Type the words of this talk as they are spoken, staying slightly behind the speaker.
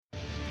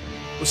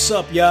What's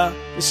up, y'all?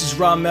 This is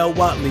Ramel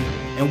Watley,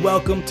 and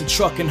welcome to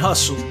Truckin'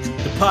 Hustle,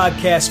 the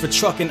podcast for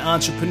trucking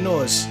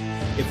entrepreneurs.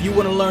 If you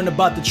want to learn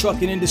about the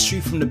trucking industry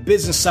from the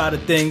business side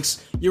of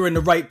things, you're in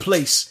the right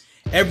place.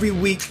 Every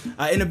week,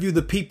 I interview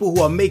the people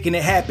who are making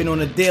it happen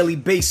on a daily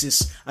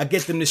basis. I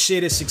get them to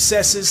share their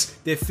successes,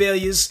 their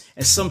failures,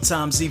 and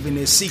sometimes even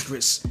their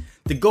secrets.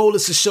 The goal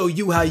is to show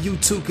you how you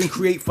too can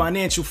create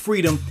financial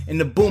freedom in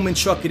the booming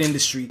trucking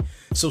industry.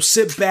 So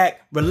sit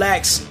back,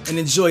 relax, and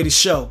enjoy the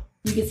show.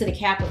 You get to the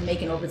cap of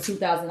making over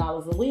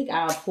 $2,000 a week,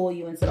 I'll pull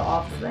you into the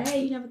office and say,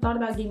 hey, you never thought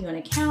about getting you an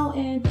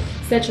accountant,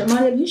 set your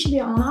money up, you should be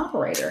your own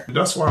operator.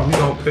 That's why we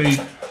don't pay,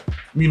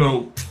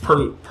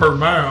 per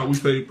mile, we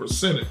pay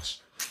percentage.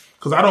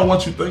 Because I don't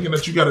want you thinking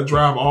that you got to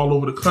drive all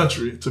over the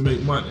country to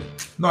make money.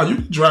 No, you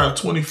can drive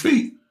 20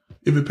 feet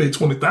if it pay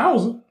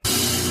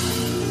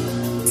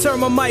 $20,000.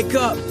 Turn my mic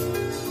up.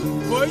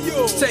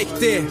 Take it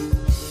there.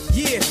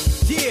 Yeah.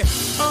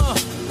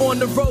 On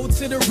the road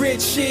to the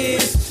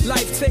riches.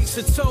 Life takes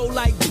a toll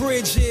like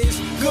bridges.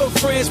 Good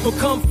friends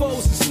become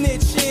foes and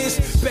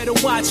snitches. Better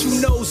watch who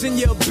knows in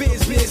your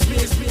business.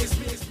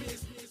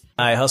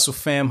 All right, Hustle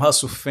fam.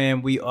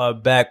 We are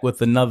back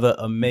with another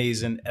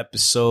amazing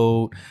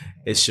episode.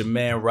 It's your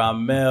man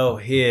Ramel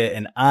here,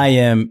 and I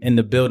am in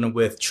the building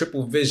with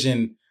Triple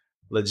Vision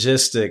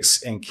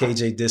Logistics and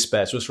KJ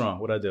Dispatch. What's wrong?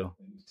 What'd I do?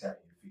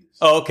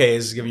 Oh, okay.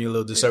 It's giving you a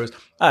little disservice.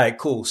 All right,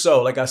 cool.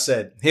 So, like I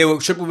said, here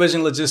with Triple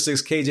Vision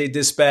Logistics, KJ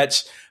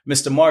Dispatch,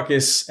 Mr.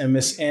 Marcus and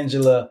Miss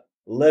Angela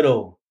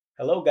Little.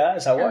 Hello,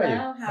 guys. How are you?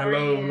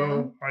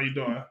 Hello. How you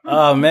doing?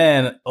 Oh,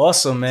 man.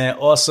 Awesome.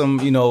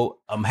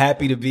 I'm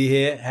happy to be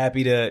here.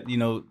 Happy to,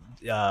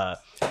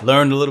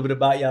 learn a little bit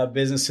about y'all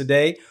business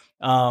today.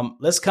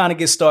 Let's kind of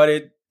get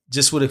started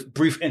just with a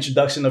brief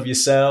introduction of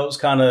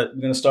yourselves. We're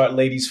going to start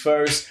ladies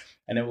first.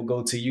 And then we'll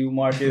go to you,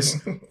 Marcus.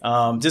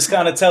 Just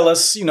kind of tell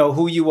us,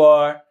 who you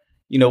are,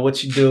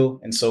 what you do,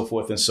 and so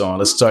forth and so on.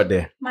 Let's start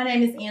there. My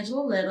name is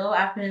Angela Little.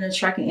 I've been in the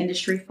trucking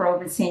industry for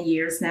over 10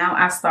 years now.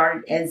 I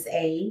started as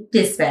a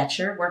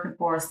dispatcher, working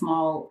for a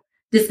small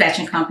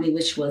dispatching company,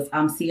 which was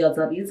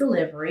CLW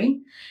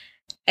Delivery.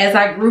 As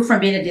I grew from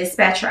being a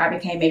dispatcher, I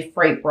became a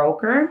freight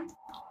broker.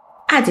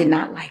 I did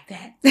not like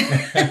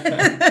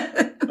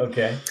that.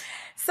 Okay.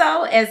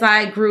 So as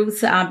I grew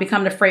to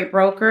become the freight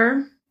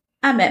broker,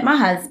 I met my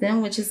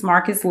husband, which is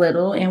Marcus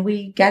Little, and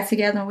we got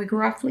together and we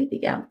grew our fleet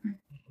together.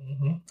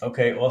 Mm-hmm.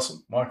 Okay,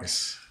 awesome.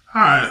 Marcus.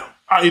 Hi,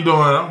 how you doing?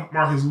 I'm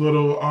Marcus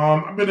Little.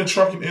 I've been in the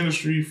trucking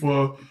industry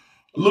for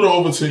a little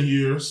over 10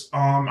 years.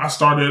 I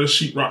started at a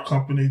sheetrock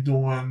company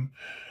doing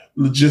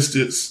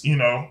logistics,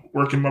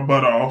 working my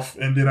butt off.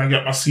 And then I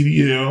got my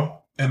CDL.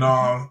 And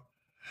I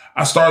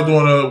started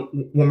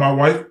doing when my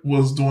wife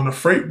was doing a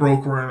freight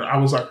broker, and I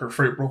was like her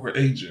freight broker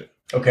agent.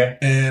 Okay.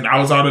 And I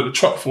was out of the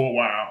truck for a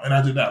while, and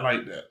I did not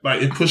like that.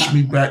 Like, it pushed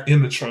me back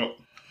in the truck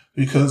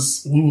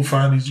because we would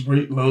find these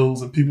great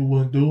loads and people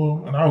wouldn't do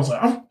them. And I was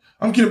like,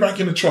 I'm getting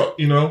back in the truck,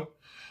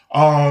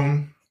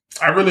 I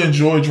really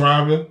enjoy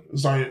driving.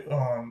 It's like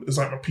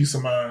my peace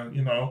of mind,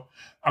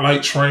 I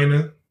like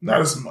training.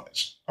 Not as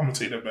much. I'm going to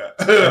take that back.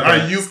 Okay.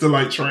 I used to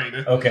like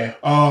training. Okay.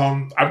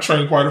 I've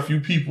trained quite a few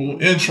people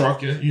in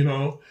trucking,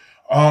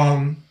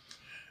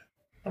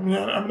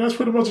 that's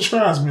pretty much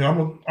describes me.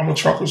 I'm a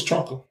trucker's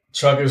trucker.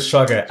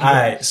 Trucker. All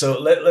right. So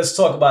let's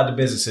talk about the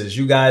businesses.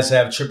 You guys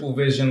have Triple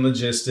Vision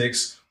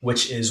Logistics,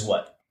 which is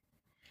what?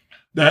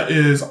 That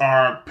is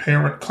our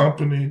parent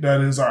company.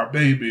 That is our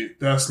baby.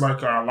 That's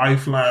like our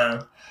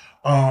lifeline.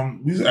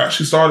 We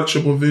actually started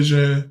Triple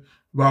Vision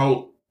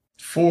about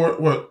 4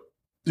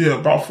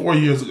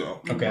 years ago.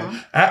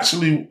 Okay.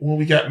 Actually, when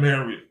we got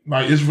married,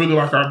 it's really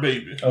like our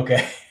baby.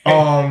 Okay.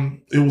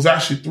 It was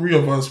actually 3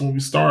 of us when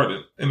we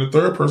started, and the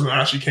third person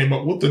actually came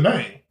up with the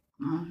name.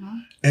 Mm-hmm.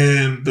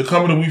 And the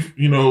company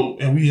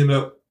we ended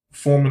up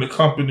forming a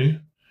company,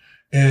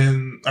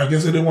 and I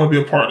guess they didn't want to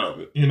be a part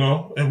of it,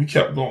 and we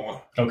kept going.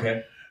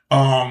 Okay.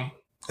 And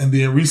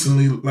then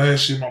recently,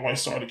 last year, my wife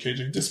started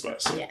KJ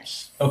Dispatch. So.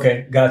 Yes.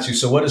 Okay, got you.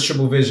 So what does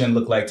Triple Vision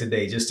look like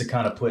today? Just to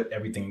kind of put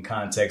everything in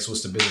context,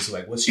 what's the business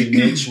like? What's your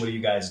niche? What do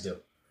you guys do?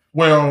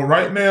 Well,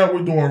 right now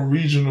we're doing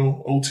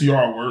regional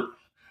OTR work.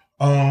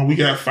 We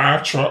got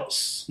 5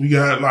 trucks. We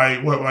got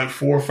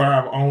 4 or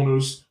 5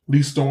 owners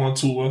leased on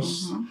to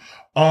us. Mm-hmm.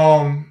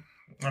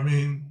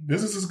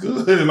 Business is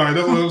good. That's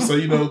what I'm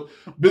saying.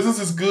 Business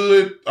is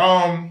good.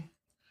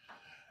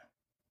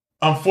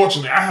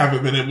 Unfortunately, I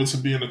haven't been able to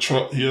be in the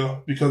truck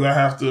here because I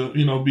have to,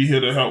 be here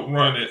to help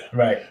run it.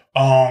 Right.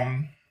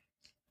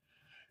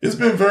 It's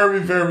been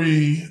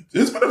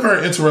it's been a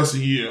very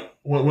interesting year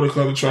when it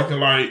comes to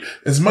trucking.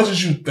 As much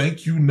as you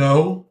think you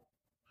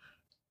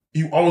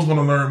always want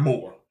to learn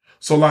more.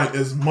 So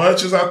as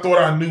much as I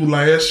thought I knew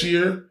last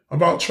year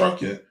about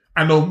trucking,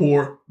 I know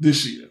more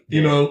this year,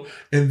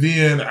 and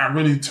then I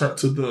really turned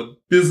to the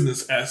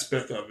business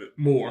aspect of it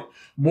more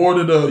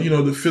to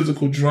the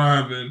physical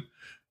driving,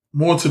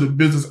 more to the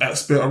business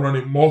aspect of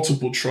running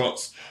multiple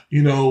trucks,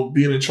 being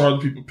in charge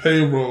of people's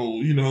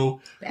payroll, you're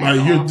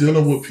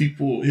dealing with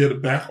people, the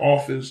back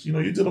office,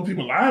 you're dealing with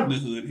people's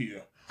livelihood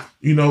here.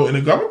 You know, and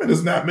the government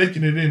is not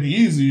making it any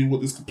easy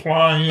with this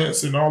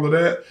compliance and all of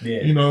that.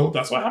 Yeah. You know,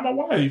 that's why I have my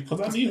wife,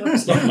 because I need her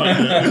stuff like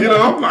that. You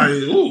know, I'm like,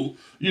 ooh,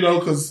 you know,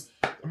 because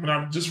I mean,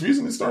 I just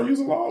recently started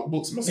using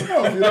logbooks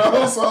myself, you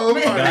know, so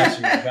like, Got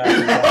you.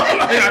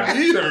 I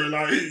need her,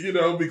 like, you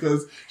know,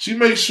 because she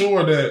makes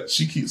sure that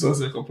she keeps us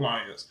in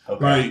compliance.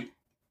 Okay. Like,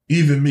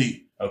 even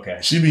me. Okay.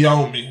 She be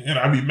on me and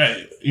I be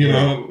mad, you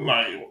know,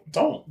 like,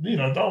 don't.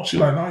 She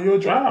like, no, you're a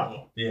driver.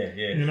 Yeah.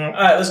 You know? All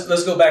right,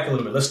 let's go back a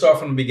little bit. Let's start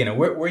from the beginning.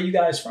 Where are you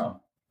guys from?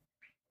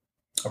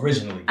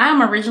 Originally.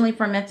 I'm originally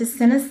from Memphis,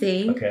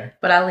 Tennessee. Okay.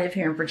 But I live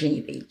here in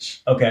Virginia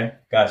Beach. Okay.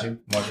 Got you.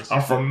 Marcus.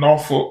 I'm from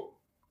Norfolk.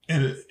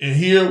 And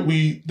here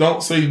we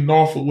don't say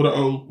Norfolk with an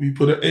O. We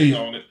put an A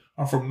on it.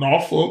 I'm from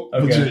Norfolk,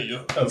 Okay.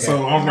 Virginia. Okay.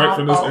 So I'm right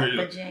from this Norfolk,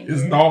 area. Virginia.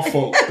 It's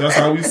Norfolk. That's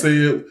how we say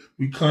it.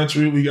 We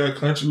country. We got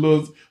country,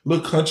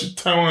 little country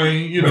town,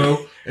 you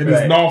know, and it's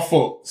Right.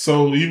 Norfolk.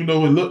 So even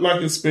though it looked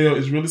like it's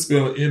really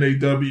spelled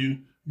N-A-W.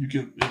 You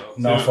can, you know.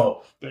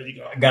 Norfolk. There you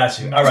go. Got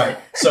you. All right.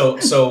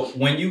 So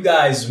when you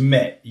guys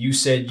met, you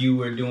said you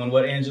were doing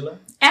what, Angela?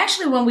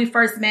 Actually, when we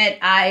first met,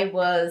 I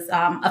was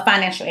a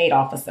financial aid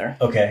officer.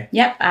 Okay.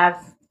 Yep, I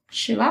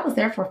was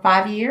there for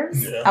 5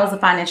 years. Yeah. I was a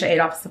financial aid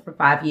officer for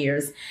 5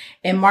 years.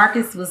 And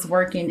Marcus was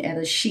working at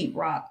a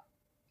sheetrock.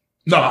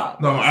 No,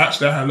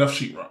 actually I had left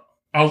sheetrock.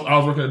 I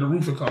was working at the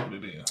roofing company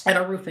then.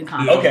 At a roofing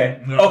company. Yeah.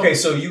 Okay. Yeah. Okay.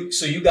 So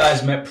you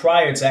guys met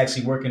prior to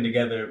actually working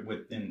together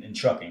in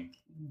trucking.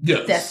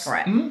 Yes. That's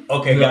correct. Mhm.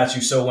 Okay, Yeah. got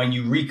you. So when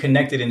you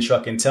reconnected in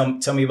trucking,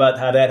 tell me about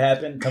how that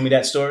happened. Tell me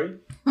that story.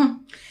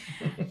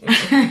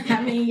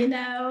 I mean, you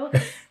know,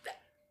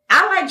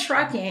 I like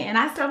trucking, and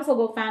I said I was gonna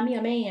go find me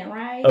a man,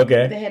 right?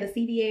 Okay. That had a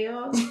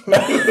CDL, so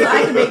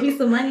I can make me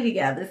some money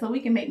together, so we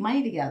can make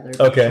money together.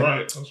 Okay.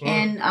 That's right.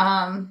 And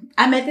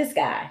I met this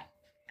guy.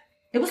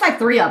 It was like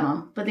 3 of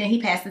them, but then he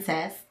passed the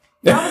test.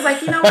 So I was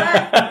like, you know what?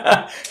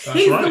 That's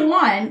He's right. the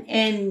one.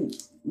 And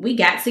we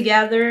got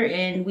together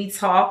and we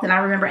talked. And I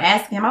remember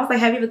asking him, I was like,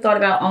 have you ever thought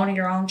about owning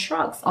your own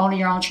trucks, owning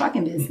your own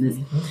trucking business?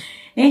 Mhm.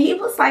 And he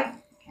was like,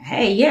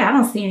 hey, yeah, I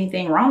don't see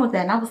anything wrong with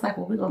that. And I was like,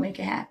 well, we're going to make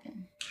it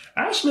happen.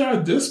 Actually, our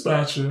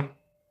dispatcher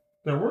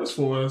that works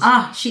for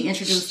us, She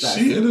introduced us.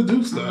 she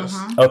introduced us.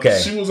 Mhm. Okay.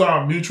 She was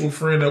our mutual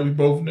friend that we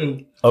both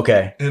knew.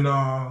 Okay. And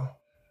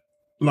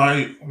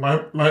like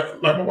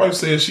my wife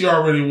said, she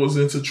already was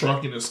into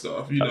trucking and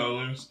stuff, you know.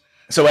 And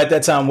So at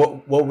that time,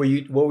 what were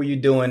you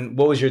doing?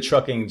 What was your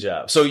trucking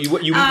job? So you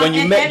when you at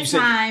met, that you said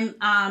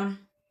time,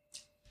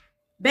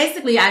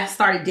 basically I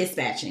started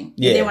dispatching.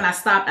 Yeah. And then when I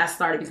stopped, I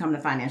started becoming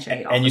a financial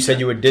aid officer. and you said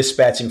you were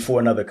dispatching for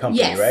another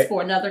company, yes, right?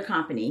 for another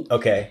company.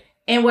 Okay.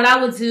 And what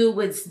I would do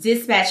was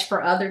dispatch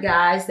for other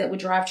guys that would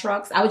drive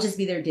trucks. I would just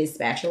be their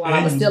dispatcher while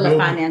I was And still a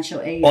building-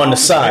 financial aid On the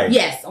officer. side.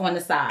 Yes, on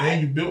the side.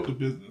 and you built the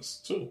business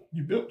too.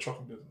 You built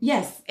trucking business.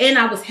 Yes, and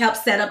I was help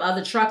set up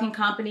other trucking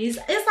companies.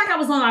 It's like I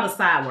was doing a lot of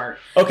side work.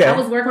 Okay. I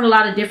was working with a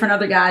lot of different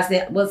other guys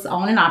that was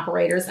owning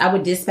operators. I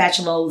would dispatch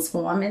loads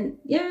for them, and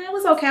yeah, it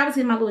was okay. I was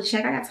getting my little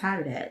check. I got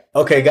tired of that.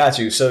 Okay, got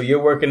you. So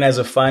you're working as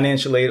a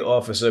financial aid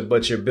officer,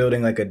 but you're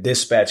building like a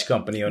dispatch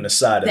company on the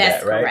side of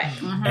That's that, right? correct.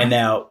 Mhm. And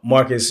now,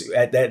 Marcus,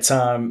 at that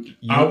time,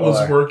 you I was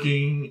are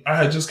working. I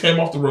had just came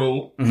off the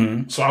road,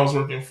 Mhm. so I was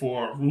working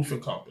for a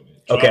roofing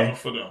company. Okay. driving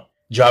for them.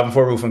 driving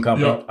for a roofing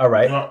company. Yeah. All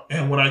right. Yeah.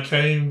 And when I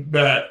came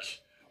back,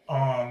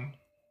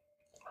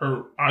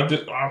 I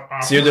did.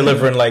 So you're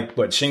delivering like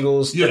what,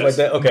 shingles, stuff like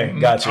that? Okay,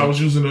 Mhm. got you. I was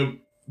using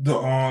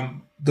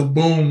the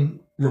boom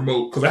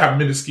remote because I have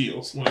many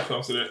skills when it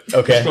comes to that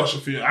Okay.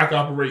 construction field. I can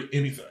operate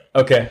anything.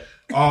 Okay.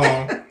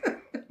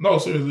 No,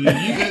 seriously,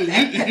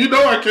 you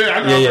know I can.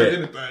 I can operate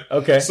anything.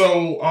 Okay.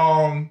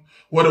 So,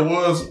 what it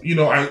was, you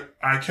know,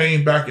 I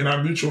came back and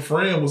our mutual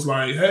friend was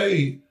like,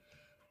 hey,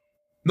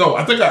 no,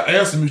 I think I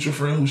asked the mutual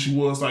friend who she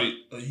was like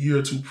a year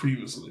or two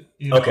previously.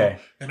 You know? Okay.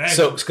 And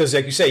So, because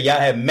like you said, y'all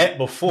had met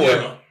before,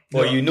 Yeah.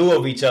 or Yeah. you knew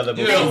of each other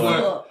Yeah, before.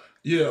 but-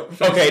 yeah.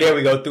 Okay, there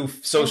we go. Through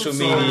social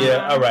So-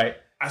 media. All right.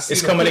 I seen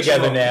It's a coming picture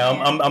together of-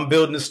 now. I'm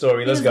building the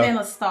story. Let's He's go. been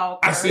a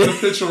stalker. I seen a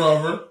picture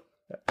of her.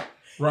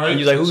 Right. And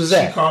you're like, who's she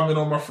that? commented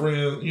on my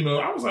friend. You know,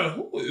 I was like,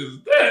 who is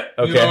that?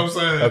 Okay. You know what I'm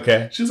saying?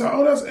 Okay. She's like,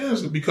 oh, that's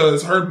Angela,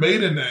 because her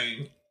maiden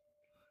name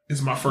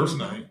is my first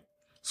name.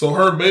 So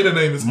her maiden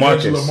name is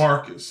Marcus. Angela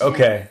Marcus.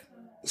 Okay.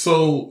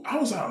 So I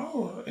was like,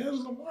 oh,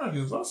 Angela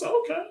Marcus. I said,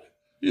 okay.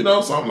 You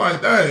know, so I'm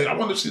like, dang, I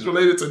wonder if she's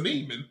related to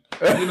Neiman.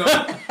 You know?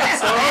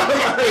 So I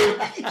was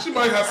like, she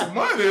might have some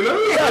money. You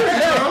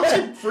know,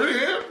 she's pretty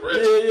and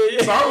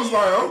rich. So I was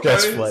like, okay.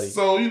 That's funny.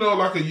 So, you know,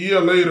 like a year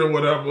later,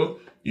 whatever,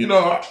 you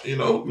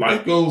know,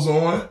 life goes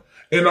on.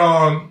 And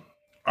our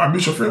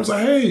mutual friend was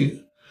like,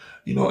 hey,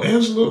 you know,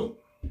 Angela,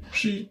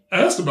 she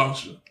asked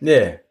about you.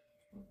 Yeah.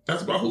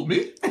 Asked about who,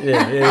 me?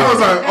 Yeah. Yeah. I was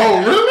like,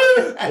 oh,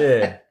 really?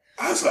 Yeah.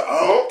 I said,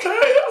 oh, okay.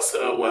 I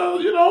said,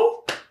 well, you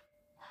know,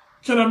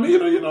 can I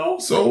meet her, you know?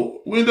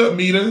 So we ended up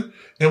meeting.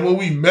 And when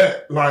we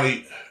met,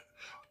 like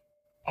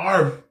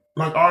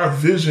our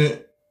vision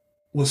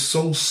was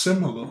so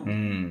similar.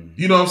 Mm.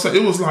 You know what I'm saying?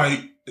 It was like,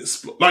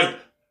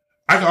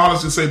 I can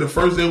honestly say the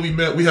first day we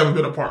met, we haven't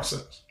been apart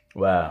since.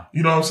 Wow.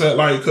 You know what I'm saying?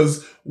 Like,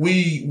 because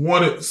we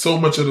wanted so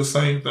much of the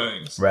same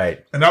things.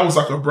 Right. And that was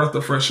like a breath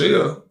of fresh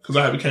air because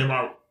I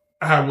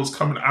was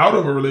coming out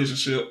of a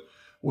relationship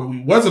where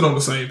we wasn't on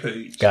the same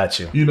page. Got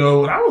you. You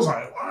know, and I was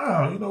like,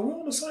 wow, you know, we're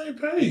on the same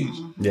page.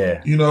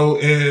 Yeah. You know,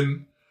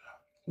 and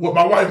what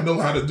my wife know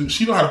how to do,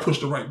 she know how to push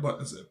the right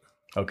buttons in.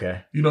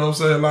 Okay. You know what I'm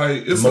saying?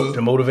 Like, it's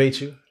to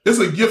motivate you? It's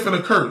a gift and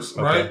a curse,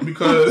 right?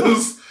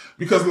 Because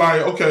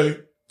like, okay,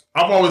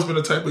 I've always been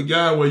the type of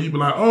guy where you be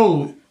like,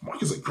 oh,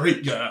 Mark is a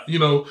great guy. You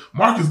know,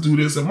 Marcus do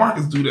this and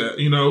Marcus do that,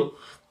 you know?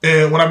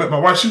 And when I met my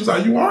wife, she was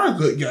like, you are a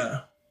good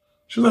guy.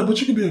 She was like, but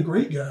you can be a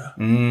great guy.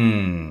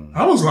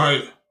 I was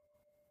like,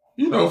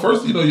 you know,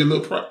 first, you know, your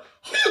little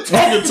who you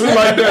talking to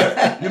like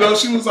that? You know,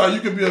 she was like,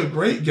 you can be a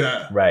great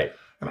guy. Right.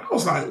 And I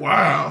was like,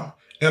 wow.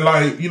 And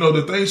like, you know,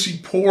 the things she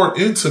poured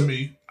into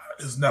me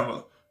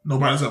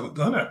nobody's ever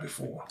done that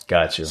before.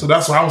 Got you. So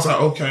that's why I was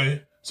like,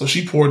 okay. So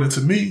she poured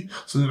into me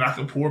so then I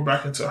can pour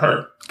back into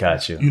her.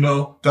 Got you. You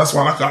know, that's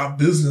why like our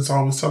business, I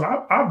always tell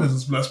our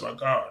business blessed by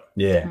God.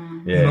 Yeah.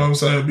 Yeah. You know what I'm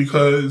saying?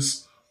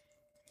 Because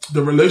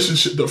the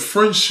relationship, the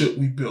friendship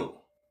we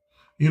built,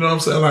 you know what I'm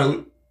saying?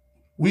 Like,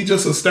 we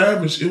just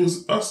established it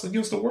was us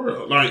against the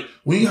world. Like,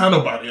 we ain't have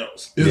nobody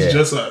else. It's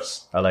just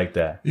us. I like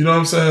that. You know what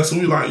I'm saying? So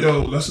we like,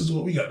 yo, let's just do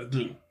what we got to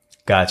do.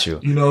 Got you.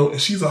 You know, and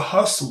she's a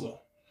hustler.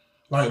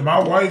 Like, my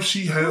wife,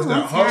 she has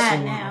that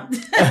hustle in her.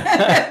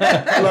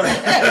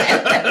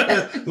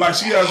 like,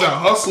 she has that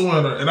hustle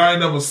in her. And I ain't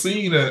never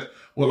seen that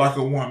with, like,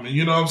 a woman.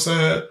 You know what I'm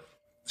saying?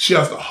 She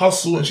has the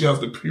hustle and she has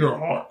the pure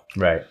heart.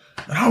 Right.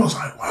 And I was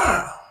like,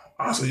 wow.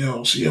 I said,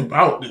 yo, she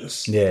about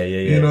this. Yeah.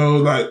 You know,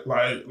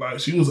 like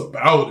she was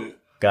about it.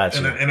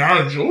 Gotcha. And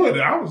I enjoyed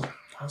it. I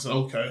said,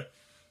 okay,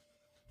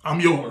 I'm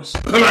yours.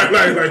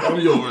 like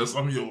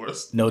I'm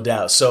yours. No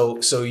doubt. So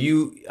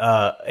you,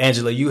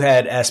 Angela, you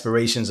had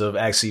aspirations of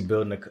actually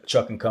building a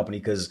trucking company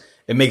because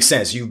it makes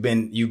sense. You've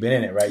been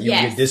in it, right?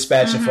 You're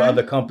dispatching for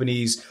other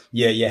companies.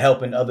 Yeah, you're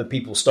helping other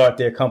people start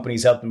their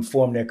companies, help them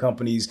form their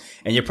companies,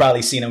 and you're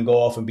probably seeing them go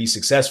off and be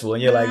successful.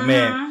 And you're like,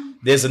 man,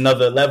 there's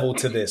another level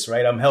to this,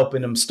 right? I'm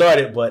helping them start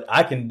it, but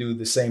I can do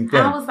the same thing.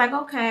 I was like,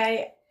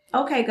 okay,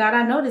 God,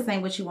 I know this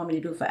ain't what you want me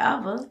to do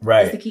forever.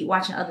 Right. Is to keep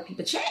watching other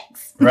people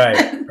checks.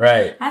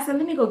 Right. I said,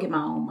 let me go get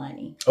my own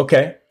money.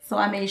 Okay. So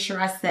I made sure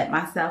I set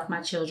myself,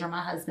 my children,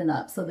 my husband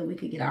up so that we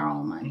could get our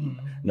own money.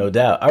 No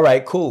doubt. All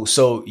right, cool.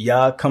 So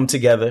y'all come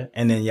together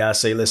and then y'all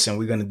say, listen,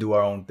 we're going to do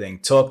our own thing.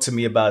 Talk to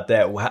me about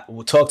that.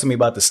 Talk to me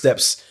about the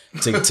steps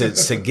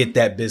to get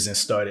that business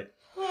started.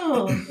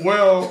 Oh.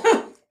 Well,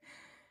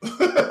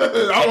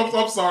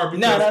 I'm sorry.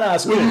 No.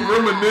 It's when cool.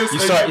 you reminisce, you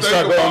start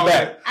going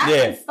back. I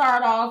can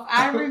start off.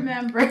 I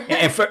remember.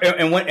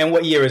 and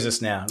what year is this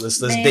now? Let's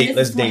date it.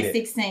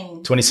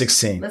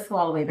 2016. Let's go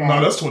all the way back.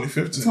 No, that's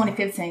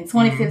 2015.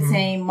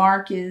 2015.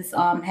 Marcus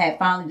had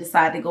finally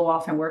decided to go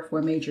off and work for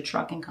a major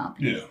trucking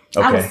company. Yeah.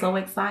 Okay. I was so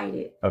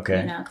excited. Okay.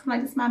 You know, because I'm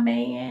like, this is my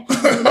man.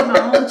 Get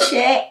my own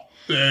check.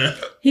 Yeah.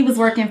 He was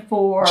working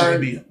for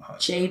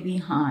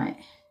JB Hunt.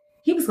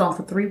 He was gone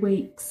for 3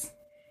 weeks.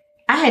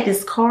 I had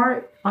this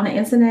card on the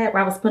internet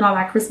where I was putting all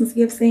my Christmas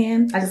gifts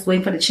in. I just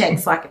waiting for the check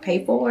so I could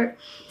pay for it.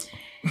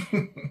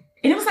 And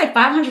it was like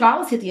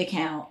 $500 hit the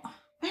account. I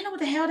didn't know what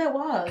the hell that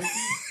was.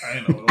 I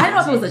didn't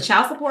know if it was a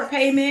child support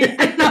payment.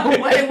 I didn't know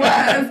what it was.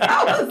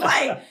 I was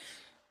like,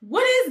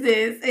 what is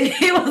this? And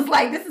it was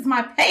like, this is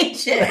my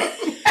paycheck.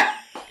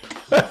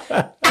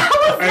 I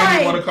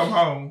didn't want to come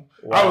home.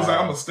 Wow. I was like,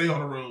 I'm going to stay on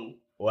the road.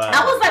 Wow.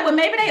 I was like, well,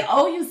 maybe they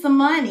owe you some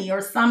money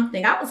or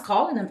something. I was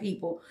calling them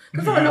people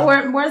because I don't know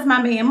where's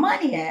my man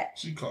money at.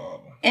 She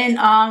called them.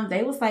 And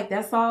they was like,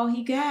 that's all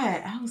he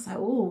got. I was like,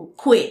 ooh,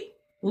 quit.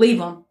 Leave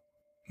him.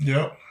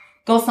 Yep.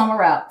 Go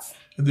somewhere else.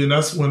 And then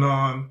that's when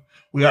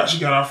we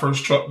actually got our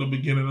first truck the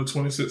beginning of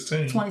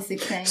 2016.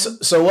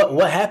 So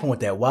what happened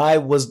with that? Why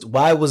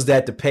was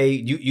that to pay?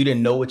 You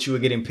didn't know what you were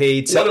getting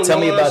paid? Tell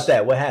me about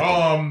that. What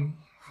happened?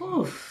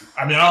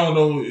 I mean, I don't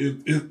know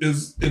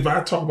if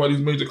I talk about these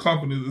major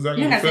companies, is that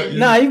going to affect you?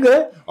 Nah, you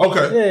good.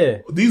 Okay.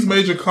 Yeah. These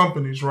major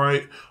companies,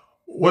 right,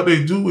 what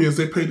they do is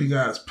they pay the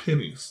guys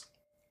pennies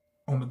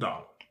on the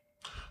dollar.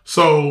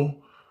 So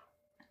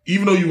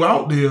even though you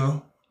out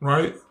there,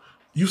 right,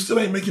 you still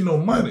ain't making no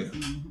money.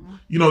 Mm-hmm.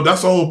 You know,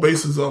 that's the whole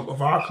basis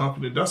of our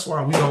company. That's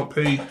why we don't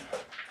pay,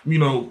 you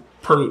know,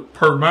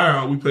 per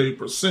mile. We pay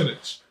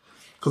percentage.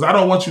 Because I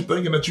don't want you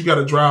thinking that you got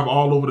to drive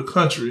all over the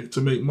country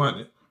to make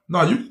money.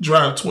 No, you can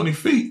drive 20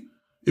 feet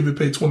if you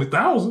pay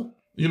 $20,000,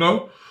 you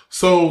know?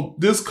 So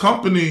this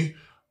company,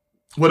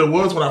 what it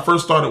was when I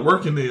first started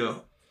working there,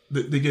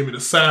 they gave me the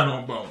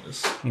sign-on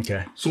bonus.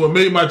 Okay. So it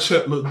made my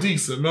check look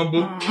decent,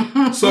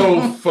 remember?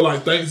 So for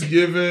like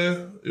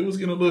Thanksgiving, it was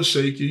getting a little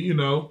shaky, you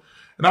know?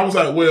 And I was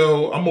like,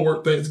 well, I'm going to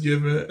work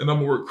Thanksgiving and I'm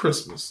going to work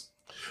Christmas.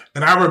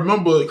 And I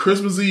remember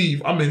Christmas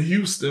Eve, I'm in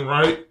Houston,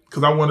 right?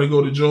 Because I wanted to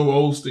go to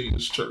Joel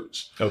Osteen's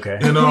church. Okay.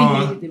 And we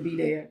needed to be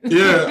there.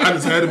 Yeah, I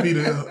just had to be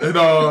there.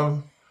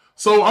 And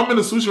so I'm in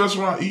a sushi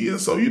restaurant eating.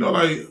 So, you know,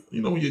 like,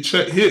 you know, when your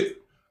check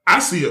hit, I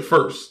see it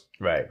first.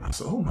 Right. I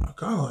said, oh my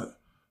God,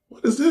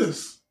 what is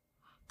this?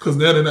 Because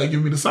now they're not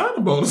giving me the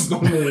signing bonus no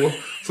more.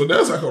 So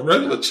that's like a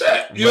regular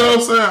check. You know what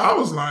I'm saying?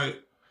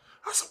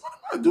 I said, what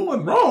am I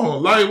doing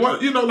wrong? Like,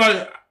 what,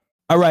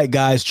 All right,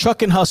 guys,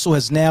 Truck and Hustle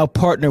has now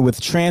partnered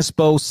with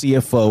Transpo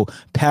CFO,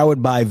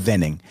 powered by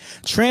Venning.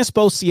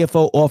 Transpo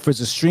CFO offers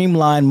a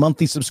streamlined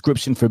monthly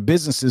subscription for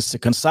businesses to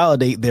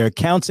consolidate their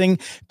accounting,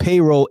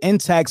 payroll,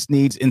 and tax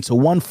needs into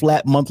one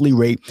flat monthly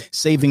rate,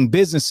 saving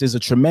businesses a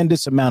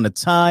tremendous amount of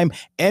time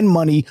and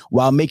money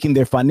while making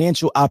their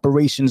financial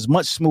operations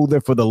much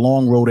smoother for the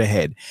long road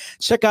ahead.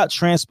 Check out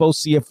Transpo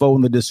CFO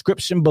in the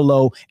description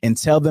below and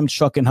tell them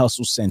Truck and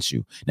Hustle sent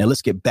you. Now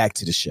let's get back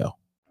to the show.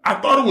 I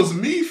thought it was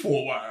me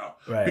for a while.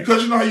 Right.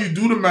 Because you know how you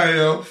do the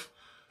math.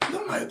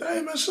 I'm like,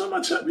 dang, man, should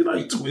my check be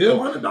like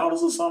 $1,200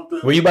 or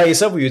something? Were you by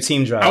yourself or your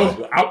team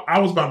driver? I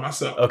was by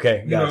myself.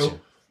 Okay, gotcha.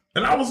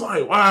 And I was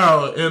like,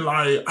 wow. And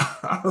like,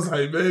 I was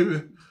like,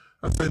 baby,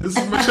 I said, this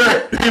is my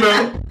check,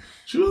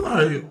 She was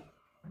like,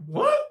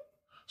 what?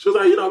 She was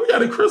like, we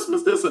got a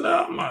Christmas, this and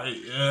that. I'm like,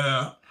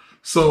 yeah.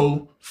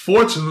 So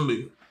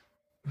fortunately,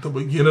 the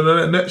beginning of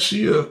that next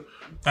year,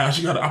 I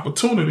actually got an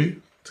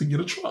opportunity to get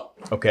a truck.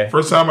 Okay.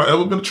 First time I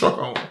ever been a truck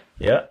owner.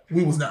 Yeah.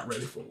 We was not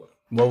ready for it.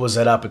 What was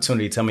that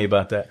opportunity? Tell me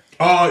about that.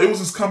 It was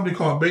this company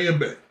called Bay and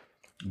Bay.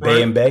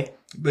 Bay and Bay?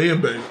 Bay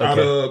and Bay, out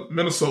of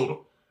Minnesota.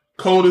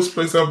 Coldest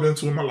place I've been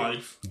to in my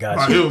life.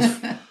 Gotcha.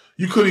 Like,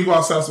 you couldn't go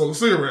outside and smoke a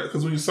cigarette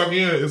because when you suck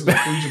in, it's going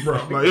to freeze your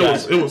breath. Like,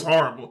 it was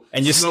horrible.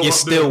 And you're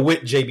still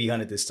with JB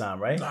Hunt at this time,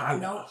 right? Nah,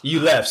 no.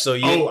 You left, so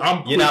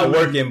you're not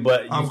working,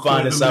 but you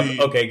find this up.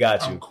 Okay,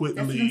 got you. I'm quitting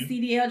That's leave.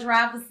 the CDL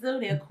drivers do.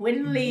 They're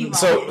quitting leave.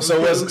 So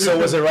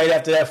was it right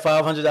after that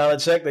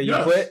 $500 check that you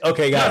quit?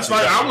 Okay, got you.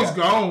 Like, I was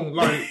gone.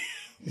 Like,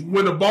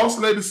 when the boss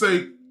lady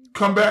say,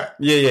 come back,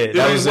 it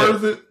ain't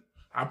worth it.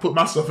 I put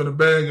myself in a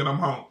bag and I'm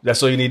home.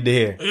 That's all you need to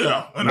hear.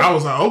 Yeah. And I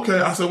was like,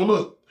 okay. I said, well,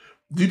 look,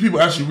 these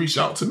people actually reached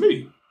out to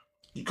me.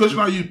 Because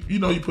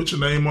you put your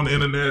name on the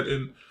internet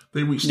and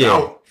they reached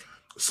out.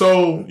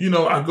 So,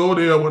 I go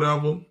there or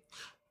whatever.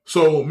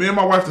 So me and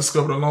my wife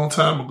discovered a long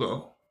time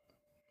ago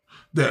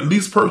that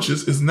lease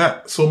purchase is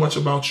not so much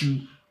about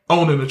you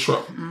owning a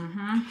truck.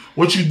 Mm-hmm.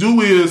 What you do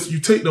is you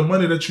take the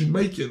money that you're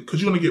making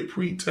because you're going to get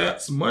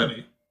pre-tax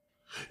money.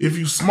 If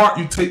you smart,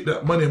 you take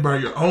that money and buy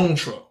your own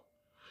truck.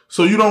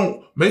 So you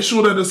don't make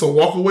sure that it's a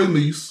walk-away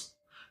lease.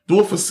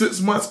 Do it for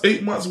 6 months,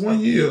 8 months, 1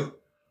 year.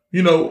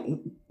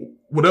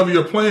 Whatever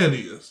your plan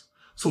is.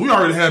 So we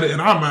already had it in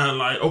our mind,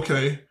 like,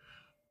 okay,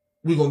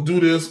 we're going to do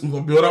this. We're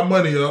going to build our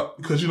money up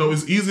because,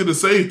 it's easier to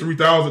save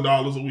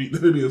 $3,000 a week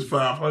than it is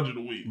 $500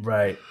 a week.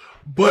 Right.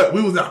 But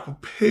we was not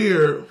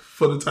prepared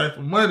for the type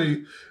of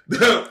money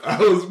that I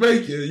was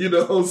making,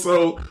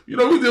 So, we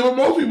did what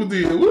most people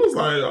did. We was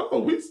like,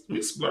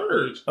 we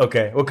splurged.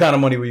 Okay. What kind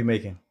of money were you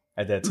making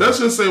at that time? Let's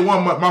just say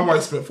 1 month, my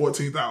wife spent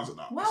 $14,000.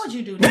 Why would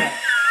you do that?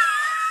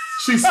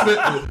 She spent it.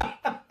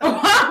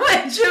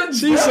 Why would you?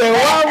 She said,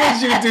 "Why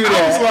would you do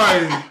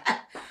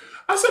that?"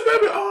 I said,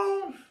 "Baby,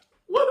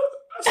 what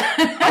is?"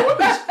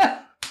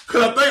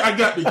 Because I think I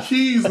got the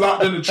keys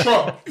locked in the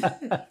truck.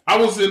 I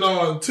was in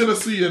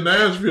Tennessee and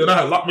Nashville, and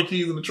I had locked my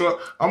keys in the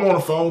truck. I'm on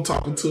the phone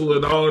talking to her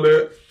and all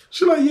that.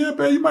 She's like, "Yeah,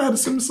 babe, you might have to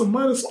send me some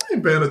money." So I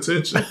ain't paying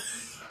attention.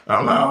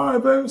 I'm like, "All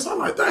right, baby." So I'm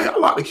like, "Dang, I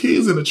locked the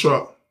keys in the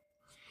truck."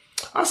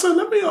 I said,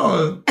 "Let me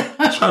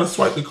try to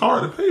swipe the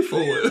card to pay for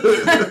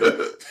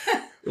it."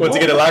 What, to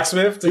get a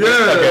locksmith? Yeah.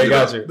 Okay,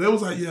 got you. They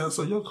was like, yeah,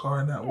 so your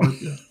card not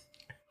working.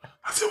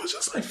 I said, it was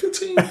just like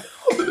 $15.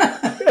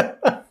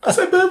 I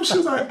said, baby, she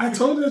was like, I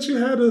told you that you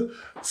had to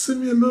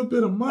send me a little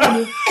bit of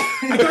money.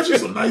 I got you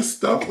some nice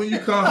stuff when you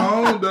come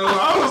home, though.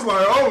 I was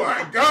like, oh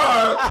my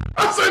God.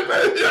 I said,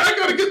 baby, I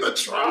gotta get the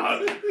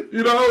truck.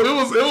 It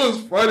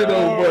was funny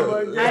though.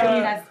 I did.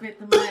 I spent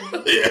the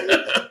money.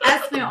 Yeah.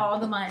 I spent all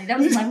the money. That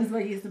was money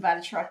I used to buy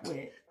the truck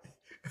with.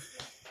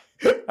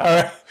 All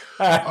right.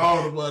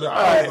 All the money.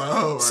 I was like,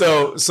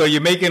 oh, right. So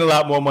you're making a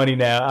lot more money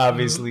now,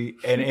 obviously,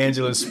 and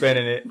Angela's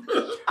spending it.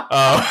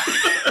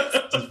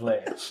 Just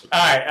playing.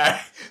 All right.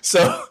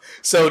 So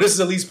this is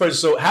a lease purchase.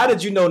 So how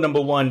did you know,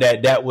 number one,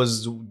 that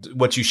was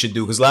what you should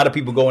do? Because a lot of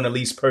people go into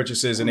lease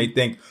purchases and they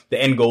think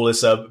the end goal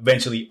is to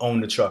eventually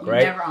own the truck,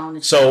 right? Never own the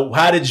truck. So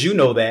how did you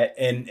know that?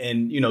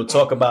 And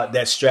talk about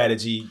that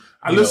strategy.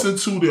 I listened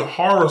to the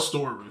horror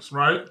stories,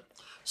 right?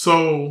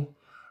 So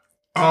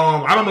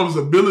I don't know if it's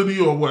ability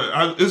or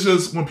what. It's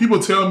just when people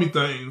tell me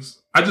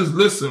things, I just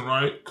listen,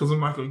 right? Because I'm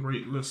like a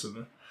great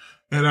listener.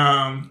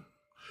 And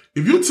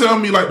if you tell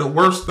me like the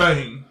worst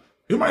thing,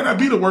 it might not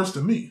be the worst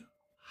to me.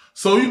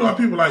 So, how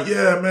people are like,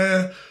 yeah,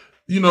 man,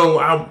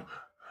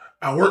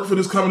 I worked for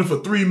this company for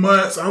 3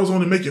 months. I was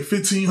only making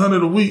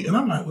 $1,500 a week. And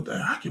I'm like, well,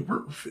 I can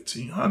work with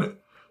 $1,500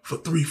 for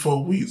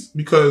 3-4 weeks.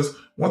 Because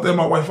one thing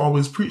my wife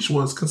always preached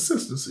was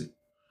consistency.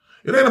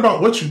 It ain't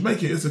about what you're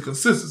making, it's a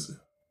consistency.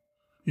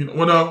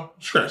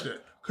 Scratch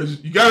that.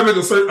 Because you got to make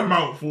a certain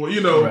amount for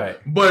it, Right.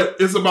 But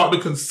it's about the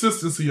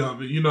consistency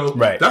of it,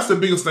 Right. That's the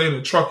biggest thing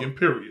in trucking,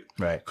 period.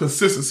 Right.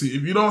 Consistency.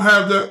 If you don't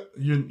have that,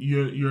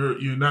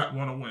 you're not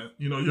going to win.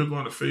 You're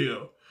going to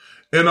fail.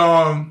 And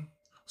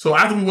so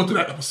after we went to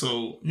that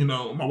episode,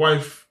 my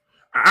wife,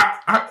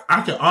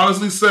 I can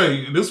honestly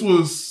say, and this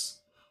was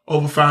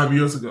over 5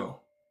 years ago,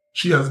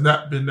 she has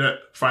not been that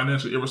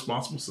financially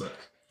irresponsible since.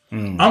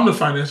 I'm the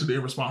financially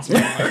irresponsible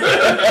one.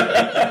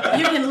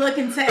 You can look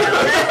and tell.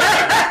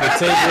 The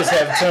tables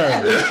have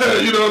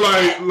turned. You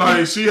know,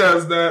 like she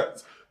has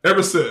that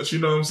ever since, you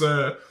know what I'm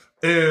saying?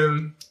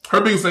 And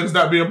her biggest thing is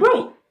not being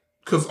broke.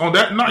 Because on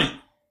that night,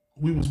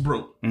 we was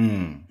broke.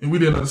 And we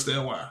didn't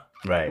understand why.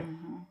 Right.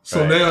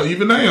 So now,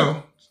 even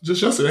now,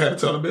 just yesterday I had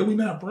to tell her, man, we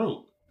not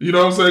broke. You know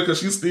what I'm saying? Because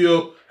she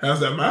still has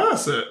that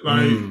mindset.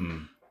 Like,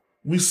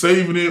 we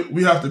saving it.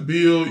 We have to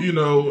build, you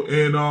know.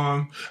 And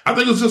I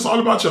think it's just all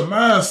about your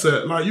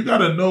mindset. Like, you got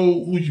to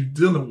know who you're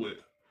dealing with.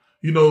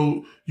 You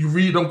know, you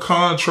read them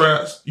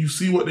contracts. You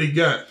see what they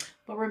got.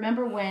 But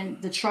remember when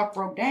the truck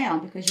broke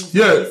down because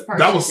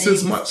that was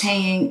 6 months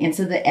paying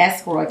into the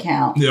escrow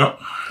account. Yeah.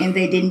 And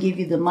they didn't give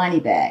you the money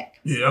back.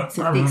 Yeah,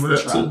 I remember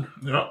that too.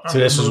 Yeah. So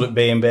this was with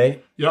Bay and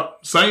Bay? Yep,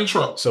 same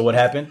truck. So what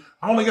happened?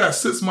 I only got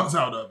 6 months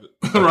out of it,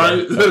 right?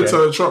 Okay.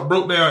 So the truck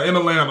broke down in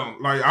Atlanta.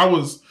 Like, I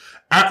was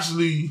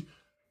actually,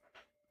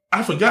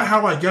 I forgot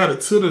how I got it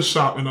to the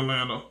shop in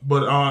Atlanta,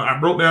 but I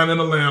broke down in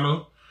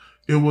Atlanta.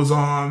 It was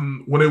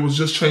when they was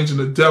just changing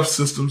the DEF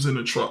systems in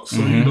the truck. So,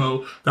 you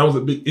know, that was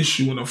a big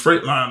issue in the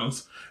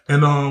Freightliners.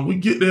 And we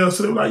get there,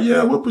 so they were like,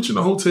 yeah, we'll put you in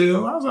a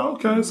hotel. I was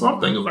like, okay. So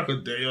I'm thinking like a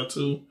day or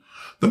two.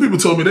 The people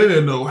told me they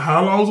didn't know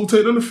how long it was going to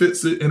take them to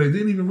fix it, and they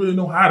didn't even really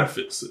know how to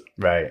fix it.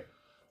 Right.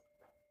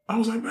 I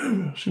was like,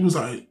 man. She was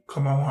like,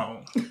 come on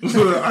home.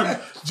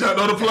 I jumped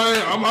on the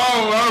plane. I'm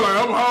home. I was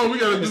like, I'm home. We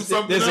got to do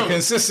something There's else. A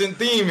consistent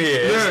theme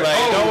here. Yeah. It's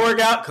like, don't work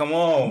out. Come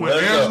on. When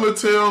Angela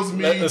tells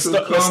me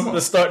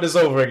let's start this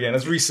over again.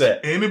 Let's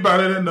reset.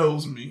 Anybody that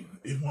knows me,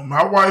 when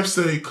my wife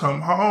say come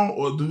home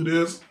or do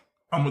this,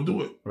 I'm going to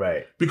do it.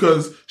 Right.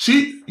 Because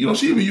she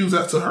even used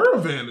that to her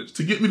advantage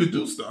to get me to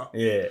do stuff.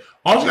 Yeah.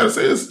 All she got to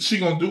say is she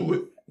going to do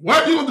it.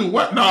 What? You going to do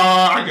what? Nah,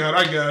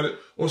 I got it.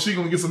 Or she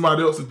going to get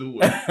somebody else to do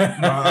it.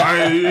 Nah,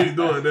 I ain't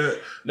doing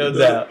that. No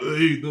doubt.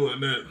 He ain't doing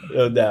that.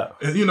 No doubt.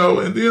 And, you know,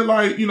 and then,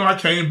 like, you know, I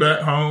came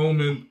back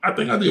home and I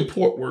think I did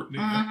port work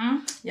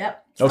then.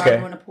 Yep. Okay.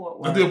 Doing the port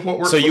work. I did port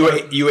work. So you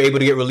were able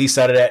to get released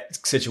out of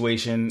that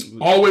situation?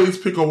 Always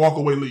pick a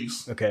walk-away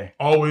lease. Okay.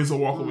 Always a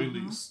walk-away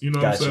lease. You know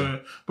what I'm saying?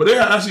 But they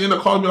actually ended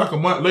up calling me like a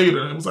month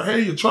later and was like,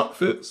 hey, your truck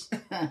fits.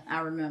 I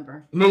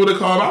remember. Remember they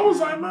called me? I was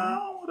like, man, I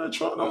don't want that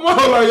truck no more.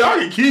 Like, y'all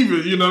can keep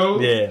it, you know?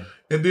 Yeah.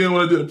 And then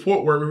when I did the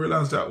port work, we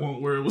realized that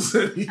one where it was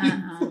at.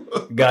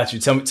 Got you.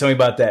 Tell me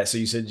about that. So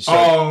you said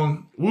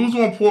we was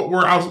doing port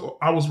work.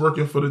 I was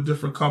working for the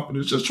different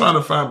companies, just trying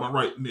to find my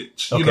right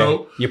niche. You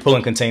know, you're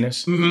pulling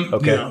containers. Mm-hmm.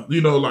 Okay, yeah. You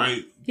know,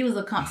 like he was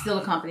still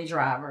a company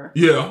driver.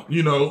 Yeah,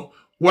 you know,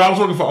 well, I was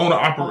working for owner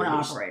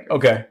operators.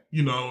 Okay,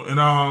 you know,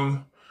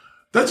 and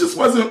that just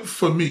wasn't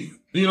for me.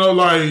 You know,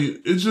 like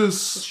it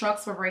just the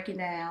trucks were breaking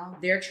down.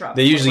 Their trucks.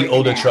 They're usually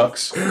older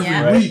trucks.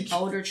 Every week,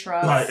 older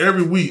trucks. Like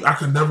every week, I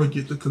could never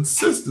get the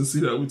consistency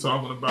that we're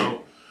talking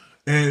about.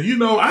 And you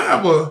know, I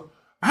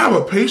have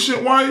a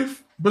patient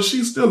wife, but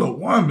she's still a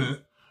woman.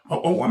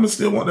 A woman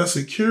still wants that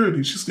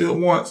security. She still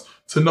wants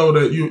to know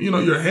that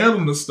you're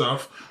handling the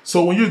stuff.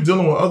 So when you're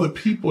dealing with other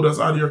people that's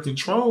out of your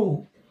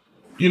control,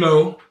 you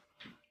know,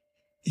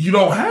 you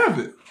don't have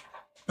it.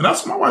 And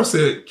that's what my wife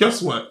said.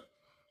 Guess what?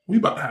 We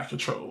about to have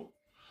control.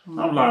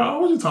 I'm like,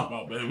 oh, what you talking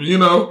about, baby? You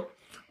know,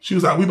 she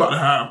was like, we about to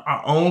have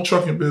our own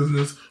trucking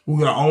business. We're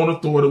going to own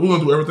authority. We're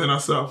going to do everything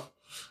ourselves.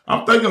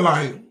 I'm thinking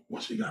like,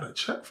 what, she got a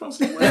check from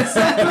somewhere?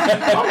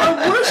 I'm like,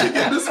 where did she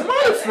get this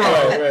money from?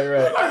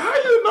 Right. I'm like, how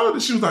you know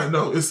that? She was like,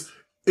 no,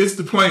 it's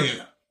the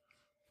plan.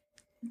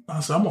 I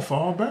said, I'm going to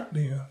fall back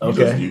then.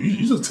 Okay.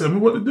 You just tell me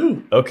what to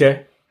do.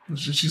 Okay.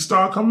 She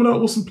started coming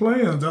up with some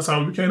plans. That's how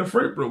we became a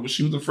freight broker.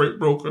 She was a freight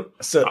broker.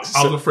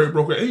 I was a freight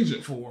broker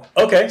agent for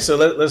her. Okay, so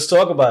let's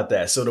talk about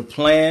that. So the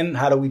plan,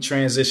 how do we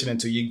transition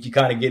into you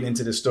kind of getting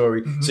into the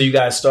story? Mm-hmm. So you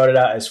guys started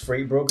out as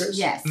freight brokers?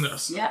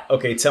 Yes. Yep.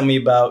 Okay, tell me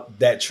about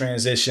that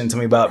transition. Tell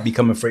me about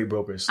becoming freight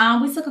brokers.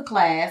 We took a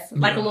class,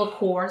 like a little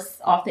course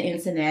off the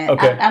internet.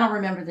 Okay. I don't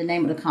remember the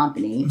name of the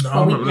company,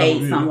 but we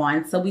paid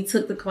someone. So we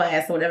took the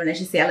class or whatever. And then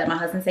she said, I let my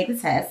husband take the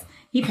test.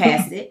 He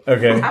passed it.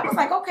 Okay. I was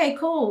like, okay,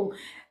 cool.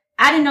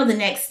 I didn't know the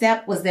next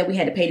step was that we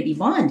had to pay to be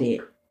bonded.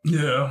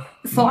 Yeah.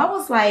 So I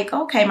was like,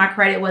 okay, my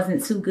credit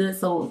wasn't too good.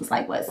 So it was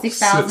like, what,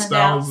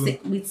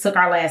 $6,000? We took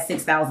our last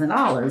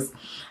 $6,000.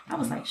 I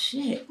was like,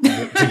 shit.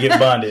 To get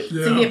bonded.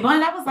 To get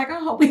bonded. I was like, I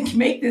hope we can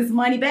make this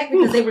money back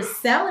because they were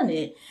selling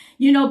it.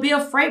 You know, be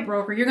a freight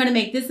broker. You're going to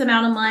make this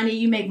amount of money.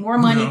 You make more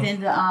money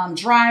than the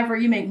driver.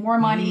 You make more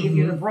money if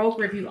you're the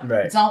broker, if you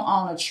don't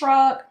own a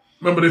truck.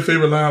 Remember their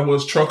favorite line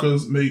was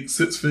truckers make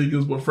six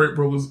figures, but freight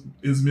brokers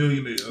is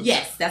millionaires.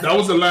 Yes. That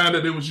was the line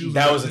that they was using.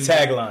 That was a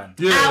tagline.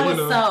 Yeah, I was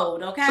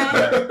sold, okay?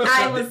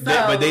 I was sold.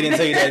 But they didn't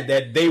tell you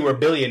that they were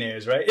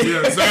billionaires, right? Yeah,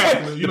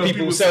 exactly. The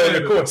people who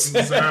selling the course.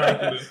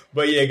 Exactly.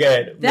 But yeah, go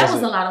ahead. That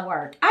was a lot of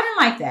work. I didn't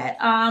like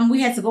that.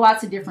 We had to go out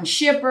to different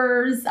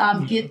shippers,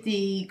 get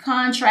the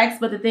contracts.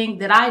 But the thing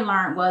that I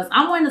learned was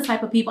I'm one of the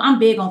type of people, I'm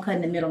big on cutting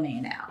the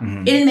middleman out.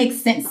 Mm-hmm. It didn't make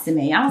sense to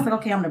me. I was like,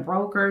 okay, I'm the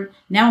broker.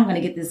 Now I'm going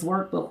to get this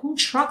work. But who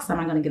trucks else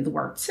am I going to give the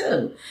work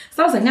to?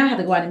 So I was like, now I have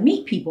to go out and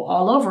meet people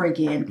all over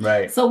again.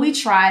 Right. So we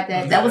tried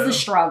that. That was a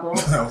struggle.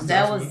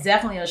 That was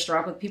definitely a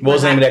struggle. People what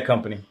was the name of that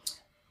company?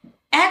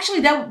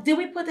 Actually, did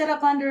we put that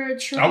up under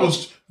Triple?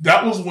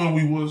 That was when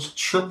we was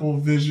Triple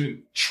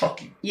Vision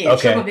Trucking. Yeah,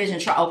 okay. Triple Vision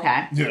Trucking.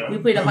 Okay. Yeah. We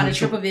put it up under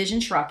Triple Vision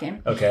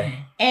Trucking. Okay.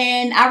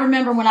 And I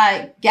remember when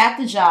I got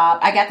the job,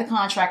 I got the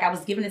contract, I was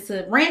giving it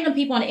to random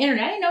people on the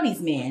internet. I didn't know these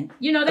men.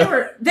 You know, they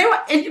were,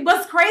 and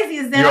what's crazy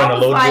is that I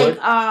was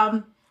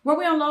like, were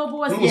we on load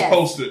boards? We was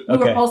posted. We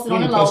were posted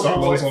on the load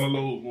boards. On the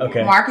load board.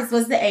 Okay. Marcus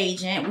was the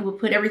agent. We would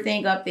put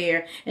everything up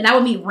there. And I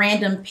would meet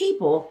random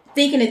people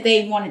thinking that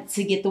they wanted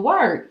to get the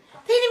work.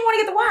 They didn't even want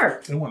to get the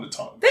work. They wanted to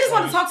talk. They just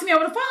wanted to talk to me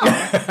over the phone.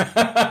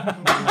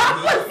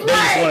 They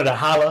just wanted to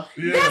holler.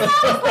 Yeah. That's why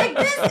I was like,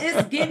 this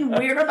is getting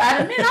weird about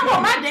a minute. I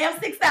want my damn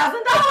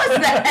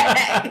 $6,000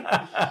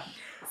 back.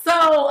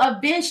 So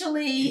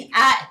eventually,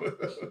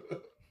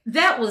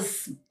 that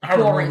was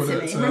boring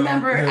to me.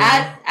 Remember,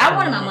 I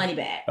wanted my money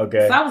back.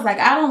 Okay. So I was like,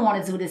 I don't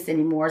want to do this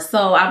anymore.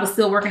 So I was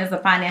still working as a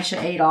financial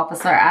aid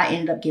officer. I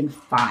ended up getting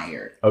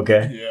fired.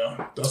 Okay.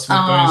 Yeah, that's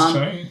when things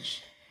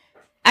changed.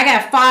 I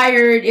got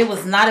fired. It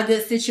was not a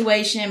good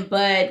situation,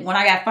 but when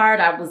I got fired,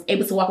 I was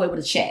able to walk away with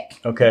a check.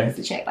 Okay. It was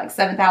a check, like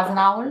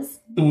 $7,000.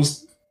 It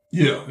was,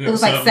 yeah. It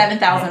was like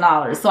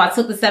 $7,000. So I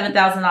took the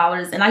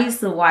 $7,000 and I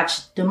used to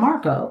watch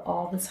DeMarco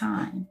all the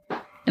time.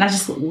 And I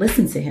just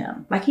listened to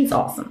him. Like, he's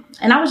awesome.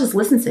 And I was just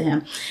listening to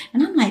him.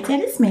 And I'm like,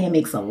 Dad, this man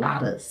makes a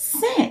lot of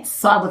sense.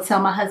 So I would tell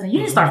my husband, you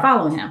need to start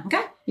following him,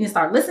 okay? You need to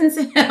start listening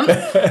to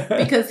him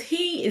because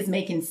he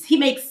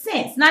makes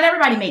sense. Not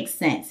everybody makes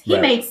sense. He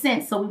made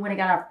sense. So we went and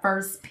got our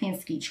first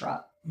Penske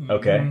truck.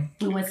 Okay.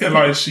 We went to and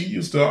like, she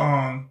used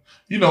to,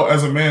 you know,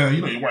 as a man,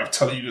 you know, your wife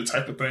telling you the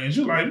type of things.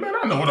 You're like, man,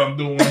 I know what I'm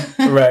doing.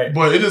 Right.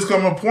 But it just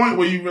come a point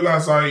where you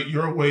realize, like,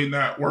 your way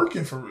not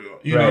working for real.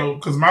 You know,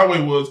 because my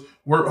way was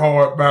work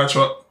hard, buy a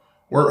truck,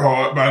 work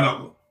hard, buy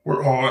another one,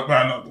 work hard,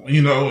 buy another one,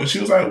 you know. And she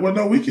was like, well,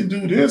 no, we can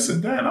do this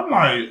and that. And I'm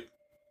like,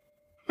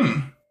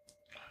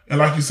 And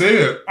like you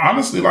said,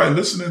 honestly, like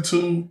listening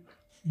to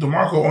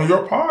DeMarco on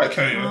your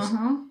podcast,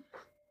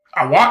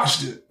 I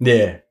watched it.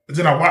 Yeah. And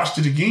then I watched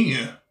it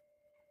again.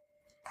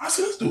 I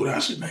said, let's do it.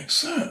 That shit makes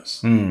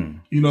sense.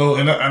 You know,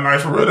 and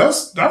like for real,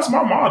 that's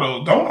my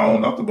motto. Don't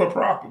own nothing but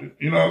property.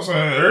 You know what I'm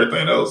saying?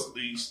 Everything else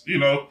lease, you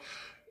know.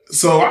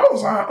 So I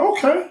was like,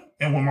 okay.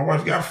 And when my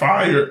wife got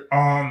fired,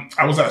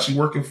 I was actually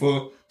working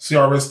for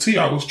CRST.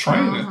 I was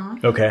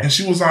training. Okay. And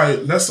she was like,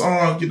 let's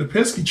get the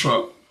Penske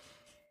truck.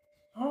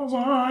 I was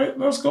like, all right,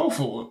 let's go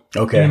for it.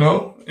 Okay. You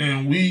know,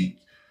 and we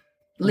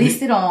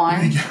leased it on.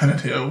 We got it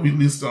there. We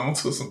leased it on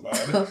to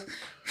somebody.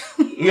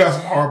 We got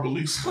some horrible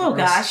leases. Oh,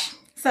 gosh.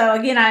 So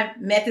again, I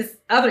met this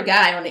other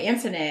guy on the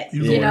internet.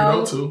 You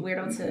know,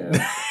 weirdo too.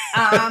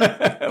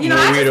 You know,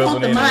 I just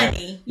want the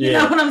money. You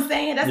know what I'm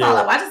saying? That's all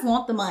I just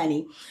want the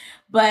money.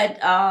 But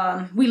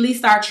we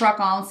leased our truck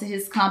on to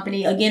his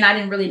company. Again, I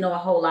didn't really know a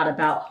whole lot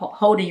about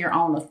holding your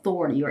own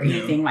authority or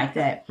anything like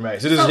that.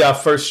 Right. So this is your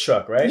first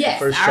truck, right? Yes,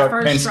 first our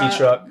truck, first Penske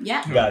truck.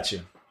 Yeah. Gotcha.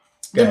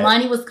 The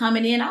money was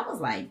coming in. I was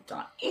like, damn.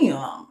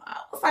 I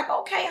was like,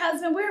 okay,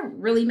 husband, we're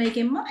really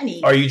making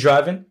money. Are you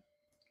driving?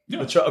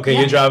 The truck? Okay,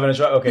 you're driving a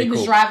truck? Okay, he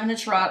was driving the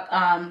truck.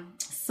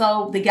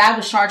 So the guy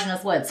was charging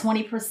us, what,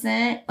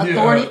 20%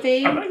 authority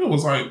fee? I think it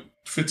was like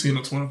 15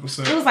 or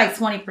 20%. It was like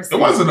 20%. It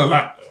wasn't a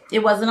lot.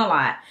 It wasn't a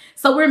lot.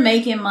 So we're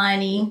making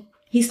money.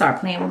 He started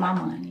playing with my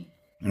money.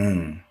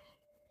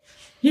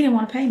 He didn't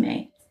want to pay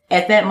me.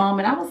 At that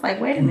moment, I was like,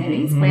 wait a minute.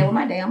 He's playing with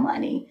my damn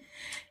money.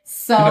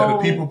 So he let the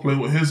people play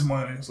with his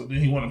money, so then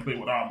he wanted to play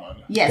with our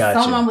money. Yes,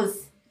 someone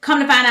was, come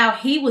to find out,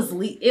 it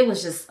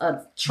was just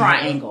a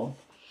triangle.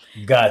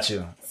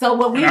 Gotcha. So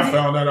what we I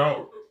found that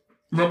out.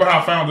 Remember how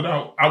I found it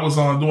out? I was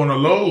doing a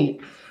load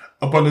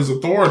up on his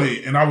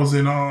authority, and I was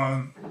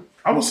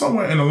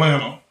somewhere in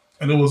Atlanta,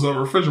 and it was a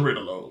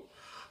refrigerator load.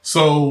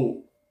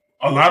 So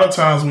a lot of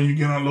times when you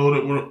get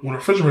unloaded with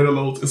refrigerator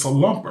loads, it's a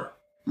lumper.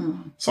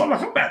 So I'm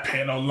like, I'm not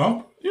paying no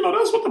lumper. You know,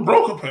 that's what the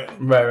broker paid.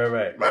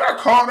 Right. Man, I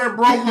called that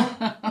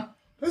broker.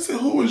 They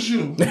said, who is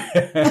you? So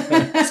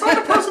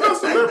the person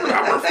that's delivering,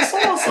 I work for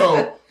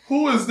so-and-so.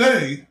 Who is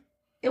they?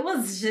 It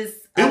was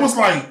just... It was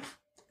like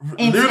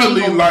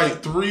literally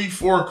like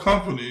 3-4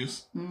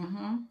 companies.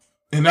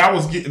 And I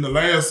was getting the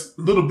last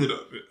little bit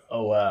of it.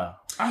 Oh, wow.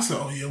 I said,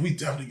 oh, yeah, we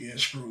definitely getting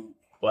screwed.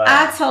 Wow.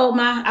 I told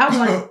I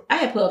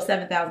had put up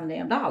 $7,000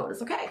 damn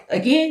dollars. Okay.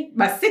 Again,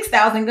 my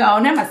 $6,000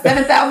 gone. Now my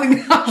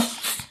 $7,000 gone.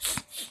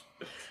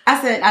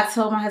 I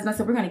told my husband,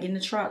 we're going to get in the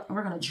truck and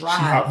we're going to drive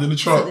she hopped in the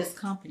truck. to this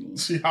company.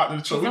 She hopped in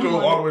the truck. We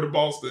drove all the way to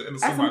Boston in the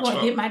semi truck. I'm going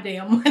to get my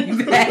damn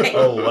money back.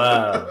 Oh,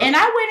 wow. And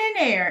I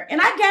went in there and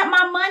I got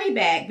my money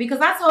back because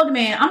I told the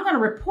man, I'm going to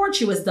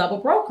report you as double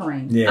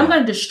brokering. Yeah. I'm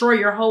going to destroy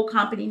your whole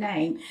company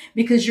name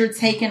because you're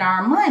taking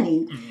our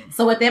money.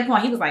 So at that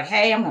point, he was like,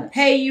 hey, I'm going to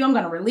pay you. I'm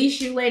going to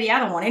release you, lady. I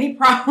don't want any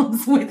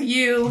problems with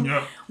you.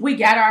 Yeah. We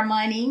got our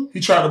money. He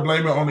tried to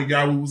blame it on the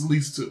guy we was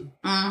leased to.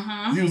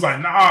 He was like,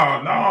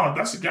 nah,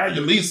 that's the guy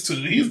you leased to.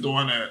 He's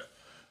doing that.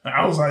 And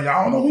I was like,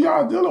 y'all don't know who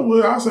y'all dealing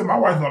with. I said, my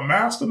wife's a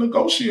master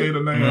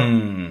negotiator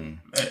now.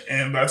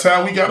 And by the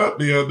time we got up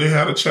there, they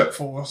had a check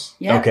for us.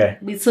 Yeah. Okay.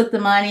 We took the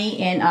money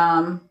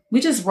and we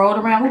just rode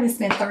around. We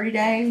spent 30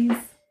 days.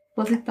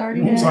 Was it 30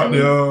 days? We was out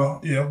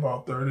there,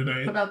 about 30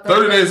 days.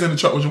 30 days in the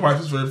truck with your wife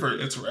is very,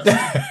 very interesting.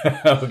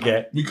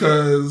 Okay.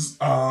 Because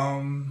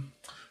I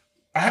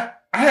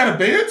had a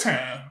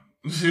bedtime.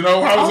 You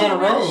know, I was on the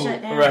road.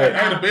 Right. I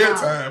had a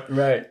bedtime.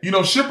 Right. You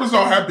know, shippers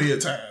don't have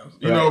bedtimes.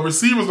 You know,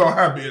 receivers don't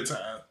have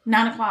bedtime.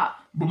 9 o'clock.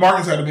 But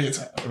Marcus had a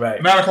bedtime.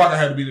 Right. 9 o'clock I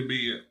had to be in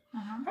bed.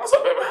 I was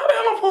like, baby, how the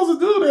hell am I supposed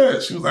to do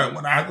that? She was like,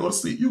 when I go to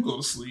sleep, you go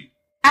to sleep.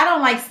 I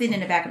don't like sitting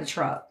in the back of the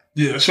truck.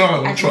 Yeah, she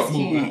don't like the truck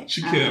moving.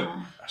 She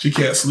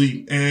can't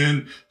sleep.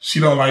 And she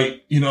don't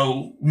like, you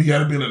know, we got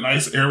to be in a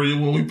nice area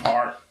when we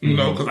park, you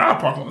know, because I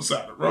park on the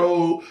side of the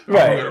road. I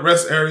park in the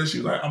rest area. She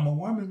was like, I'm a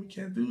woman. We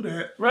can't do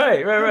that.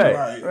 Right. You know,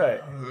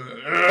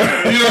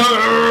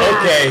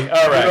 okay.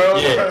 All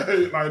right. You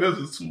know, like, this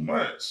is too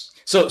much.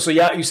 So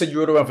y'all, you said you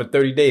rode around for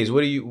 30 days.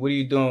 What are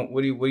you doing?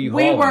 What are you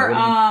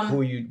hauling?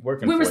 Who are you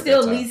working for? We were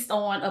still leased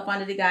on up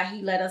under the guy.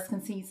 He let us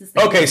continue to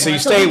stay. Okay, so you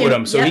stayed with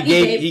him. So he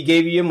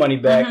gave you your money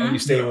back and you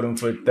stayed with him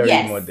for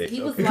 30 more days.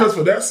 Because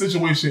for that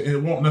situation,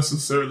 it won't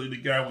necessarily the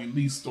guy we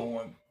leased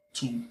on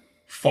to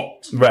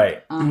fault.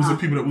 Right. It was the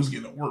people that was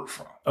getting work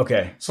from.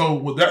 Okay. So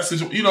with that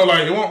situation, you know,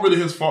 like it wasn't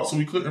really his fault, so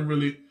we couldn't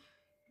really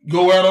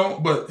go at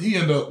him, but he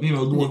ended up, you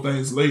know, doing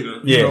things later.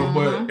 Yeah. You know,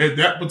 but at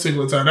that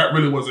particular time, that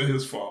really wasn't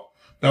his fault.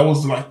 That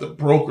was like the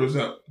brokers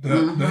that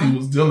he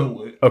was dealing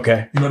with.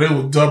 Okay. You know, they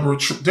were double,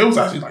 they was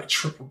actually like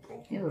triple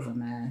broke. It was a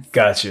mess.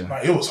 Got you.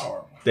 Like, it was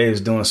horrible. They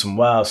was doing some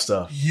wild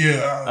stuff.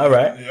 Yeah. All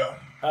right. Yeah.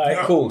 All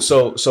right, cool.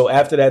 So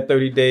after that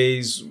 30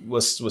 days,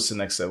 what's the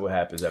next step? What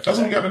happens after That's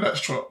that? when we got the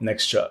next truck.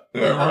 Next truck.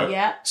 Yeah, right.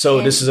 Yeah. So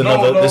and this is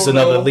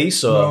another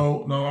lease,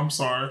 or no? I'm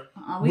sorry.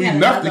 We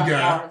left the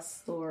guy.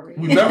 Story.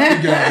 We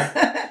left the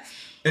guy,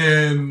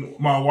 and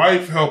my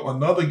wife helped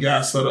another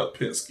guy set up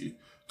Penske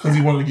because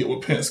he wanted to get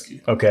with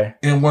Penske. Okay.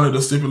 And one of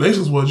the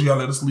stipulations was you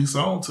gotta let us lease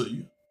on to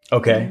you.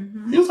 Okay.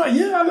 He was like,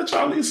 "Yeah, I'll let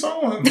y'all lease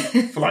on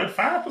for like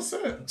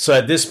 5%." So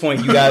at this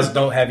point, you guys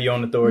don't have your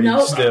own authority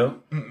still,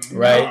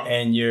 right? No.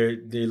 And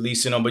they're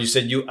leasing on, but you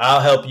said I'll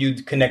help you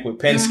connect with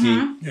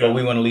Penske, but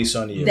we want to lease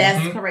on to you.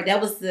 That's correct.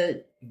 That was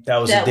the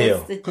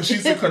deal. Because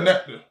she's a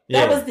connector.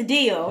 That was the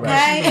deal,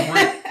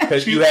 okay?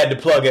 Because you had the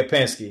plug at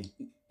Penske.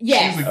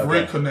 Yes. She's a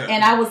great connector.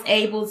 And I was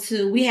able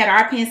to, we had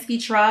our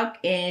Penske truck,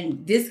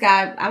 and this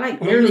guy, I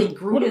literally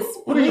grew this.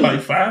 What are you,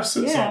 like 5,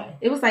 6 Yeah. of them?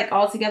 It was like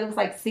altogether, it was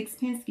like 6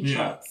 Penske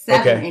trucks.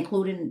 7,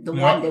 including the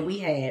one that we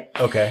had.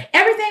 Okay.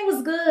 Everything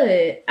was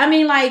good. I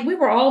mean, like, we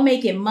were all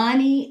making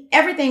money.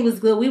 Everything was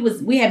good.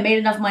 We had made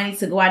enough money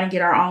to go out and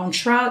get our own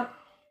truck.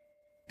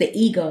 The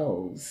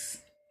egos.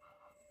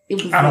 I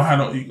don't have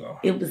no ego.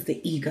 It was the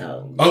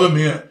ego. Other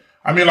men.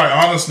 I mean, like,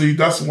 honestly,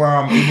 that's why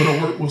I'm able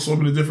to work with so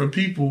many different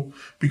people,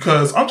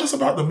 because I'm just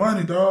about the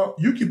money, dog.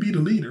 You can be the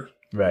leader.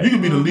 Right. You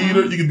can be the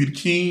leader. You can be the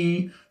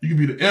king. You can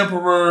be the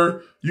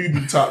emperor. You can be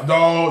the top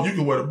dog. You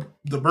can wear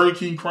the Burger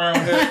King crown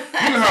hat. You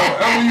can have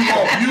whatever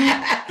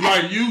you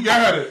want. You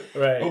got it.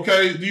 Right.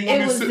 Okay. Do you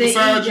want me to sit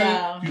beside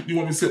you? Do you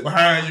want me to sit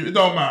behind you? It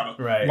don't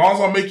matter. Right. As long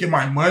as I'm making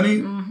my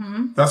money,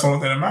 that's the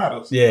only thing that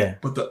matters. Yeah.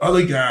 But the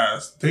other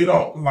guys, they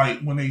don't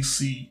like when they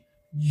see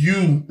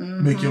you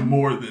making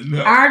more than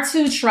them. Our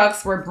 2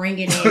 trucks were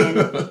bringing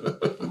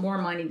in more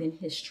money than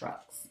his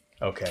trucks.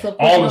 Okay. So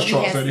all the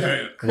trucks that he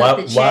had.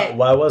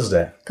 Why was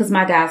that? Because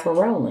my guys were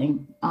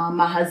rolling.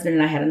 My husband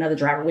and I had another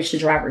driver, which the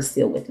driver is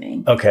still with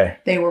me. Okay.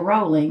 They were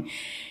rolling.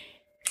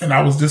 And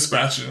I was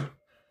dispatcher.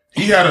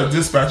 He had a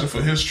dispatcher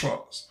for his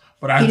trucks,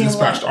 but I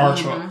dispatched our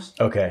trucks.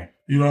 Okay.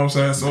 You know what I'm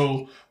saying?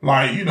 So,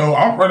 like, you know,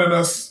 I'm running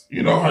us,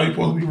 you know, how you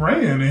supposed to be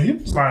ran. And he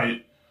was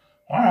like,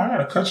 wow, I got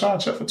to cut y'all a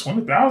check for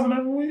 $20,000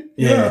 every week?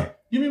 Yeah.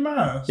 Give me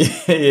mine. Yeah.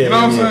 You know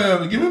what I'm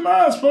saying? Give me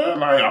mine, bro.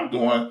 Like, I'm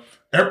doing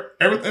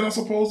everything I'm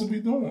supposed to be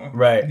doing.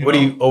 Right. What are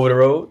you, over the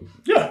road?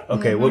 Yeah.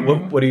 Okay.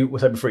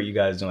 What type of freight you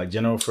guys doing? Like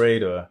general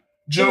freight or?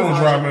 General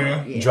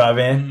drive-in. Yeah.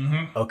 Drive-in?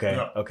 Mm-hmm. Okay.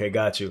 Yeah. Okay,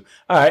 got you.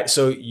 All right,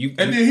 so you...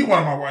 And then he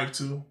wanted my wife,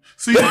 too.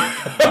 See,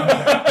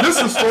 this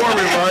is a story,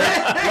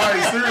 right?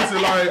 Like,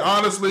 seriously, like,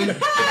 honestly,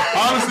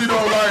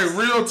 though, like,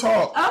 real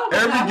talk.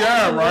 Every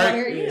guy,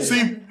 right?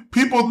 See,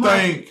 people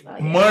think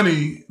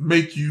money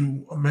make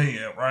you a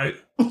man, right?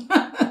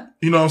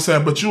 You know what I'm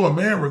saying? But you a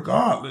man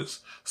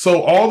regardless.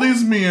 So all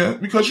these men,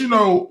 because, you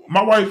know,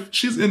 my wife,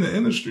 she's in the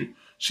industry.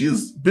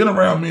 She's been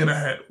around men that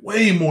had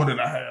way more than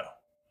I have.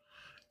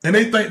 And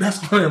they think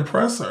that's going to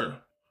impress her.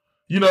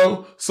 You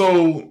know?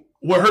 So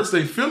what hurts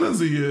their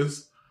feelings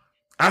is,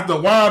 after a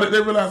while, that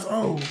they realize,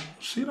 oh,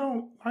 she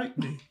don't like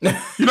me. You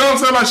know what I'm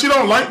saying? Like, she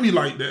don't like me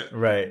like that.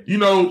 Right. You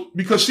know,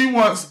 because she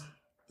wants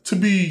to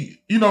be,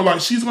 you know,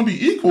 like, she's going to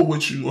be equal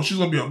with you, or she's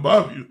going to be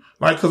above you.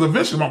 Like, because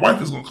eventually my wife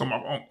is going to come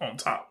up on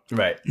top.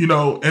 Right. You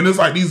know, and it's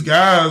like these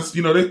guys,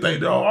 you know, they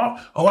think, oh,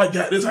 I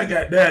got this, I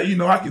got that. You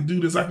know, I can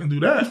do this, I can do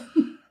that.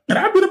 And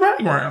I'd be the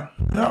background.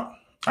 Yeah.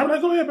 I'd be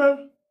like, go ahead,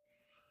 baby.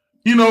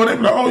 You know, they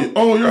be like,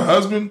 oh, your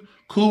husband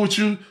cool with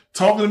you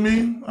talking to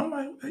me? I'm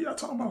like, hey, y'all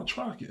talking about a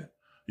truck here.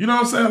 You know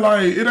what I'm saying?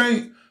 Like, it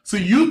ain't.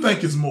 See, you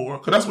think it's more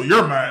because that's what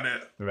your mind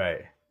at.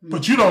 Right.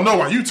 But you don't know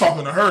why you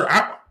talking to her.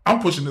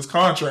 I'm pushing this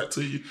contract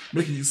to you,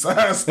 making you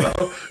sign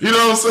stuff. You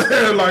know what I'm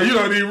saying? Like, you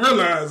don't even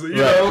realize it. You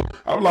know?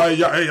 I'm like,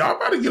 y'all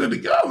better get it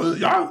together.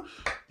 Y'all,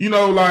 you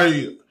know,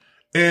 like,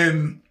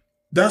 and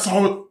that's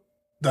how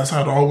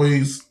it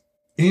always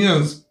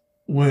ends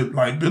with,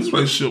 like, business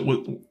relationship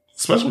with,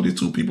 especially with these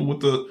two people with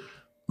the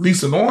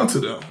leasing on to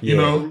them. You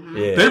know?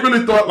 Yeah. They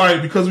really thought,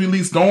 like, because we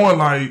leased on,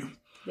 like.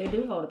 They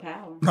do hold the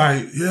power.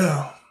 Like,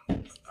 yeah.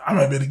 I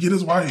might be able to get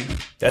his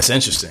wife. That's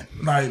interesting.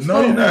 Like,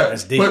 no, you're not.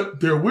 That's deep. But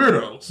they're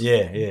weirdos.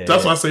 Yeah.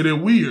 That's why I say they're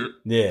weird.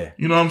 Yeah.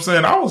 You know what I'm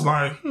saying? I was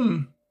like,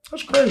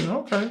 that's crazy.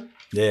 Okay.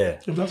 Yeah.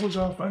 If that's what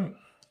y'all think.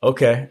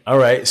 Okay. All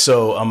right.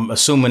 So I'm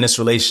assuming this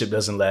relationship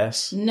doesn't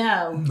last.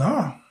 No.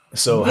 Nah.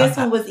 So this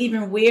one was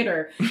even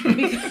weirder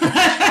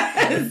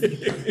because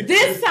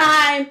this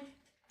time,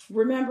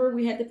 remember,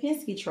 we had the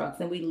Penske trucks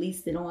and we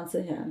leased it on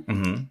to him.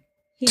 Mm-hmm.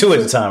 Two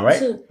at the time,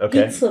 right?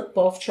 Okay. He took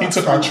both trucks.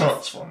 He took our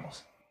trucks from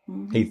us.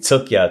 He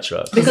took y'all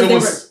trucks.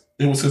 Because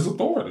it was his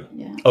authority.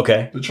 Yeah.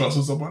 Okay. The trucks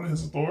was up under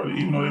his authority,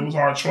 even though it was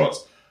our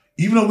trucks.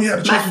 Even though we had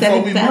the trucks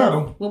before we met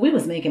him. Well, we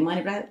was making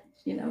money, but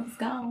it's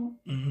gone.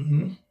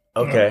 Mm-hmm.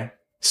 Okay.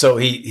 So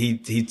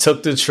he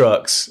took the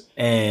trucks,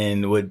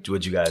 and what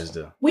you guys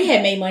do? We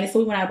had made money, so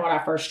we went out and bought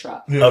our first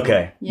truck. Yeah.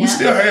 Okay. Yeah. We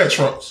still had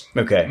trucks.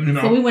 Okay.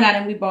 So we went out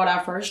and we bought our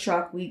first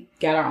truck. We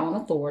got our own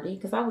authority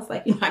because I was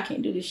like, I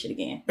can't do this shit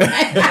again.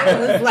 I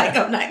was like,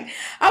 I'm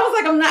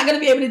not going to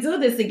be able to do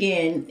this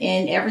again.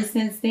 And ever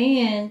since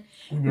then,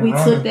 we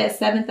took that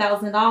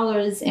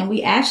 $7,000 and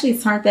we actually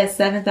turned that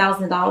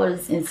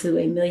 $7,000 into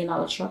 $1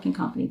 million trucking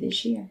company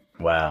this year.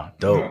 Wow.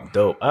 Dope.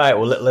 All right.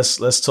 Well,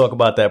 let's talk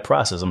about that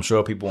process. I'm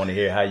sure people want to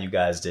hear how you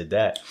guys did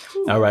that.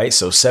 All right.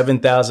 So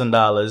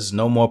 $7,000,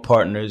 no more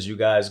partners. You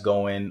guys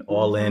going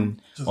all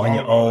in on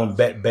your own.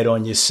 Bet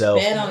on yourself.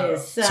 Bet on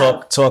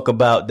yourself. Talk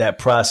about that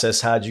process.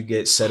 How'd you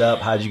get set up?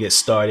 How'd you get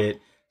started?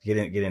 Get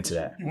into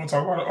that. You want to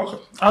talk about it?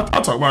 Okay. I'll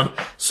talk about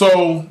it.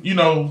 So,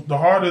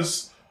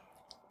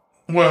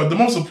 the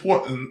most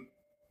important,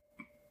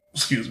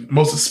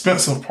 most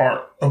expensive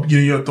part of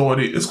getting your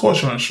authority is, of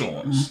course, your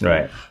insurance.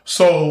 Right.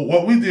 So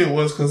what we did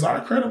was, because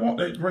our credit wasn't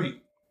that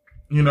great,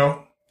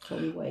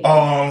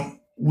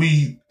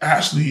 we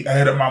actually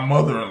added my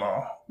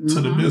mother-in-law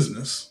to the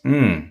business,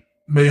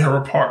 made her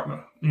a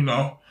partner,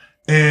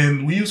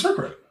 and we used her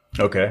credit.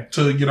 Okay.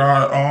 To get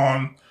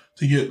our,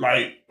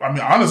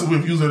 honestly,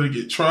 we've used her to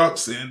get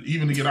trucks and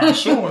even to get our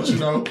insurance,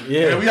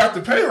 Yeah. And we have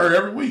to pay her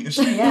every week, and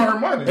she wants her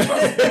money.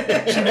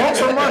 She wants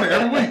her money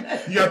every week.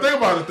 You got to think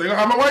about it. Think of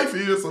how my wife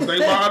is, so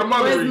think about how the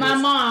mother is. My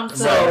mom.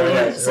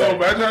 So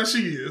imagine how she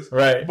is.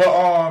 Right.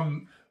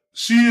 But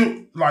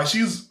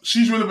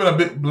she's really been a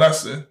big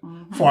blessing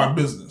for our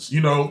business.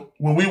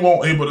 When we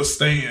weren't able to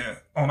stand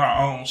on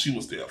our own, she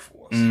was there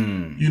for us.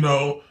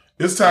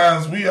 It's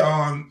times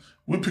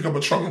we pick up a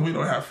truck and we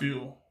don't have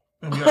fuel.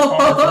 And we got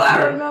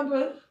I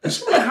remember. And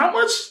she was like, how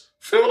much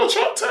fuel a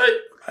truck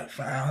take? Like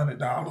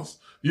 $500,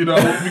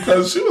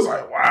 because she was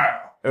like,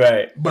 wow.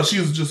 Right. But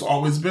she's just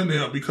always been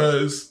there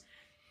because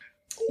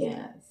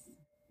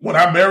when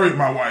I married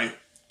my wife,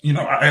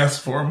 I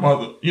asked for her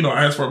mother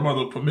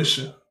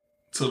permission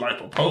to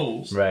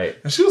propose. Right.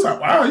 And she was like,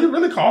 wow, are you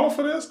really calling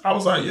for this? I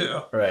was like,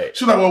 yeah. Right.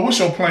 She was like, well, what's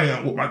your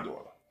plan with my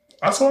daughter?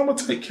 I said, I'm going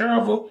to take care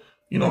of her,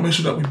 make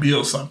sure that we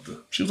build something.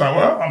 She was like,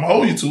 well, I'm going to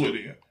hold you to it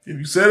then. If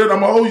you said it, I'm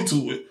going to hold you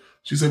to it.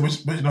 She said,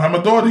 but you know how my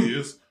daughter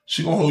is.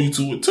 She going to hold you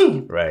to it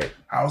too. Right.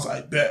 I was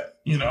like, that,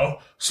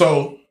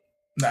 So,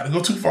 not to go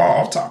too far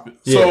off topic.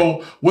 Yeah.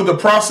 So, what the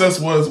process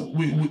was,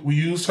 we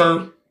used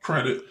her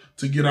credit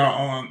to get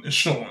our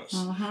insurance.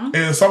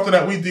 And something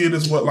that we did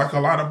is what a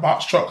lot of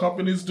box truck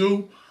companies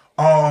do.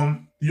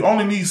 You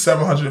only need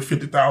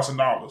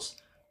 $750,000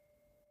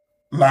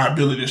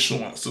 liability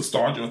insurance to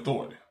start your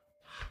authority.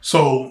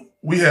 So,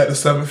 we had the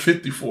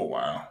 $750,000 for a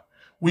while.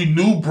 We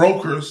knew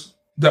brokers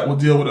that would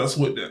deal with us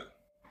with that.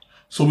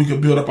 So we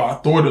could build up our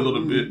authority a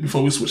little bit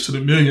before we switch to the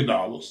 $1 million,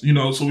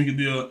 so we could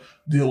deal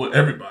with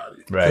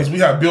everybody. Right. Because we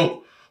have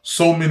built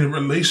so many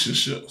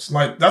relationships.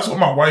 That's what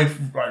my wife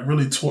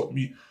really taught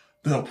me,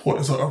 the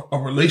importance of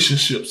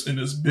relationships in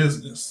this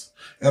business.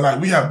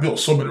 And we have built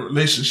so many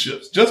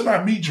relationships just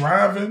by me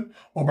driving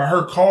or by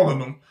her calling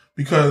them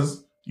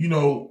because,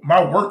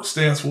 my work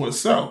stands for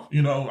itself.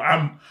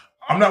 I'm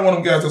not one of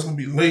them guys that's going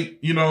to be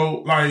late,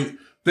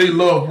 they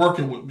love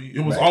working with me. It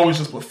was always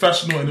just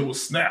professional and it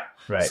was snap.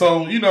 Right.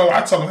 So,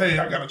 I tell them, hey,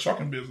 I got a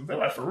trucking business. They're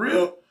like, for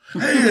real?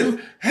 Hey,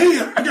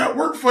 I got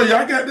work for you.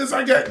 I got this,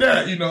 I got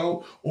that,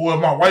 Or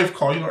my wife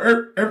called,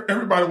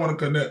 everybody want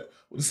to connect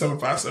with the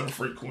 757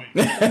 Freight Queen.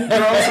 You know what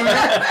I'm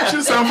saying?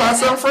 She's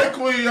 757 Freight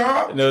Queen,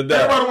 y'all. No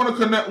doubt. Everybody want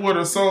to connect with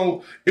her.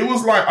 So it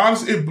was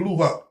honestly, it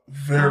blew up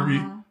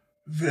very,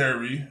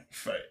 very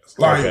fast.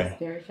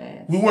 Very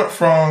fast. We went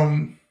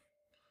from...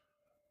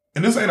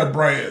 And this ain't a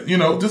brand,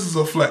 this is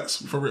a flex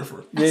for real.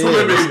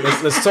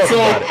 Let's talk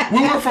about it. We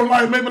went from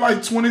maybe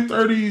 20,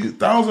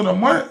 30,000 a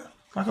month,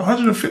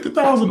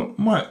 150,000 a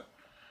month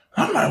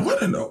I'm like,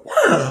 what in the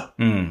world?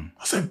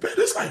 I said, man,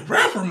 it's like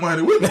rapper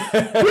money. We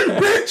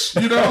rich,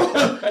 you know?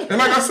 And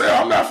like I said,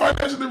 I'm not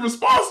financially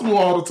responsible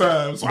all the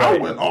time. So I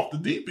went off the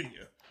deep end.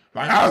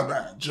 Like I was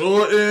buying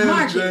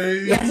Jordan,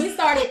 J's. Yeah, we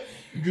started.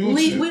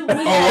 We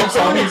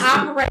had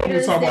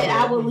operators that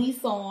I would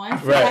lease on.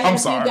 Right, I'm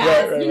sorry.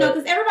 Guys, you know,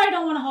 because everybody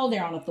don't want to hold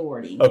their own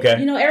authority. Okay.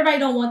 You know, everybody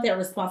don't want that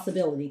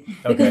responsibility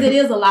because it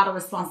is a lot of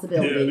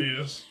responsibility. Yeah, it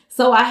is.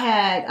 So I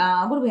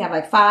had, what do we have,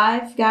 like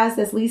 5 guys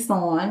that's leased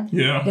on.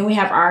 Yeah. Then we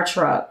have our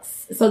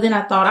trucks. So then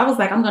I was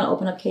like, I'm going to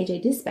open up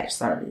KJ Dispatch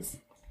Service.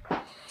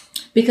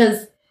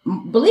 Because,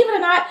 believe it or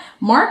not,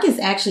 Marcus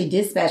actually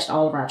dispatched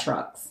all of our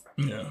trucks.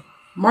 Yeah.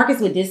 Marcus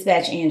would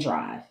dispatch and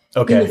drive.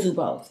 Okay. He would do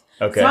both.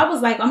 Okay. So I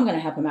was like, I'm going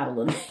to help him out a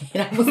little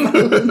bit. I was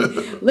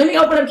like, let me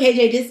open up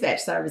KJ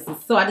Dispatch Services.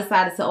 So I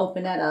decided to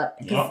open that up.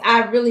 Because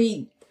I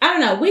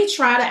don't know, we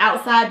tried an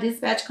outside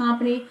dispatch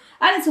company.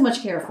 I didn't too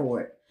much care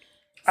for it.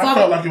 So I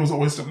felt like it was a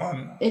waste of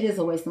money. It is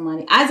a waste of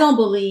money. I don't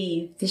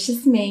believe, this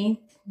is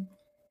me.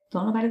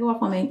 Don't nobody go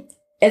off on me.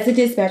 As a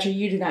dispatcher,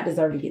 you do not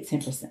deserve to get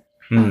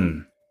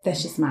 10%.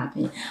 That's just my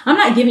opinion. I'm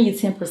not giving you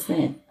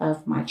 10%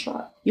 of my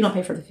truck. You don't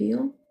pay for the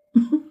fuel.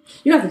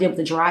 You don't have to deal with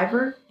the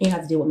driver. You don't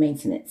have to deal with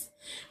maintenance.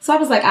 So I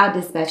was like, I'll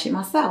dispatch it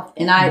myself.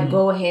 And I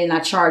go ahead and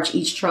I charge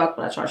each truck,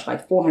 but I charge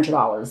like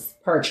 $400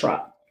 per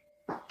truck.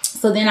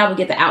 So then I would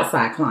get the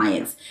outside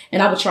clients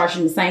and I would charge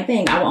them the same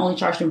thing. I would only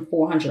charge them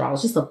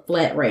 $400, just a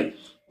flat rate.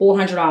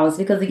 $400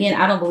 because again,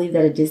 I don't believe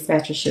that a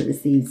dispatcher should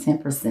receive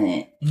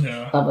 10%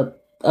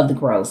 of the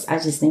gross. I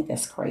just think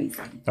that's crazy.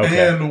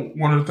 Okay. And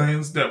one of the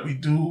things that we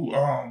do,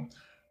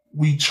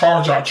 we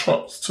charge our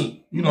trucks too.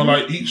 You know,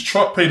 like each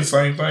truck pay the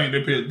same thing.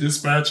 They pay a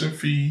dispatching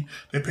fee,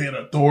 they pay an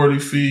authority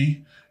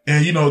fee,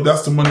 and you know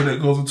that's the money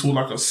that goes into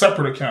like a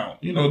separate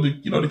account.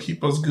 To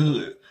keep us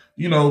good.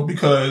 You know,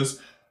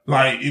 because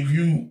like if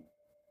you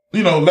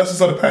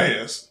lessons of the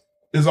past.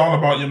 It's all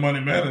about your money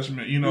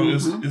management. You know,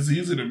 it's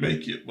easy to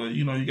make it, but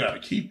you know, you got to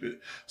keep it.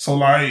 So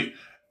like,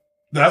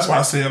 that's why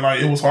I said like,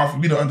 it was hard for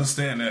me to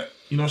understand that.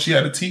 You know, she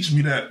had to teach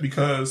me that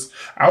because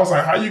I was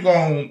like, how you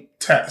going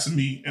to tax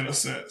me in a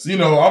sense? You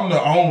know, I'm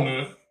the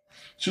owner.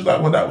 She was like,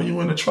 well, not when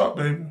you in the truck,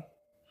 baby.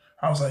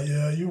 I was like,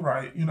 yeah, you're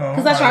right. You know,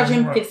 because I charge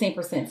him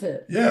 15% too.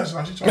 Yeah, she's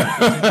like, she charged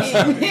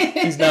 15%.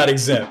 He's not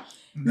exempt.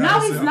 No,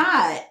 he's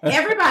not.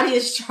 Everybody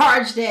is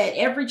charged at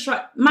every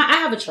truck. I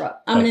have a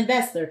truck. I'm an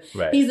investor.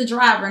 Right. He's a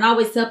driver. And I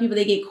always tell people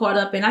they get caught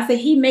up. And I say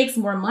he makes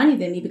more money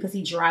than me because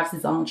he drives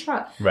his own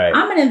truck. Right.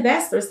 I'm an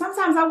investor.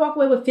 Sometimes I walk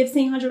away with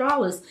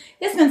 $1,500.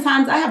 There's been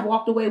times I have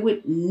walked away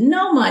with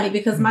no money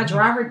because my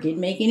driver didn't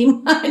make any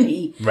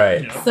money.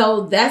 Right. Yeah.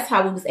 So that's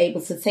how we was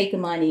able to take the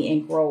money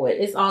and grow it.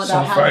 It's all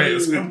about how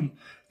you...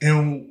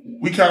 And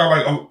we kind of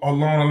like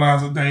along the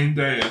lines of Dame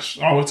Dash.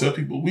 I always tell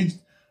people,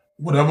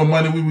 whatever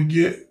money we would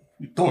get,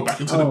 we throw it back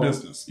into the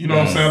business. You know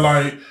what I'm saying?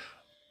 Like,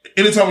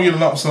 anytime we get a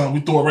lump sum, we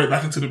throw it right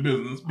back into the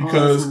business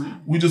because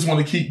we just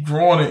want to keep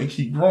growing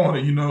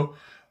it, you know?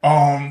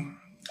 I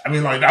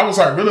mean, like, that was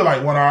like really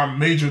like one of our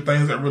major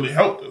things that really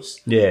helped us.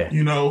 Yeah.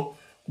 You know,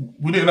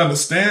 we didn't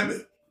understand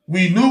it.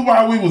 We knew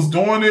why we was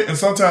doing it, and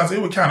sometimes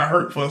it would kind of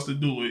hurt for us to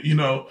do it, you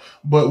know,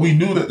 but we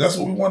knew that that's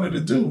what we wanted to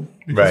do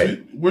because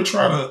we're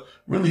trying to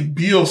really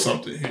build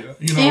something here,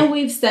 you know. And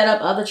we've set up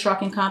other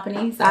trucking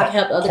companies. I've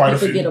helped other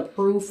people get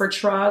approved for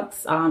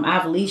trucks.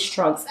 I've leased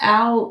trucks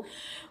out.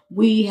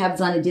 We have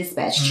done a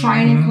dispatch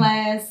training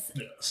class.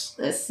 Yes.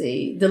 Let's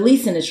see. The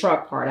leasing the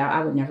truck part,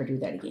 I would never do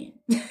that again.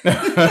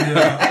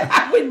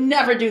 I would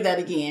never do that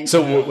again.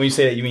 So when you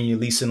say that, you mean you're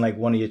leasing like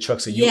one of your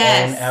trucks that you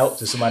own out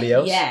to somebody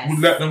else? Yes.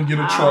 We let them get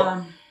a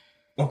truck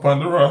up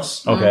under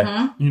us.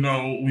 Okay. You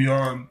know, we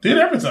did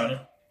everything.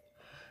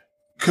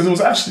 Because it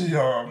was actually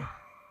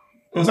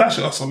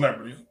a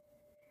celebrity,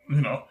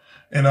 you know.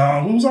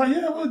 And we was like,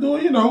 yeah, we'll do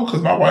it, you know,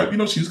 because my wife, you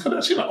know, she's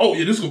like, oh,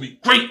 yeah, this is going to be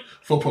great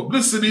for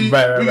publicity.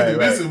 Right, we do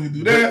this and we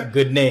do that.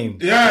 Good name.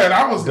 Yeah, and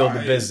I was build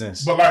like, the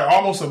business. But like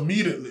almost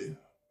immediately,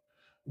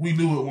 we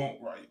knew it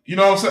won't right. You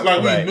know what I'm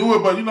saying? Like we knew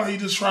it, but you know, he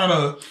just trying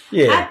to.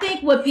 Yeah. I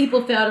think what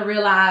people fail to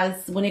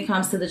realize when it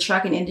comes to the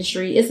trucking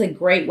industry, it's a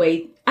great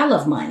way. I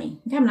love money.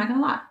 Okay, I'm not going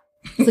to lie.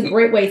 It's a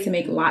great way to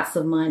make lots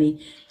of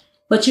money,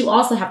 but you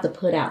also have to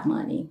put out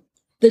money.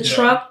 The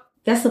truck,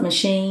 that's a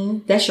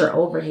machine. That's your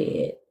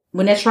overhead.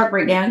 When that truck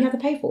breaks down, you have to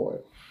pay for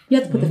it. You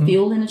have to put the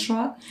fuel in the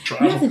truck.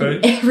 You have to do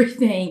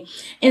everything.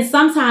 And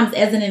sometimes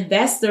as an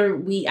investor,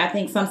 I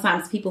think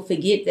sometimes people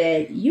forget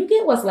that you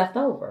get what's left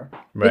over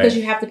because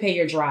you have to pay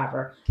your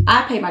driver.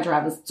 I pay my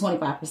drivers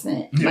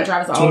 25%. Yeah, my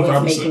drivers are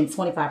always making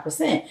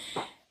 25%.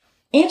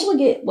 Angela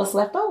get what's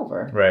left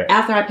over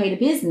after I pay the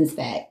business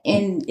back.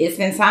 And it's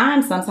been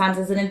times, sometimes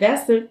as an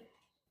investor,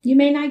 you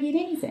may not get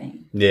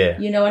anything. Yeah.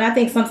 You know, and I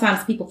think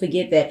sometimes people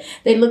forget that.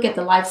 They look at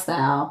the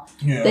lifestyle.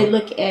 Yeah. They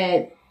look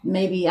at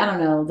maybe, I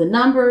don't know, the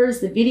numbers,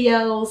 the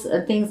videos,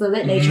 and things of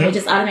that nature. They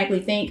just automatically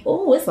think,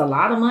 oh, it's a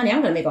lot of money.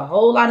 I'm going to make a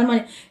whole lot of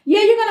money.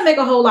 Yeah, you're going to make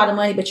a whole lot of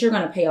money, but you're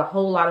going to pay a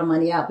whole lot of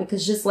money out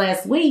because just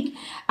last week,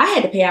 I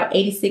had to pay out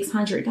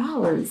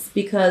 $8,600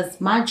 because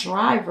my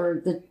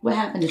driver, what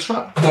happened to the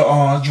truck?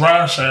 The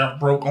drive shaft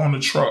broke on the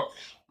truck.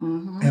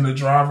 and the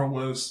driver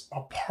was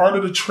a part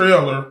of the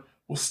trailer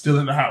was still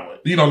in the highway.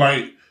 You know,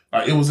 like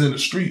it was in the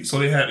street, so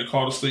they had to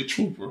call the state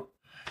trooper.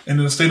 And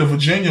in the state of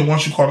Virginia,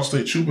 once you call the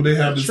state trooper, they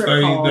have this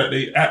thing that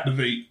they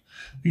activate.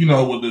 You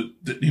know, with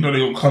the you know,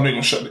 they're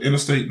gonna shut the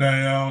interstate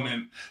down,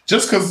 and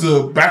just because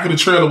the back of the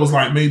trailer was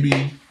like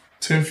maybe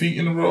 10 feet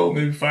in the road,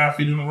 maybe 5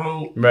 feet in the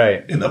road,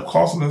 right, ended up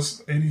costing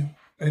us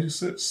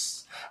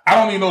 86. I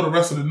don't even know the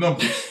rest of the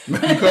numbers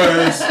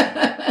because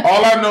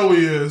all I know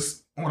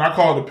is when I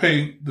called to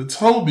pay the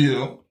tow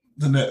bill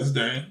the next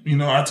day, you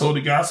know, I told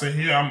the guy, I said,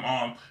 "Here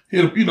I'm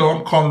you know,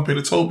 I'm calling to pay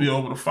the tow bill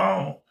over the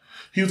phone."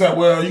 He was like,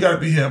 "Well, you got to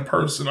be here in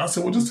person." I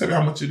said, "Well, just tell me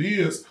how much it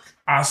is.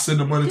 I send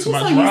the money to my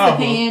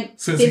driver."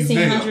 Since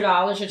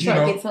 $1,500 your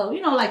truck gets towed.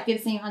 You know, like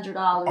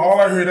 $1,500. All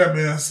I heard that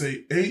man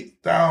say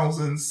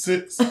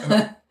 $8,006.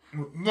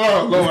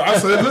 No, Lord. I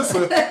said,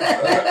 "Listen, I'm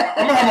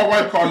gonna have my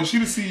wife call you. She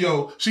the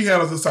CEO. She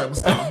handles this type of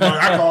stuff." Like,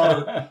 I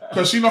called her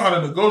because she know how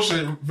to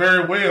negotiate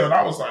very well, and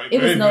I was like,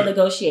 "It was no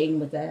negotiating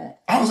with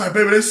that." I was like,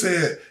 "Baby, they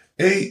said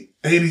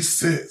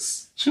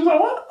 $886." She was like,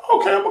 "What?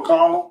 Okay, I'm gonna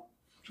call them."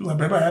 She was like,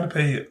 "Baby, I had to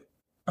pay it."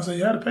 I said,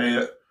 "You had to pay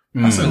it?"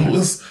 I said,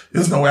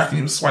 "There's no way I can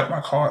even swipe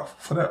my card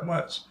for that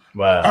much."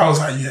 Wow. I was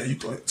like, "Yeah, you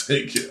go ahead and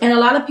take it." And I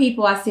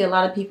see a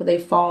lot of people, they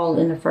fall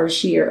in the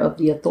first year of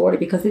the authority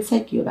because it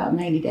takes you about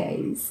 90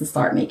 days to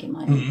start making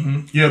money.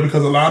 Mm-hmm. Yeah,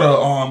 because a lot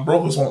of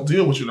brokers won't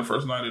deal with you in the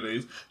first 90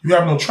 days. You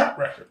have no track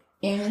record.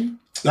 And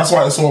that's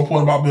why it's so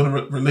important about building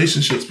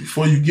relationships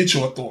before you get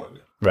your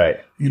authority.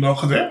 Right. You know,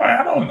 because everybody,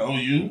 I don't know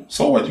you.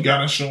 So what? You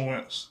got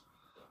insurance.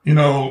 You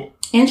know.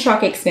 And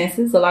truck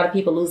expenses. A lot of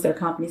people lose their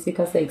companies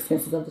because of the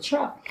expenses of the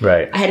truck.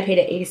 Right. I had to pay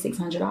that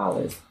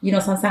 $8,600. You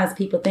know, sometimes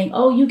people think,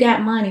 "Oh, you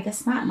got money."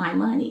 That's not my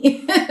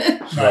money.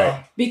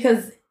 Right.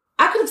 Because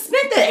I could have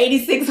spent that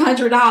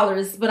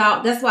 $8,600,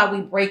 but that's why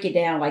we break it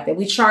down like that.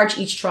 We charge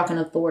each truck an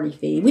authority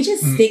fee. We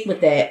just stick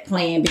with that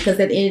plan because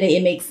at the end of the day,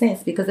 it makes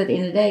sense. Because at the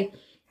end of the day,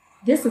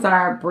 this is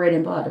our bread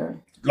and butter.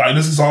 Like,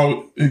 this is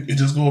all, it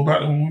just goes back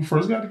to when we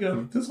first got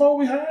together. This is all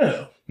we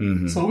have.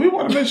 Mm-hmm. So we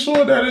want to make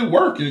sure that it's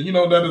working, you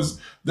know,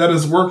 that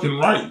is working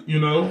right, you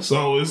know?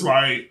 So it's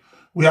like,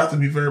 we have to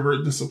be very,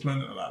 very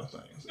disciplined in a lot of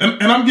things.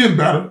 And I'm getting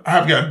better. I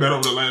have gotten better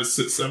over the last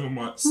 6-7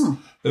 months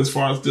as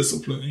far as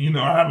discipline. You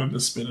know, I haven't been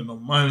spending no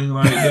money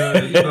like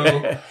that, you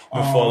know.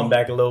 Falling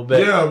back a little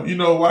bit. Yeah, you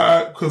know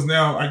why? Because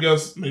now I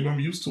guess maybe I'm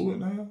used to it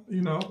now,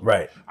 you know.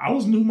 Right. I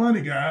was new money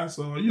guy,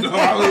 so, you know,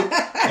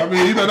 I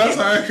mean, you know, that's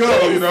how it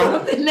goes, you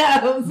know.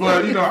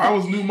 But, you know, I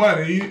was new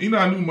money. You know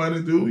how new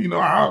money do. You know,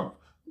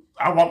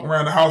 I walk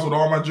around the house with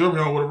all my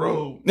jewelry on with a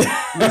robe,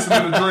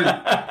 listening to Drake.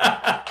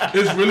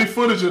 It's really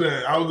footage of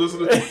that. I was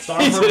listening to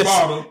Songbird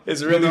Bottom.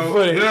 It's really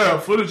footage. Yeah,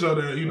 footage of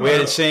that. You know, wear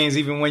the chains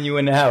even when you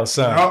in the house,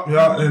 huh?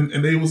 Yeah,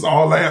 and they was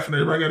all laughing.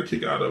 Everybody got a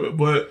kick out of it.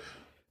 But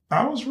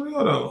I was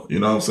real though. You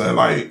know what I'm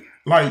saying?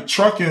 Like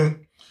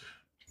trucking.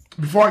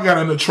 Before I got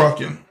into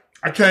trucking,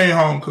 I came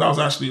home because I was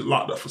actually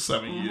locked up for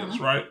 7 years.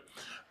 Right?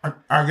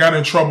 I got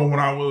in trouble when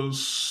I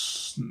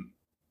was.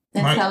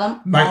 And tell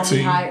them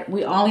 19.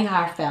 We only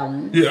hire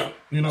felons. Yeah,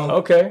 you know.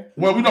 Okay.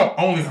 Well, we don't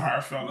only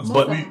hire felons,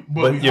 but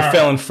you're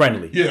felon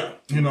friendly. Yeah,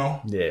 you know.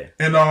 Yeah.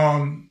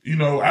 And you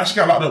know, I actually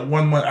got locked up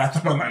 1 month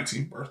after my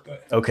 19th birthday.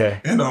 Okay.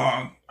 And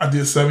I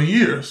did 7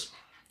 years.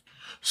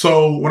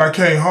 So when I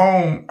came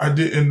home, I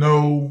didn't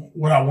know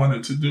what I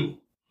wanted to do.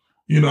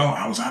 You know,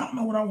 I don't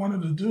know what I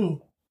wanted to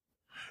do.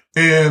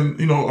 And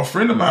you know, a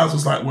friend of mine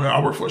was like, "Well, I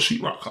work for a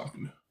sheetrock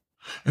company,"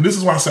 and this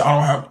is why I said I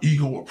don't have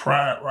ego or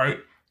pride, right?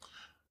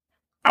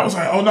 I was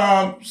like, "Oh, no,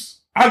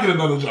 I get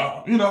another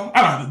job. You know,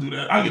 I don't have to do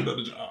that. I get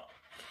another job."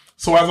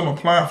 So as I'm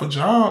applying for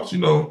jobs, you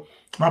know,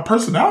 my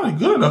personality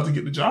good enough to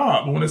get the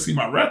job. But when they see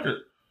my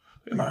record,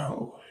 they're like,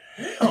 "Oh,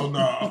 hell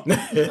no." You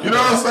know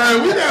what I'm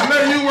saying? We not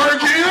letting you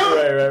work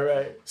here.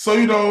 Right. So,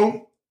 you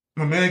know,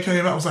 my man came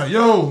out and was like,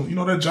 "Yo, you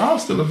know, that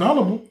job's still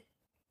available."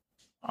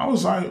 I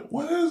was like,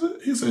 "What is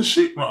it?" He said,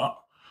 "Sheetrock."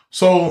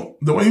 So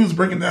the way he was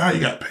breaking down how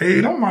you got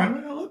paid, I'm like,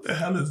 "Man, what the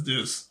hell is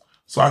this?"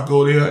 So I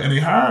go there and they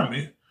hire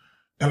me.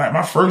 And like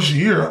my first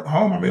year at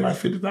home, I made like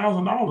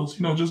 $50,000,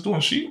 you know, just doing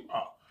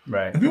sheetrock.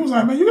 Right. And people was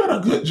like, "Man, you got a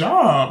good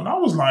job." And I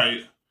was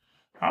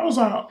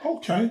like,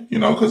 okay, you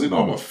know, because, you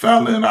know, I'm a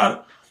felon.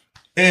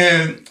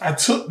 And I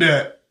took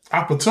that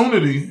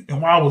opportunity.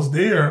 And while I was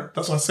there,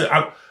 that's why I said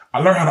I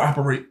learned how to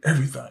operate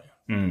everything.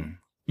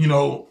 You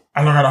know,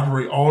 I learned how to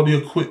operate all the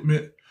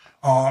equipment.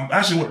 I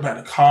actually went back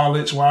to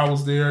college while I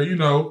was there, you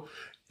know,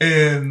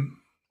 and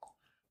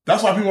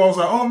that's why people always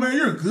like, "Oh man,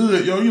 you're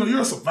good, yo. You know,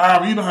 you're a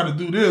survivor. You know how to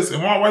do this."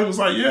 And my wife was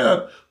like,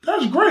 "Yeah,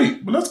 that's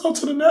great, but let's go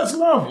to the next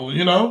level."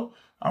 You know,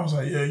 I was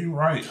like, "Yeah, you're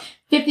right."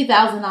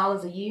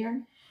 $50,000 a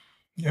year.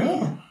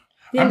 Yeah,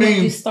 then I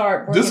mean, you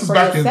start working this is for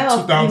back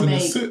yourself, in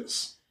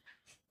 2006.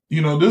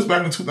 You know, this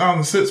back in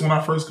 2006 when I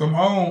first come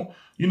home.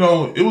 You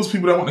know, it was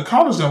people that went to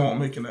college that weren't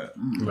making that.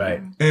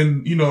 Right.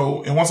 And, you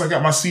know, and once I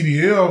got my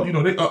CDL, you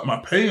know, they upped my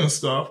pay and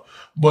stuff,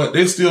 but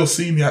they still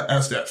see me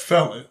as that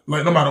felon.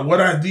 Like, no matter what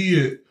I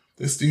did,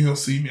 they still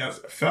see me as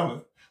a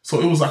felon.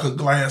 So it was like a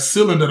glass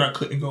ceiling that I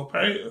couldn't go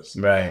past.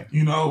 Right.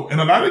 You know,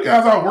 and a lot of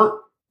guys I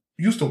work,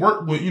 used to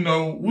work with,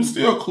 we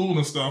still cool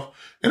and stuff.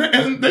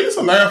 And they used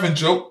to laugh and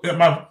joke at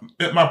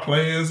my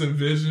plans and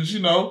visions,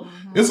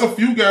 It's a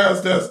few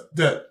guys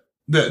that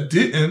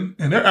didn't,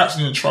 and they're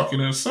actually in trucking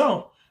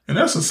themselves, and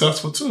they're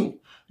successful too,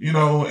 they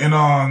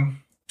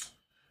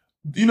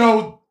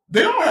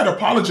all had to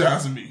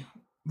apologize to me.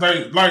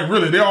 Like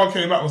really, they all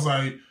came out was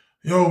like,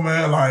 yo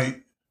man,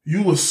 like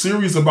you were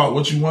serious about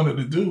what you wanted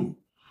to do.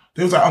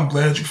 They was like, I'm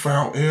glad you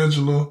found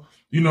Angela,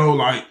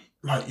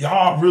 like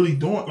y'all really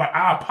doing, like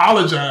I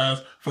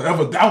apologize for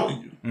ever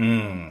doubting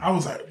you. I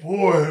was like,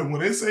 boy,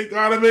 when they say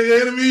God made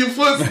your enemy your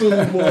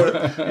footstool, boy,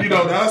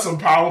 that's some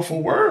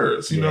powerful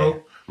words,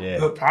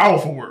 Yeah.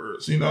 Powerful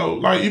words,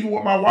 like even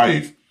with my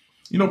wife,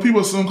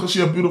 people assume because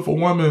she's a beautiful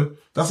woman,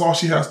 that's all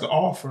she has to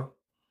offer.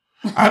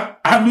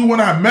 I knew when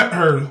I met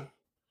her,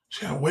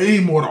 she had way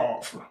more to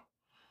offer.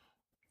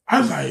 I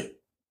was like,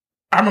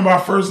 I remember our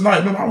first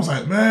night, I was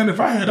like, man, if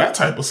I had that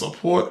type of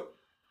support,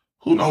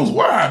 who knows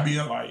where I'd be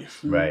in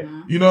life. Right.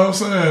 You know what I'm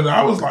saying?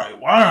 I was like,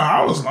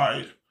 wow.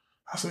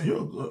 I said,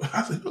 you're a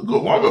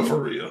good woman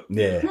for real.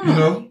 Yeah.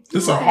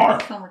 It's her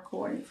heart. Some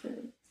recording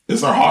too.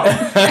 It's her heart.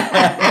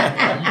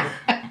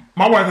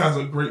 My wife has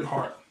a great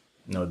heart.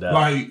 No doubt.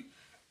 Like,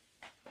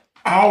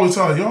 I always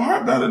tell her, your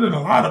heart better than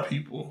a lot of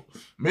people.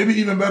 Maybe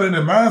even better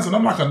than mine. And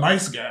I'm like a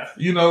nice guy,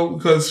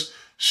 because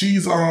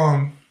she's,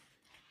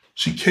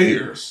 she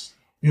cares.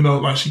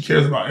 Like she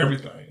cares about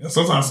everything. And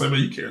sometimes I say,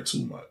 man, you care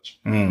too much.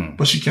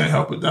 But she can't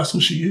help it. That's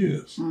who she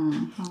is.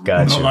 Mm-hmm.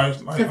 Gotcha.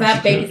 Because I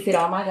babysit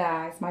all my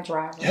guys, my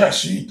drivers. Yeah,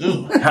 she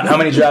do. How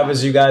many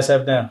drivers do you guys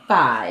have now?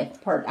 5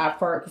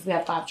 because we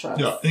have 5 trucks.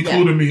 Yeah,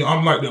 including me.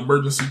 I'm like the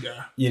emergency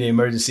guy. You're the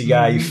emergency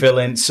guy. You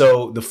feeling?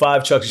 So the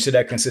 5 trucks, you said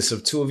that consists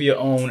of 2 of your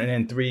own and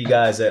then 3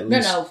 guys at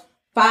least? No,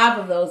 5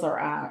 of those are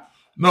our.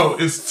 No,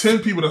 it's 10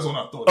 people that's on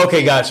our thought.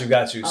 Okay, got you.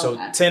 Okay. So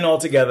 10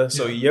 altogether.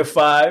 So you're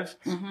 5,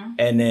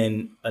 and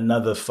then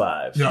another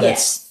 5. Yeah.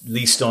 That's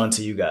leased on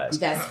to you guys.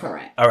 That's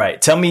correct. All right.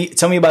 Tell me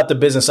about the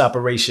business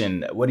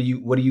operation. What do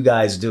you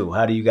guys do?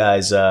 How do you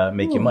guys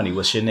make your money?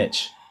 What's your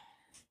niche?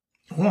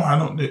 Well, I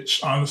don't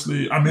niche,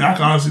 honestly. I mean, I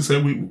can honestly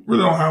say we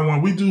really don't have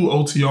one. We do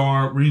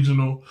OTR,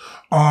 regional.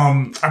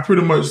 I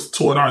pretty much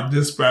taught our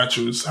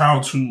dispatchers how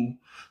to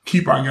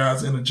keep our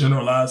guys in a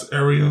generalized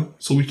area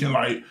so we can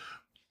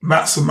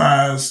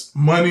maximize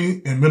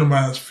money and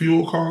minimize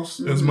fuel costs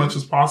as much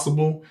as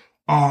possible.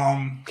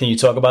 Can you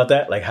talk about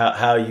that? Like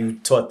how you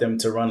taught them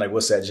to run? Like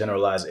what's that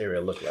generalized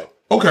area look like?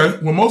 Okay.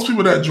 Well, most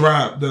people that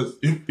drive,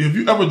 if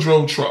you ever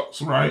drove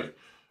trucks, right?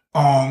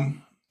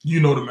 You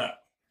know the map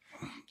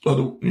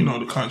of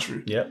the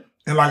country. Yep.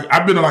 And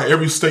I've been to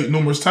every state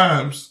numerous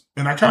times,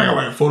 and I kind of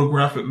got a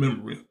photographic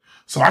memory.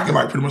 So I can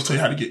pretty much tell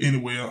you how to get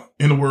anywhere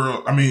in the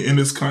world. I mean, in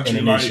this country.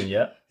 In the nation,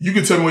 yeah. You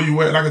can tell me where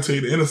you at, and I can tell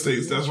you the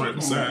interstates that's right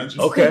beside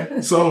you.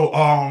 Okay. So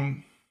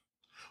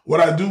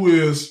what I do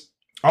is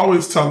I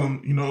always tell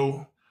them,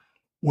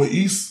 where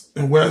east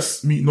and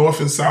west meet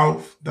north and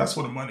south, that's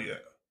where the money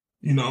at.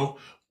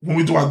 When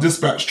we do our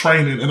dispatch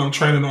training and I'm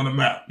training on the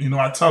map,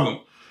 I tell them,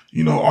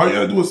 all you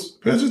gotta do is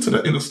pay attention to the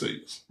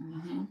interstates.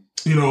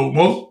 Mm-hmm.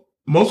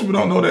 Most people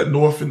don't know that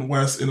north and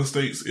west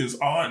interstates is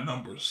odd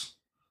numbers.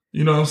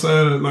 You know what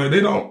I'm saying?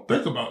 They don't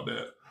think about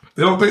that.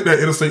 They don't think that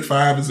Interstate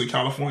 5 is in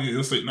California,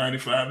 Interstate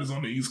 95 is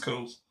on the East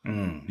Coast.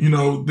 They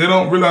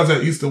don't realize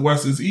that East and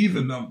West is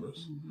even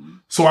numbers. Mm-hmm.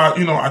 So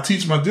I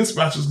teach my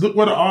dispatchers, look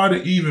where the odd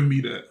and even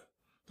meet at.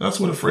 That's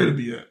where the freight will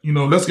be at.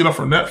 Let's get up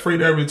from that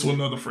freight area to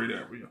another freight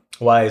area.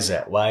 Why is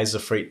that? Why is the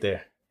freight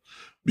there?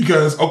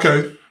 Because,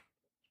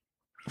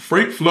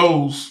 freight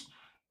flows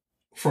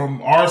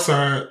from our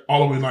side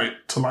all the way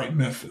to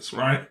Memphis,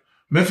 right?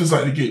 Memphis is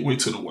like the gateway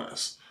to the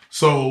West.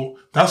 So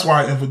that's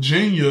why in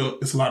Virginia,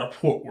 it's a lot of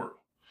port work.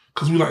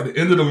 Because we like the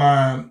end of the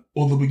line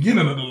or the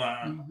beginning of the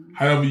line,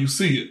 however you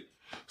see it.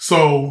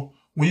 So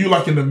when you're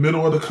in the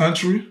middle of the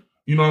country,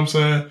 you know what I'm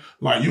saying?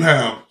 You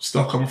have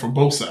stuff coming from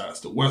both sides,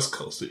 the West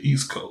Coast, the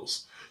East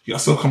Coast. You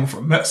got stuff coming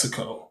from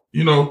Mexico,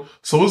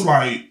 So it's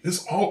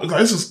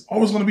just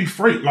always going to be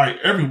freight,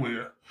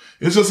 everywhere.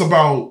 It's just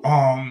about,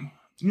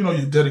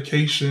 your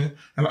dedication.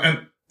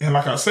 And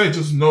like I said,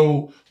 just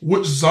know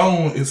which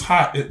zone is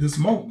hot at this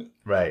moment.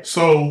 Right.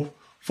 So,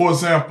 for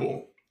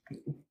example,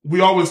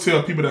 we always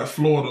tell people that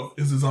Florida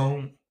is its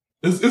own.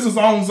 It's its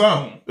own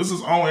zone. It's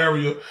its own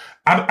area.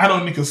 I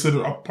don't even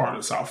consider it a part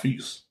of the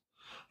Southeast.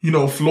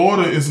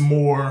 Florida is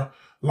more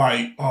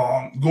going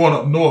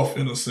up north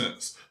in a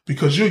sense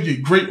because you'll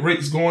get great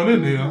rates going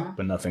in there,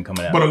 but nothing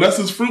coming out. But unless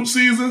it's fruit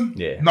season,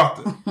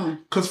 nothing.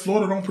 Because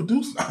Florida don't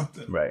produce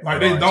nothing. Right.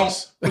 They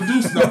don't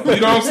produce nothing.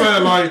 You know what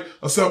I'm saying?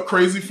 Except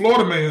crazy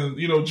Florida man,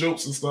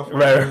 jokes and stuff like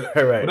that.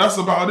 Right. But that's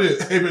about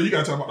it. Hey man, you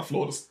gotta talk about the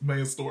Florida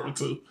man story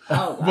too.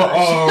 Oh,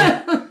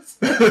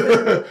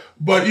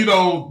 but they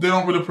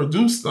don't really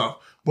produce stuff.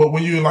 But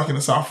when you're in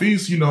the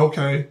Southeast,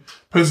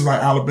 places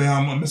like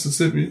Alabama,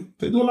 Mississippi,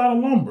 they do a lot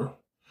of lumber.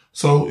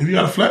 So if you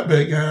got a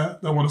flatbed guy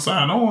that want to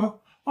sign on,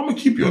 I'm going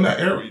to keep you in that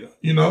area,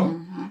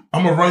 I'm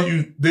going to run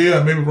you there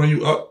and maybe run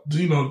you up,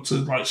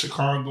 to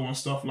Chicago and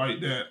stuff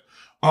like that.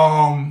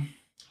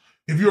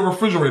 If you're a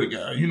refrigerator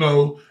guy, you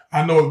know,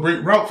 I know a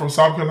great route from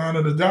South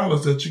Carolina to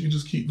Dallas that you can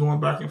just keep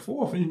doing back and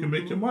forth and you can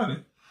make your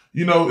money.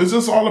 You know, it's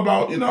just all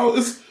about, you know,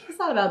 it's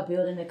all about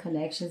building the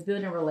connections,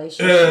 building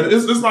relationships. Yeah,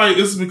 it's like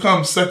it's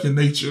become second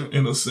nature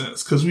in a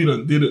sense because we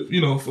done did it,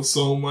 you know, for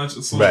so much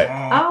and so long.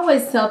 I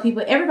always tell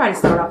people, everybody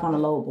start off on a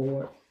low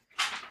board.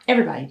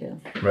 Everybody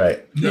do.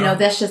 Right. You know,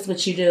 that's just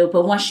what you do.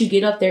 But once you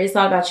get up there, it's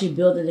all about you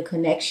building the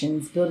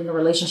connections, building the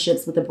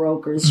relationships with the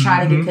brokers,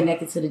 trying to get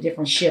connected to the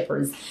different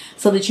shippers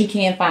so that you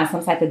can find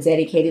some type of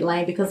dedicated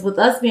lane. Because with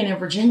us being in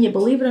Virginia,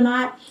 believe it or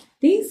not,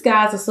 these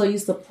guys are so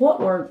used to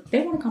port work, they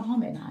want to come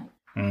home at night.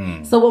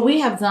 So what we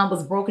have done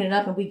was broken it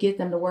up and we get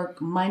them to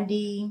work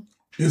Monday.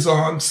 It's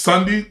on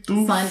Sunday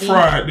through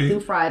Friday.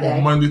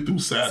 Or Monday through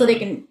Saturday. So they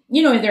can,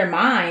 you know, in their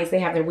minds, they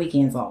have their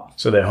weekends off.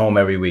 So they're home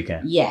every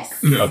weekend. Yes.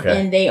 Yeah.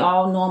 Okay. And they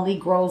all normally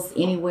gross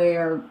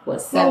anywhere,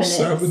 7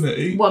 to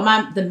 8.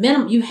 Well, the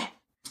minimum you have.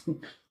 Oh,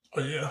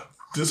 yeah.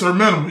 This is her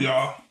minimum,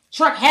 y'all.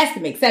 Truck has to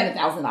make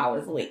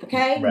 $7,000 a week,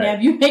 okay? Right. Now,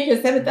 if you make your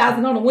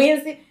 $7,000 on a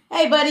Wednesday,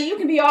 hey, buddy, you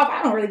can be off.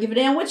 I don't really give a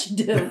damn what you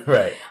do.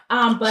 Right.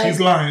 But she's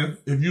lying.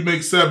 If you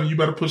make 7, you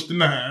better push the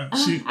 9.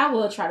 I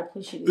will try to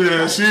push you.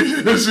 She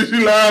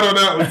lied on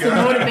that one. To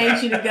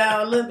motivate you to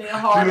go a little bit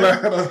harder.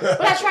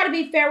 But I try to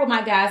be fair with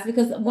my guys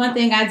because one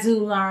thing I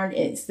do learn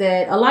is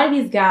that a lot of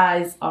these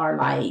guys are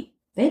like,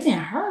 they've been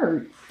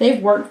hurt.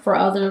 They've worked for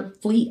other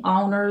fleet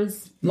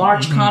owners,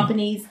 large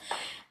companies.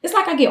 It's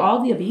like I get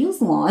all the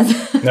abused ones.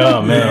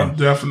 Oh, man. Yeah,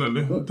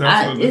 definitely.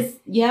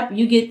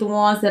 You get the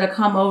ones that'll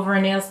come over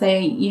and they'll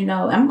say, you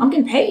know, I'm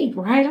getting paid,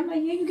 right? I'm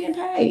like, yeah, you're getting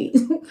paid.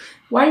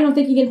 Why you don't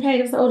think you're getting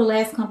paid? I said, the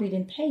last company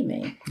didn't pay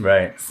me.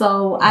 Right.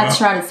 So I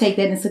try to take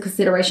that into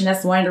consideration.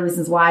 That's one of the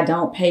reasons why I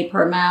don't pay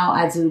per mile.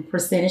 I do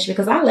percentage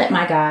because I let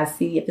my guys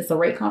see if it's a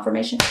rate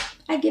confirmation.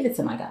 I give it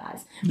to my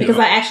guys because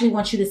I actually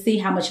want you to see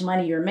how much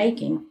money you're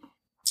making.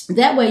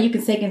 That way you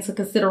can take into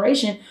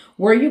consideration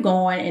where you're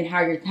going and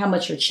how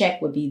much your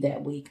check would be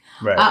that week.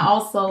 Right. I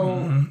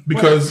also...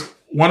 Because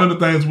one of the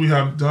things we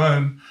have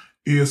done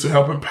is to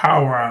help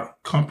empower our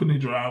company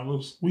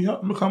drivers. We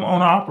help them become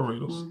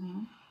owner-operators.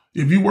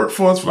 If you work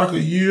for us for like a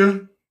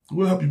year,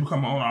 we'll help you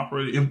become an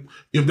owner-operator.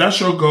 If that's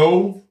your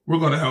goal, we're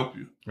going to help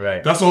you.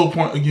 Right. That's the whole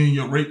point of getting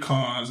your rate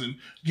cons and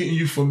getting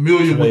you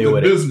familiar with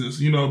the business,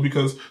 you know,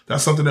 because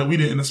that's something that we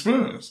didn't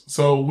experience.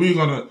 So we're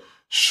going to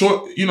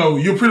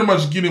you're pretty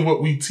much getting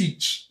what we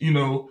teach, you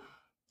know,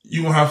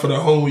 you're going to have for the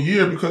whole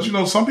year because, you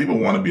know, some people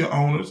want to be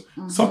owners.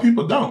 Some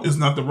people don't. There's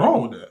nothing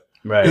wrong with that.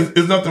 Right.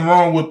 There's nothing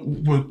wrong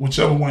with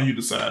whichever one you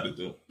decide to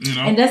do, you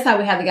know? And that's how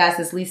we have the guys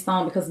that's leased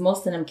on because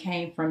most of them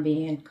came from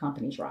being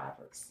company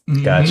drivers.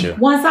 Gotcha.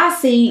 Once I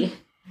see,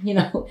 you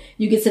know,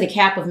 you get to the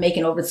cap of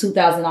making over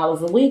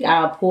 $2,000 a week,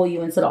 I'll pull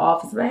you into the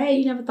office. But hey,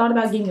 you never thought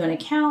about getting you an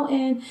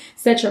accountant,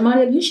 set your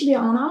money up. You should be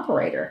an owner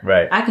operator.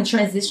 Right. I can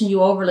transition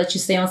you over, let you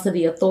stay onto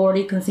the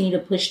authority, continue to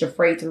push the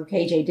freight through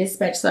KJ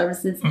Dispatch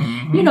Services.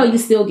 You know, you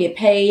still get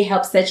paid,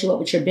 help set you up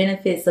with your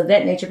benefits of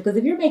that nature. Because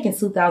if you're making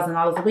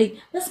 $2,000 a week,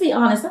 let's be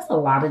honest, that's a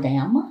lot of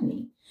damn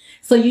money.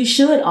 So you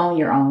should own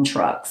your own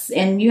trucks.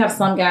 And you have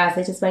some guys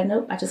that just like,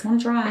 nope, I just want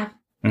to drive.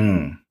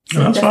 So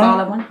that's all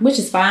I want, which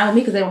is fine with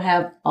me because they don't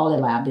have all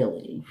that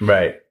liability.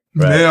 Right.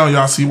 Now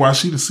y'all see why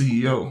she the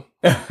CEO.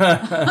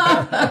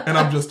 And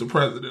I'm just the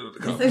president of the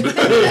company.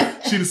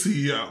 She the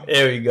CEO.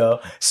 There you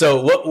go.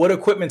 So what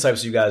equipment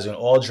types are you guys doing?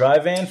 All dry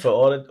van for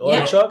all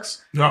the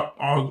trucks? Yep,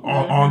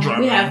 all dry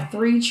van. We have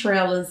 3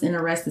 trailers and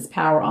the rest is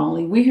power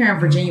only. We're here in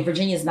Virginia.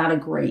 Virginia is not a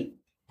great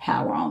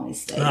power only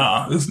state.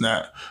 Nah, it's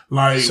not.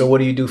 Like, so what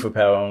do you do for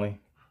power only?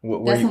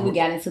 That's when we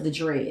got into the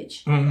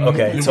dredge.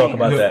 Okay, talk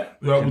about that.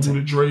 Yeah, we do the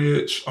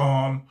dredge.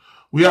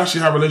 We actually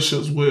have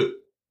relationships with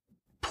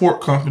port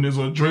companies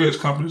or dredge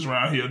companies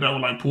around here that would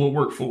like pull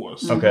work for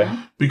us. Okay.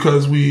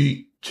 Because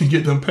we can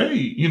get them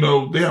paid. You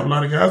know, they have a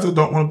lot of guys that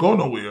don't want to go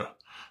nowhere.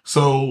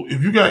 So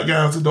if you got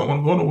guys that don't want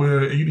to go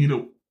nowhere and you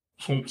need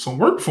some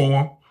work for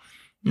them,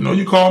 you know,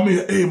 you call me,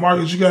 hey,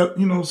 Marcus, you got,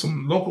 you know,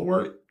 some local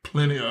work?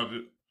 Plenty of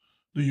it.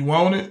 Do you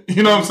want it?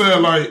 You know what I'm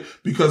saying? Like,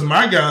 because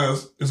my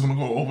guys is going to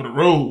go over the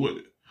road with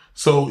it.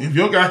 So if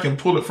your guy can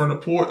pull it from the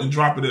port and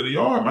drop it at a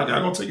yard, my guy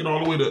gonna take it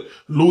all the way to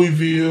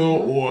Louisville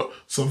or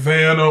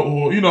Savannah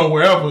or, you know,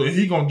 wherever, and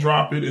he gonna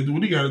drop it and do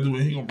what he gotta do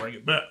and he gonna bring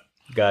it back.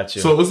 Gotcha.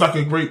 So it's like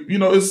a great, you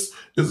know, it's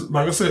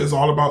like I said, it's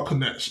all about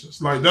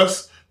connections. Like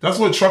that's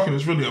what trucking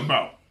is really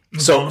about.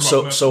 So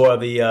are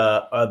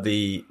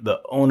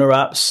the owner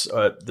ops,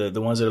 the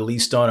ones that are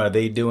leased on, are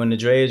they doing the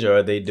dredge or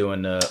are they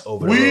doing the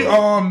over the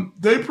road?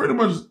 They pretty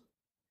much.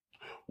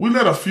 We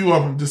let a few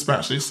of them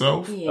dispatch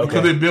themselves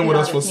because they've been with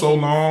us for so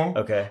long.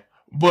 Okay.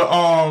 But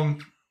I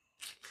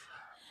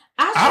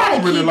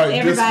don't really like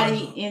everybody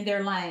dispatch in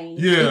their lane.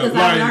 Yeah, because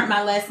like, I learned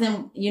my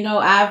lesson. You know,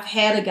 I've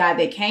had a guy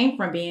that came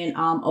from being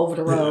over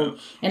the road,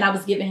 and I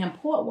was giving him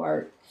port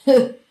work.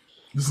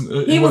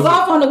 He was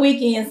off on the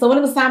weekend, so when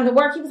it was time to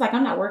work, he was like,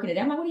 I'm not working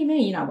today. I'm like, what do you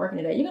mean you're not working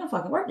today? You're going to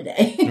fucking work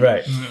today.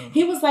 Right.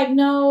 He was like,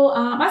 no.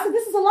 I said,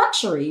 this is a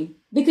luxury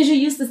because you're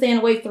used to staying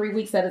away 3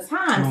 weeks at a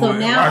time. So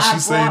now I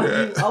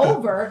brought you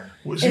over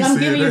and I'm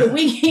giving you the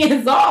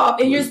weekends off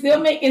and you're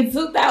still making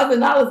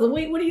 $2,000 a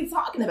week. What are you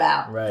talking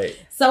about? Right.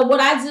 So what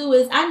I do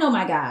is I know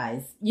my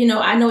guys.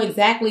 I know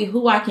exactly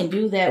who I can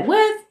do that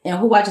with and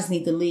who I just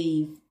need to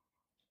leave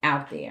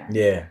out there.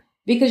 Yeah.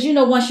 Because,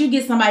 once you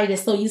get somebody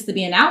that's so used to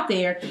being out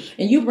there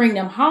and you bring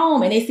them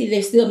home and they see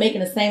they're still making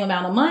the same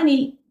amount of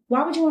money,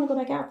 why would you want to go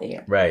back out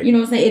there? Right. You know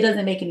what I'm saying? It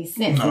doesn't make any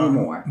sense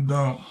anymore.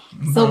 No.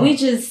 So we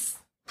just,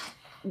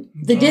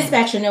 the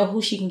dispatcher know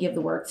who she can give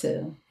the work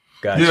to.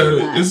 Gotcha.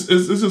 Yeah, it's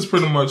just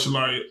pretty much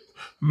like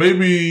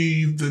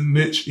maybe the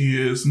niche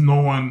is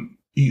knowing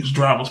each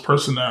driver's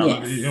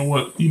personality and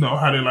what,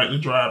 how they like to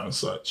drive and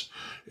such.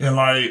 And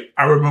like,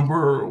 I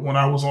remember when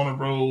I was on the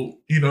road,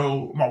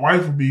 my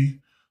wife would be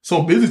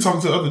so busy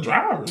talking to other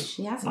drivers.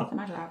 Yeah, I talk to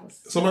my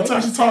drivers. So by the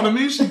time she talking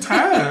to me, she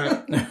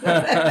tired. And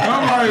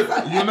I'm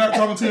like, you're not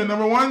talking to your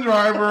number one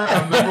driver.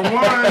 I'm number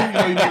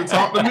one. You need to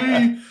talk to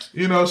me.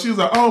 She was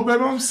like, oh,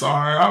 baby, I'm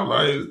sorry.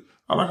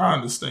 I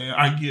understand.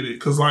 I get it.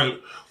 Because,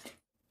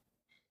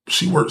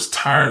 she works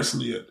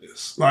tirelessly at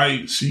this.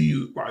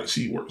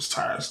 She works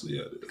tirelessly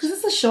at this. Because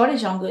it's a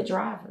shortage on good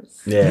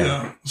drivers.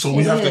 Yeah. So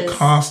we have to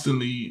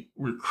constantly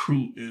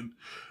recruit. And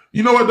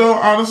you know what, though?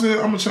 Honestly,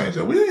 I'm going to change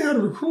that. We ain't had a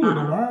recruiter in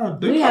a while.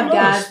 We have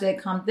guys that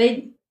come.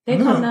 They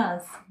come to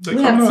us.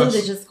 We have two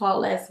that just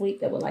called last week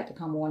that would like to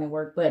come on and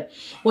work. But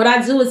what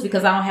I do is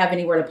because I don't have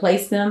anywhere to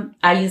place them,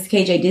 I use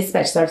KJ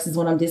Dispatch Services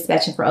when I'm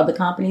dispatching for other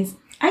companies.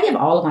 I give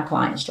all of my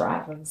clients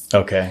drivers.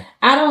 Okay.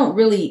 I don't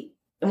really...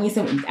 When you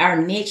say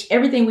our niche,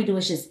 everything we do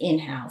is just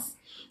in-house.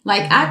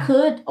 I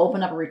could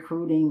open up a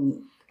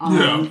recruiting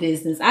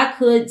business. I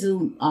could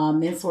do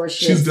mentorship.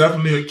 She's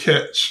definitely a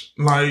catch.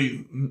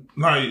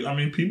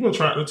 People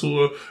attracted to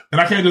her,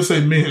 and I can't just say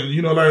men.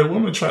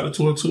 Women attracted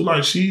to her too.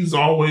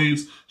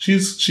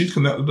 She's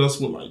connected us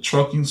with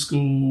trucking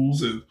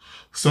schools and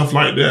stuff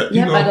like that.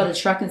 Yep, I go to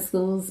trucking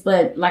schools,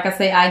 but like I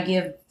say, I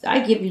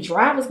give you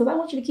drivers because I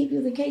want you to keep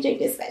using KJ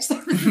Dispatch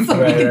Services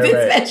so we can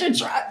dispatch your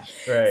truck.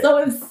 Right. So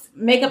it's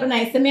make up a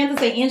night. Samantha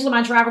say, Angela,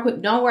 my driver,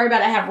 quick. Don't worry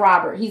about it. I have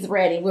Robert. He's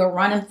ready. We'll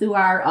run him through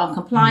our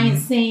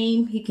compliance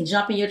team. He can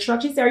jump in your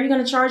truck. She said, are you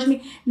going to charge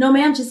me? No,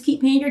 ma'am. Just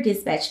keep paying your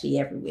dispatch fee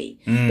every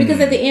week. Because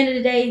at the end of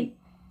the day,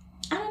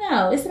 I don't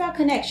know. It's about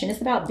connection.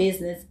 It's about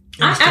business.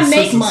 I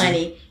make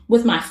money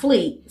with my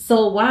fleet.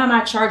 So why am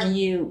I charging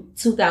you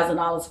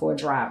 $2,000 for a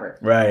driver?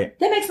 Right.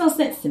 That makes no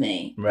sense to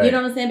me. Right. You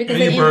know what I'm saying? Because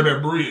you burn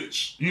that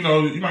bridge. You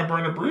might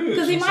burn the bridge.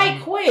 Because he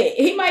might quit.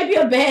 He might be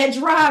a bad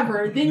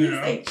driver. Then you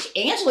say,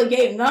 Angela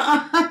gave no,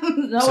 I didn't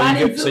do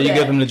that. So you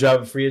give them the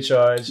driver free of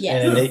charge.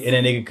 Yes. And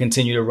then they can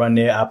continue to run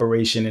their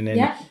operation. And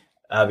then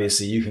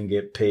obviously you can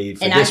get paid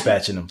for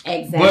dispatching them.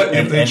 Exactly. But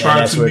if they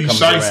try to be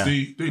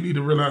shiesty, they need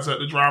to realize that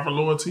the driver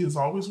loyalty is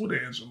always with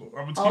Angela.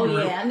 I'm gonna tell you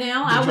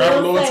now the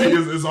driver loyalty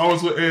is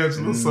always with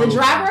Angela. So. The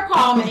driver will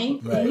call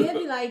me and he'll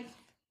be like,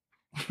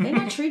 they're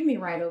not treating me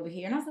right over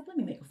here. And I said, let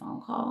me make a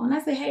phone call. And I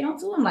say, hey, don't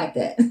do him like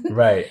that.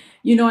 Right.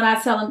 And I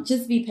tell him,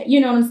 just be, you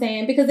know what I'm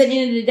saying? Because at the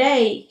end of the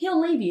day,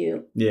 he'll leave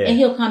you. Yeah. And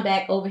he'll come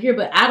back over here,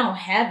 but I don't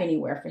have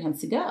anywhere for him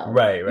to go.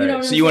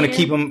 Right. So you want to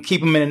keep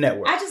him in the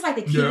network. I just like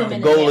to keep him in the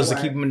network. The goal is to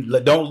keep him,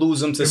 don't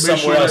lose him to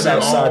somewhere else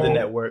outside the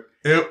network.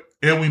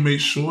 And we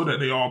make sure that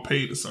they all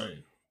pay the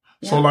same.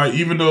 Yeah. So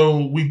even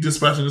though we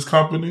dispatching this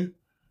company,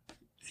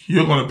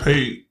 you're going to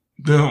pay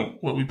them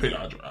what we pay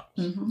our drivers.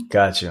 Mm-hmm.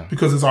 Gotcha.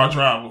 Because it's our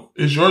driver.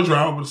 It's your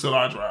driver, but it's still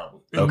our driver.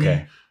 And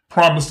we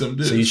promise them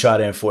this. So you try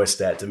to enforce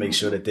that to make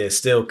sure that they're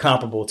still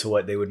comparable to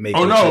what they would make.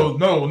 Oh,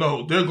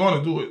 no. They're going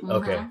to do it.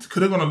 Okay. Because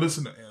they're going to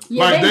listen to Angela.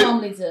 Yeah, they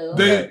normally do.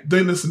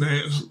 They listen to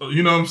Angela.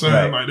 You know what I'm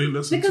saying? Right. They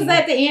listen because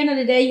at the end of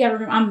the day, you got to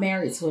remember, I'm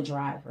married to a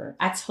driver.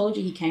 I told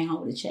you he came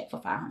home with a check for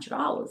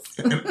 $500.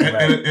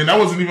 and that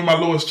wasn't even my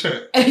lowest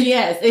check.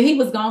 Yes. And he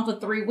was gone for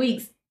 3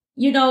 weeks.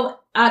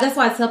 That's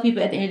why I tell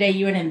people at the end of the day,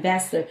 you're an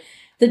investor.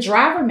 The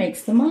driver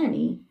makes the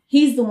money.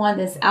 He's the one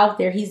that's out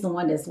there. He's the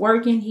one that's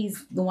working.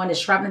 He's the one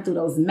that's traveling through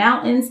those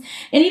mountains.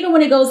 And even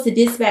when it goes to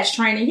dispatch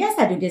training, yes,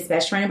 I do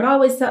dispatch training, but I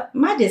always tell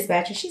my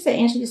dispatcher, she said,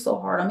 Angela, you're so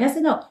hard on me. I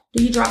said, no.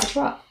 Do you drive a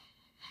truck?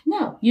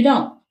 No, you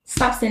don't.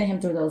 Stop sending him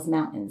through those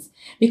mountains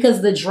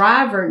because the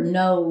driver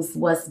knows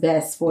what's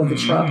best for the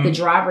truck. The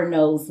driver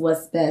knows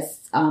what's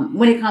best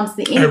when it comes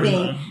to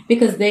anything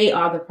because they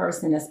are the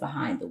person that's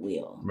behind the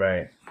wheel.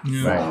 Right.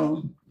 Yeah.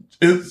 So,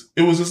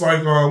 it was just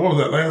like, what was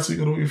that, last week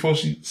or the week before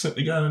she sent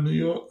the guy to New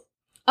York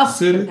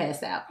City?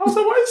 Passed out. I was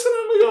like, why you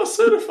sending him to New York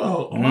City for?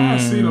 Oh, I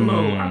seen a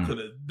load. I could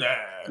have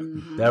died.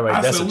 Mm-hmm.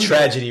 That's a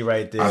tragedy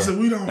right there. I said,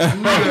 we don't do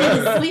that. I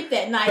didn't sleep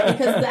that night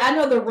because I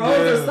know the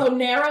roads are so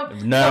narrow. So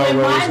in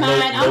my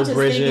mind, I'm just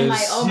thinking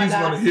like, oh my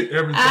God, hit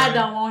everything. I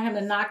don't want him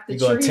to knock the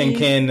tree. You're going to tin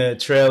can the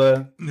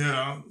trailer.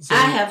 Yeah. So.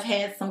 I have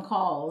had some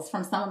calls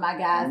from some of my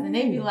guys and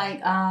they be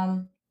like,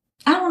 I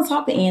don't want to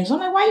talk to Angela.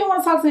 I'm like, why you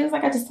want to talk to me? It's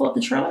like, I just pulled up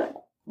the trailer.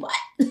 What?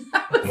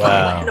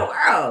 What in the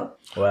world?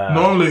 Wow.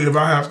 Normally, if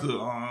I have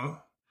to,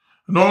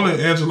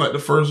 normally Angela, like the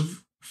first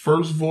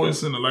first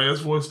voice and the last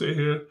voice they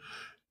hear.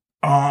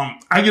 I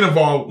get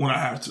involved when I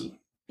have to.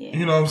 Yeah.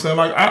 You know what I'm saying?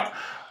 Like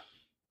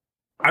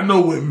I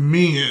know with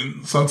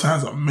men,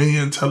 sometimes a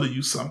man telling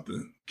you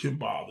something can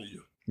bother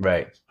you.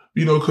 Right.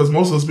 You know, because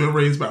most of us been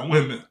raised by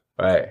women.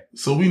 Right.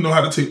 So we know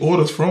how to take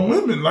orders from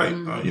women. Like,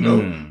 you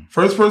know,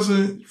 first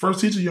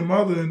teacher, your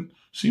mother, and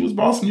she was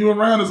bossing you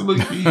around as a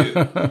little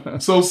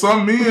kid. So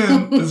some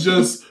men is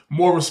just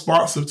more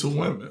responsive to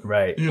women.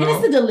 Right. You know?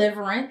 And it's a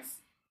deliverance.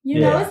 You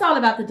know, it's all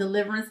about the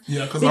deliverance.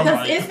 Yeah, because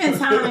it's been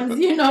times,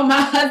 you know, my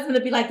husband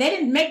would be like, they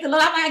didn't make the law.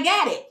 I'm like, I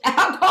got it.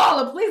 I'll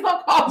call him. Please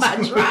don't call my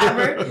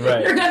driver.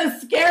 Right. You're going to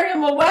scare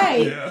him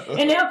away. Yeah.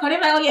 And they'll call.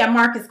 They're like, oh, yeah,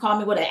 Marcus called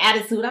me with an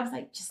attitude. I was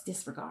like, just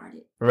disregard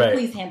it. Right.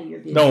 Please handle your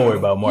business. Don't worry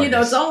about Marcus. You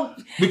know,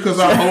 don't. Because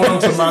I hold on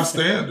to my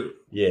standard.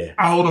 Yeah.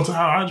 I hold on to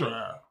how I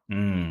drive.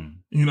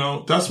 You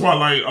know, that's why,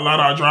 like, a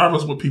lot of our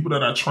drivers were people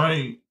that I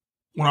trained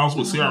when I was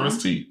with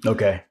CRST.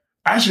 Okay.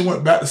 I actually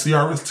went back to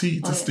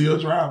CRST to steal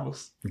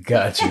drivers.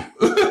 Got you.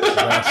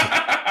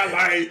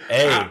 Like,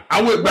 hey,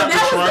 I went back to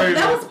train.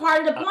 That was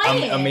part of the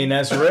plan. I mean,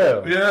 that's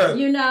real. Yeah.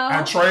 You know.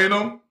 I trained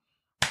them,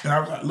 and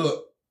I was like,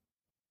 look,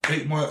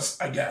 8 months,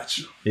 I got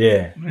you.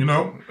 Yeah. You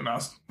know, and I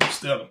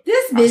still them.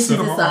 This business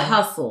is a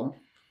hustle,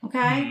 okay?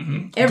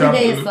 Mm-hmm. Every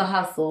day it's a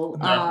hustle.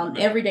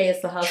 Every day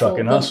it's a hustle. Truck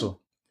and hustle.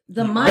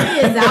 The money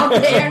is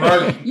out there.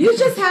 Right. You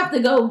just have to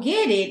go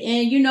get it.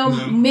 And, you know,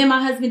 me and my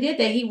husband did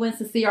that. He went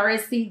to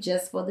CRSC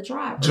just for the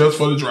drivers. Just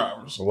for the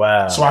drivers.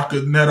 Wow. So I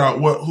could net out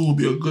who would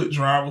be a good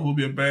driver, who would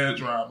be a bad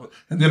driver.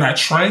 And then I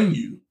train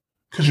you,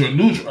 because you're a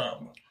new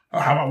driver,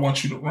 how I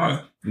want you to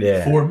run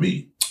for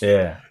me.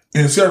 Yeah.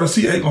 And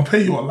CRSC ain't going to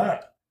pay you a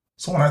lot.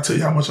 So when I tell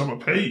you how much I'm going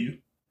to pay you,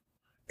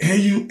 and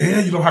you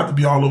don't have to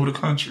be all over the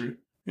country,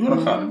 you're going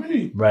to come to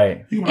me.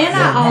 Right. And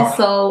I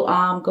also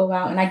go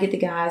out and I get the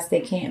guys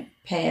that can't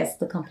pass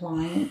the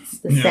compliance,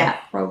 the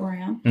SAP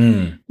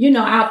program. You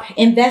know, I'll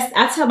invest.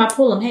 I tell them, I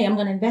pull them, hey, I'm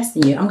going to invest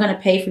in you. I'm going to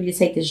pay for you to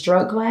take this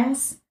drug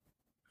class.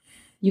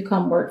 You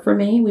come work for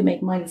me. We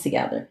make money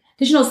together.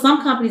 Because, you know,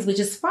 some companies would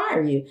just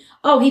fire you.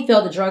 Oh, he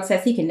failed the drug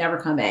test. He can never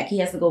come back. He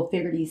has to go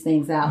figure these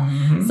things out.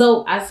 Mm-hmm.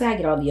 So I say I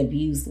get all the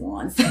abused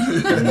ones.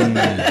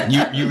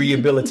 You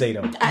rehabilitate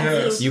them.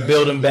 Yes. You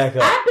build them back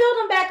up. I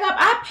build them back up.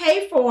 I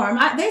pay for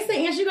them. They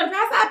say, Angie, you're going to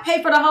pass? I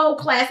pay for the whole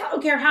class. I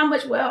don't care how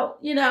much. Well,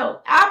 you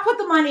know, I'll put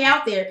the money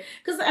out there.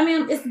 Because, I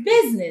mean, it's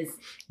business.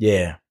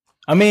 Yeah.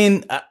 I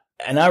mean,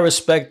 and I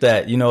respect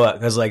that, you know,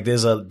 because like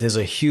there's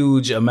a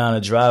huge amount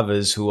of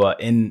drivers who are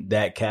in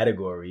that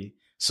category.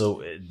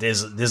 So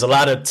there's a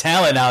lot of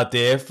talent out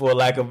there for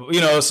lack of, you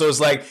know, so it's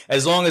like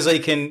as long as they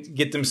can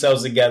get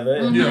themselves together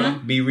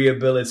and be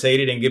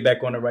rehabilitated and get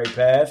back on the right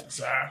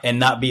path and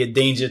not be a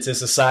danger to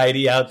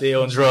society out there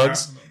on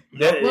drugs.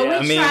 Well,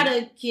 we try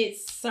to get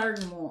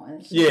certain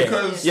ones. Yeah,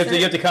 because you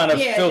have to kind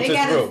of filter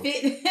through.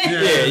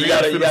 You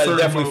gotta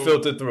definitely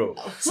filter through.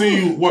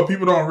 See, what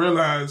people don't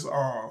realize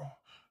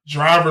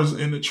drivers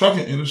in the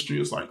trucking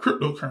industry is like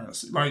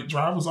cryptocurrency. Like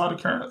drivers are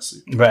the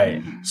currency.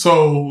 Right.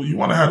 So you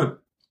want to have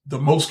the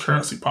most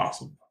currency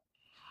possible.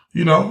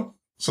 You know,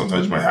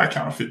 sometimes you might have a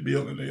counterfeit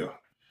bill in there,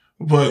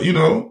 but you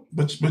know,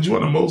 but you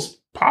want the most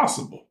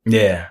possible.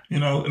 Yeah. You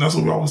know, and that's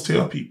what we always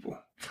tell people.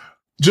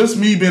 Just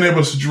me being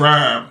able to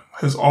drive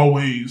has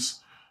always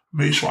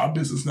made sure our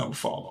business never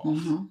fall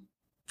off.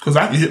 Because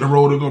I can hit the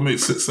road and go make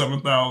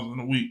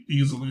 6,000-7,000 a week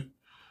easily.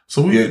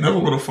 So we ain't never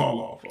going to fall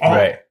off.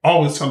 I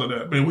always tell her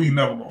that, man, we ain't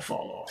never going to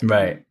fall off.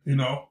 Right. You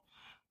know,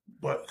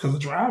 but because the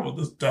driver,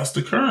 that's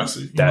the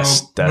currency.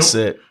 That's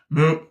it.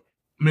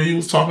 Man, you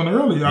was talking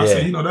earlier. I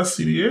said, you know, that's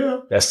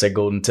CDL. That's their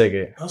golden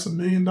ticket. That's $1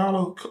 million. A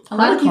lot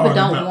of people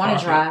don't want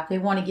to drive. They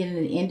want to get in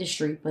the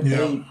industry, but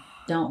they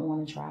don't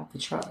want to drive the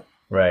truck.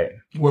 Right.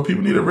 Well,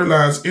 people need to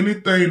realize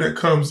anything that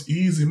comes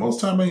easy, most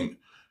time it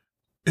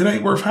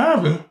ain't worth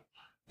having,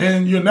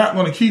 and you're not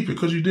going to keep it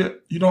because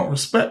you don't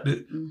respect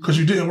it because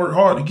you didn't work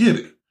hard to get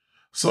it.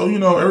 So, you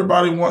know,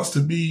 everybody wants to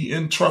be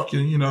in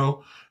trucking, you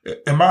know,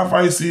 and my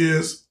advice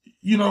is,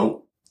 you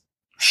know,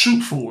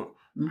 shoot for it.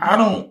 I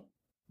don't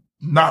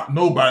knock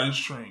nobody's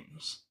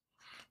dreams,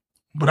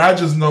 but I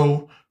just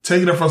know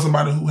taking it from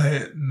somebody who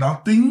had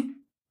nothing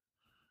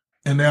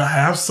and now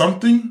have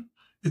something,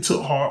 it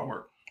took hard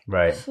work.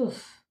 Right.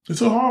 It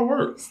took hard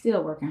work.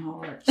 Still working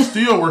hard.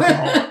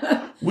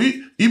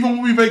 Even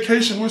when we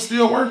vacation, we're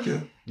still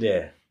working.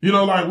 Yeah. You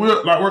know,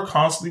 we're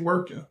constantly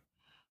working.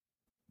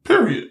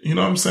 Period. You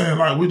know what I'm saying?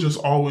 Like we're just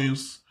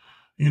always,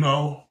 you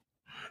know,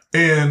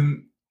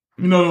 and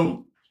you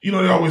know,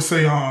 they always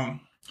say,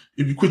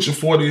 if you quit your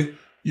 40,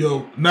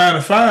 your 9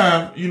 to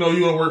 5, you know,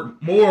 you're gonna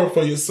work more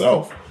for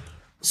yourself.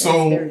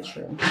 So, very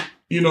true.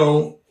 You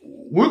know,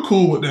 we're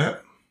cool with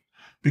that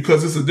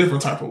because it's a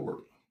different type of work.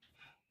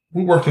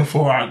 We're working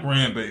for our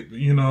grandbaby,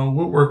 you know,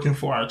 we're working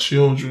for our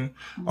children.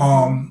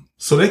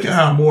 So they can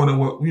have more than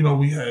what, you know,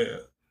 we had.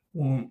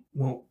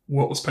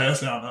 what was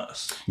passed down to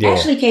us. Yeah.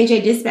 Actually,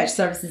 KJ Dispatch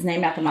Service is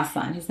named after my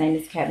son. His name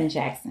is Kevin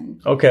Jackson.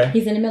 Okay.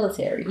 He's in the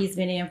military. He's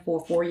been in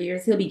for 4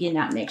 years. He'll be getting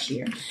out next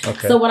year.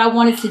 Okay. So what I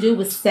wanted to do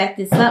was set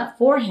this up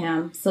for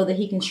him so that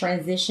he can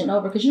transition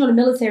over. Because, the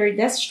military,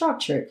 that's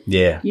structured.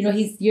 Yeah.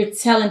 You're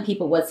telling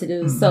people what to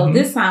do. Mm-hmm. So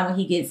this time when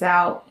he gets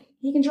out,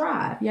 he can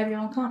drive. You have your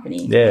own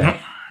company.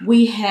 Yeah.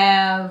 We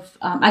have,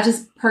 I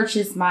just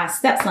purchased my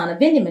stepson a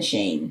vending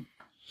machine.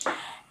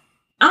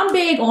 I'm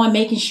big on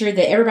making sure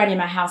that everybody in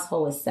my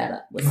household is set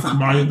up with something.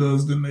 Maya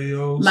does the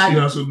nails. She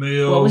has her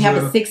nails. Well, we have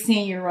a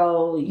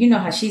 16-year-old. You know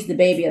how she's the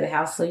baby of the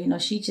house. So,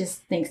 she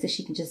just thinks that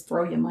she can just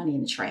throw your money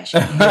in the trash.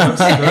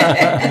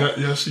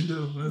 Yes, she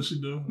do. Yes, she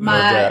do.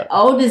 My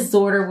oldest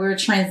daughter, we're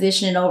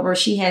transitioning over.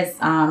 She has,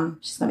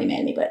 she's going to be mad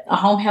at me, but a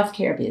home health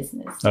care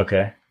business.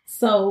 Okay.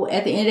 So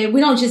at the end of the day,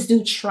 we don't just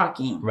do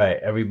trucking. Right.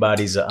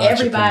 Everybody's an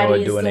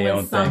entrepreneur doing their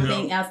own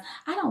something else.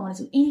 I don't want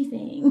to do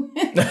anything.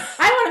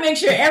 I want to make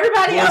sure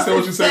everybody else. Go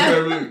and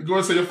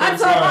say your first I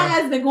told my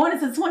husband going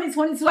into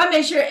 2022, I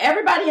made sure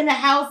everybody in the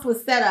house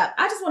was set up.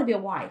 I just want to be a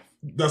wife.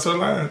 That's her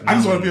line. I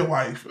just want to be a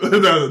wife.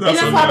 That's why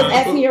I was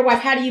asking your wife,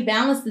 how do you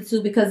balance the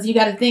two? Because you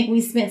got to think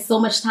we spent so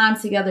much time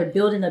together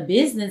building a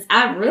business.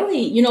 I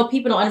really,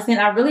 people don't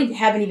understand. I really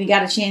haven't even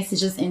got a chance to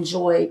just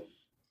enjoy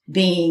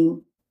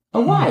being a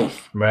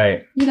wife.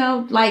 Right.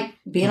 Like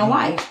being a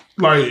wife.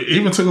 Like, it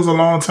even took us a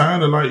long time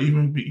to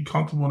even be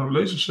comfortable in a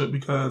relationship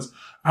because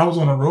I was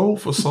on the road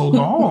for so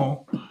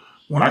long.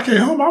 When I came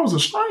home, I was a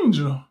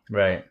stranger.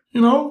 Right. They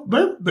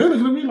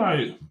looking at me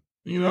like,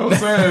 what I'm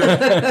saying?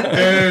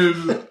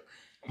 And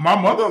my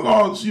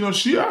mother-in-law,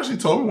 she actually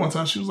told me one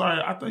time, she was like,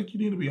 I think you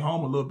need to be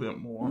home a little bit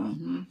more.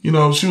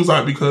 Mm-hmm. She was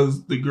like,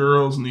 because the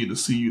girls need to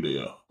see you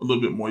there a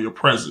little bit more. Your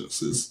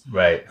presence is.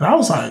 Right. And I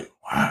was like,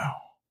 wow.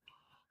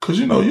 Because,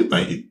 you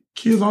think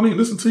kids don't even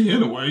listen to you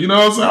anyway. You know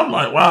what I'm saying? I'm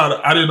like, wow,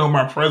 I didn't know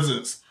my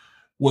presence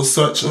was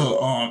such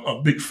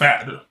a big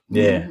factor.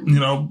 Yeah.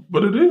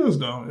 But it is,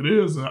 though. It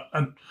is.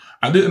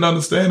 I didn't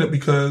understand it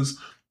because,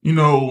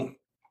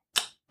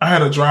 I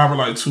had a driver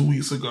like 2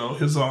 weeks ago,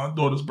 his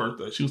daughter's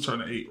birthday. She was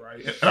turning 8,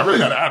 right? And I really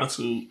got an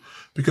attitude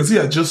because he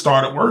had just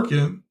started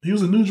working. He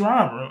was a new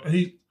driver. And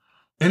he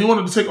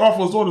wanted to take off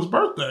for his daughter's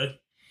birthday.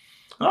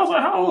 And I was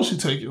like, how old is she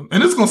taking?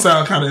 And it's going to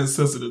sound kind of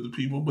insensitive to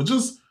people, but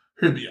just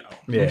hear me out.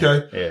 Yeah,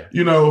 okay?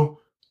 Yeah.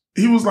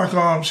 He was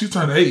like, she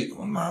turned 8.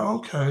 I'm like,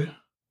 okay.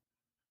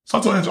 So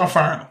I told Angela, I'm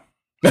firing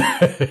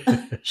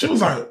him. She was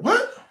like,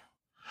 what?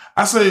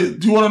 I said,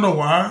 do you want to know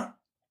why?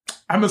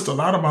 I missed a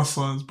lot of my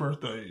son's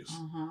birthdays.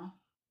 Mm-hmm.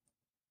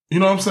 You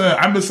know what I'm saying?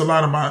 I missed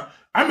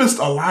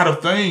a lot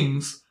of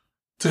things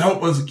to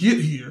help us get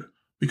here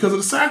because of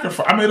the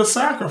sacrifice. I made a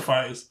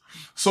sacrifice.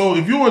 So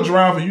if you're a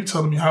driver, you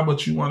telling me how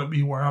much you want to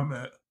be where I'm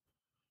at,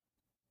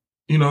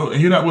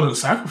 and you're not willing to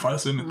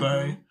sacrifice anything.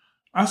 Mm-hmm.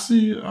 I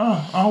see,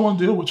 I don't want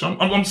to deal with you.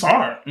 I'm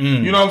sorry.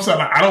 Mm. You know what I'm saying?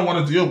 Like, I don't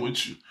want to deal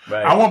with you.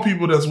 Right. I want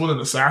people that's willing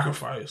to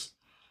sacrifice,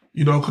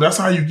 because that's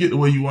how you get to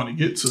where you want to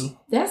get to.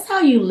 That's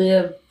how you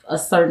live a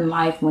certain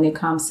life when it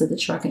comes to the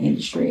trucking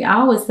industry. I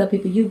always tell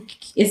people,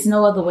 it's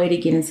no other way to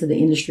get into the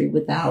industry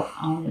without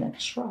owning a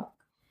truck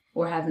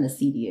or having a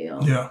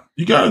CDL. Yeah.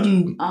 You got to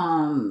do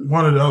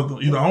one or the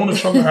other. Either own a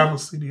truck or have a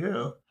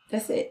CDL.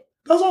 That's it.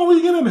 That's the only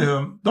way you get in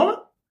there, don't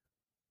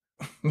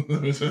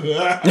it?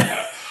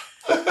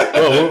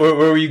 Where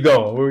were you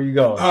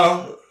going?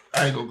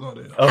 I ain't gonna go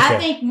there. Okay. I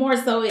think more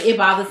so it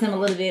bothers him a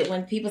little bit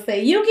when people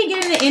say you can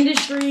get in the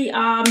industry.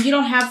 You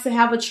don't have to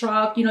have a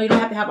truck. You don't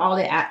have to have all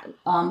that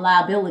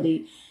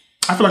liability.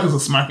 I feel like it's a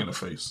smack in the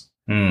face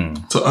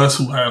to us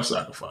who have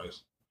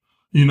sacrificed,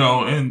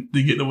 and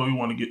to get to where we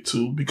want to get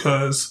to.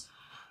 Because,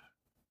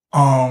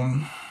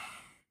 I'm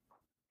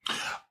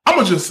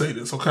gonna just say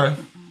this, okay?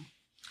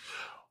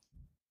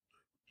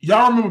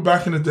 Y'all remember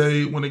back in the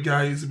day when the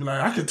guy used to be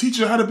like, I can teach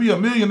you how to be a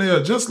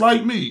millionaire just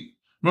like me.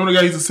 Remember the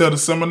guy used to sell the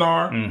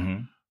seminar?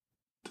 Mm-hmm.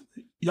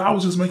 Y'all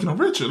was just making him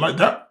richer like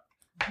that.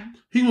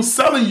 He was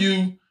selling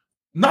you,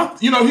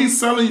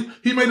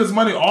 he made his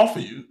money off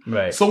of you.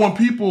 Right. So when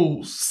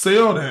people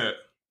sell that,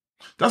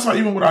 that's why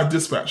even with our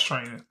dispatch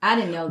training, I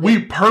didn't know that.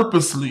 We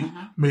purposely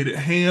made it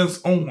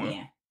hands-on.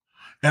 Yeah.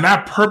 And I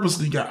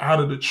purposely got out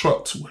of the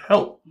truck to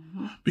help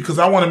because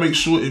I want to make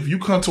sure if you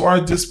come to our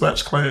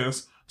dispatch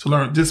class to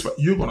learn dispatch,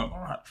 you're going to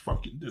learn how to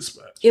fucking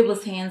dispatch. It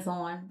was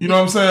hands-on. You know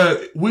what I'm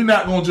saying? We're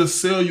not going to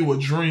just sell you a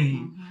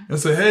dream and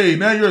say, hey,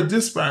 now you're a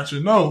dispatcher.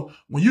 No,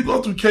 when you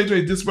go through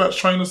KJ Dispatch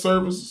Training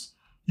Services,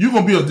 you're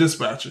going to be a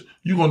dispatcher.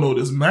 You're going to know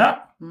this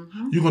map.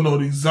 Mm-hmm. You're going to know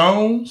these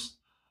zones.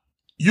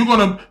 You're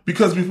going to,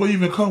 because before you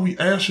even come, we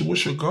ask you,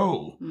 what's your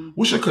goal? Mm-hmm.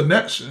 What's your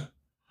connection?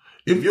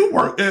 If you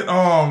work at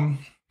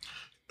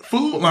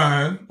Food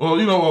Line or,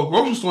 a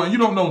grocery store and you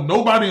don't know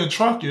nobody in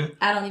trucking,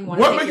 I don't even want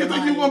to. What make you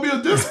think you're going to be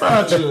a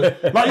dispatcher?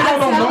 Like, you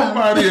don't know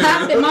nobody.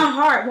 My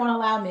heart won't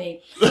allow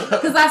me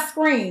because I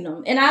screen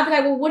them. And I'll be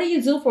like, well, what do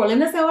you do for them?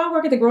 And they say, oh, I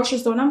work at the grocery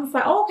store. And I'm just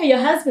like, oh, okay, your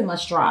husband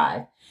must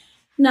drive.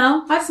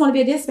 No, I just want to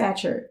be a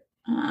dispatcher.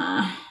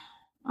 I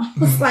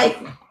was like,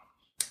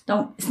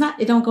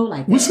 it don't go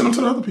like that. We send them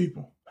to the other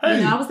people.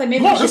 Hey, I was like,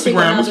 maybe we should take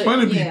There's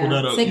plenty of people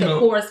that take a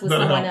course with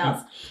someone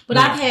else. But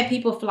I've had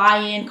people fly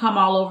in, come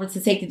all over to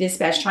take the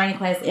dispatch training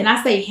class. And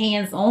I say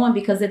hands-on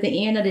because at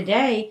the end of the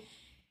day,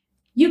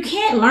 you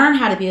can't learn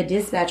how to be a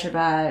dispatcher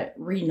by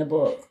reading a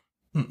book.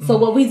 Mm-mm. So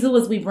what we do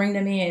is we bring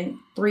them in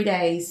 3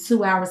 days,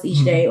 2 hours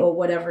each day or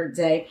whatever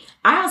day.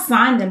 I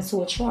assign them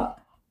to a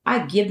truck. I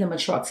give them a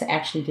truck to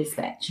actually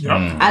dispatch. Yep.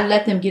 I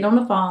let them get on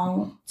the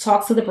phone,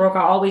 talk to the broker.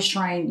 I always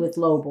train with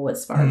load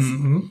boards first.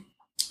 Mm-hmm.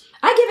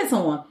 I give it to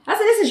them. I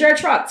said, this is your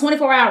truck,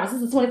 24 hours.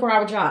 This is a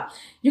 24-hour job.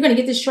 You're going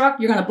to get this truck.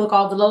 You're going to book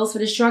all the loads for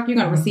this truck. You're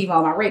going to receive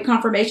all my rate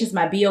confirmations,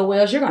 my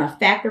BOLs. You're going to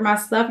factor my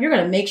stuff. You're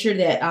going to make sure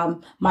that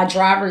my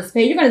driver is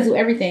paid. You're going to do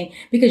everything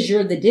because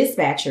you're the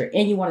dispatcher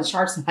and you want to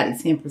charge somebody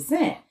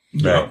 10%.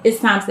 Yeah. It's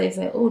times they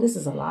say, oh, this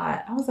is a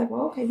lot. I was like,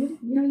 well, okay, you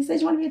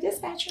said you want to be a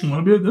dispatcher. You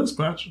want to be a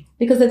dispatcher.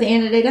 Because at the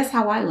end of the day, that's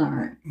how I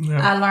learned.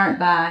 Yeah. I learned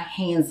by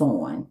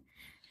hands-on.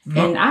 Yep.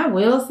 And I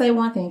will say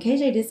one thing,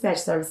 KJ Dispatch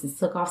Services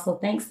took off, so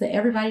thanks to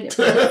everybody that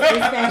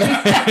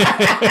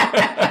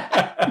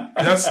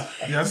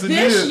Yes, it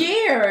this did.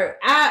 year,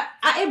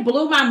 it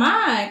blew my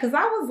mind because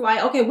I was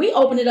like, okay, we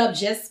opened it up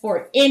just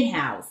for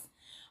in-house,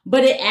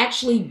 but it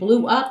actually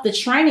blew up the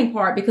training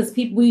part because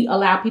we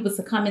allow people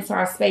to come into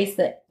our space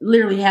that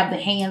literally have the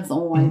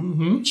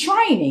hands-on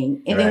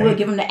training, and then we'll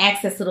give them the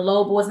access to the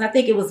load boards. And I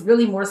think it was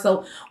really more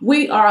so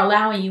we are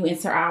allowing you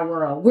into our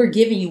world. We're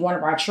giving you one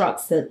of our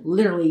trucks to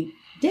literally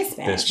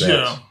dispatch.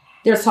 Yeah.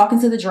 They're talking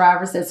to the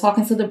drivers, they're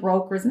talking to the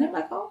brokers, and they're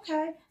like,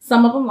 okay.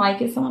 Some of them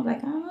like it, some of them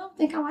like, I don't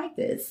think I like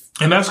this.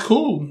 And that's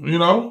cool,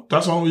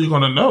 That's all you're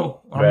gonna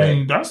know. I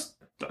mean, that's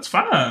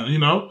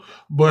fine,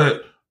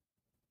 But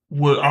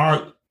with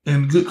our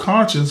in good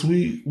conscience,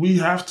 we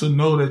have to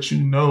know that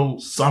you know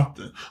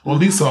something, or at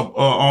least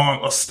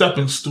on a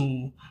stepping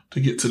stool to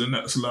get to the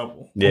next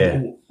level.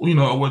 Yeah.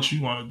 Of what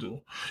you want to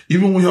do.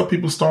 Even when we help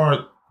people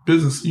start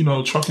business,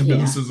 trucking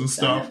businesses and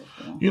stuff.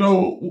 We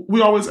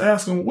always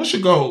ask them, what's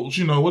your goals?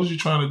 What are you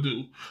trying to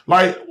do?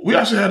 Like, we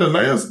actually had a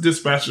last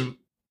dispatcher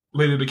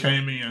lady that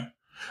came in.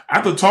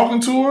 After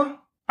talking to her,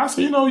 I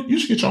said, you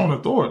should get your own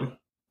authority.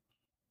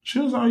 She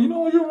was like,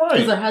 you're right.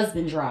 Because her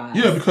husband drives.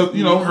 Yeah, because,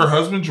 her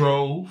husband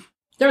drove.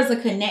 There's a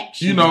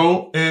connection.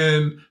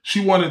 And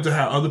she wanted to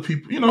have other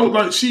people,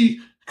 because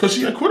she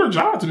had quit her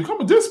job to become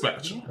a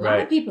dispatcher. A lot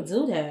of people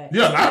do that.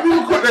 Yeah, a lot of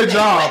people quit their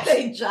jobs.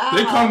 They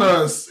come to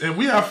us, and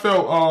we have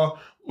felt,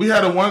 we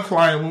had one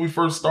client when we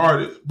first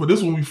started, but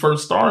this when we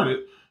first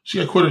started, she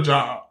had quit her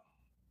job.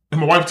 And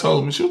my wife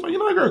told me, she was like,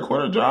 that girl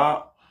quit her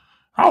job.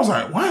 I was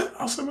like, what?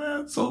 I said,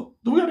 man, so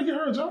do we have to get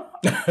her a job?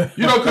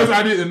 Because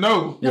I didn't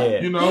know.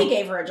 He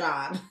gave her a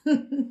job.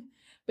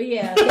 But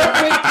yeah,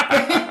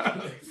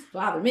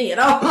 bother me at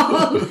all.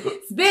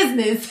 It's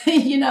business,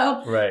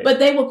 Right. But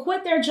they will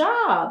quit their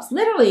jobs.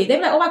 Literally.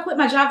 They're like, oh, I quit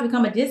my job to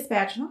become a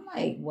dispatcher. And I'm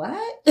like,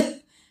 what?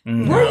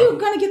 Mm-hmm. Where are you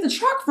going to get the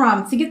truck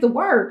from to get the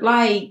work?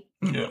 Like,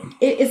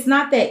 it's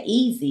not that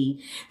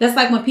easy. That's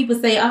like when people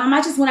say,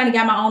 I just went out and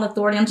got my own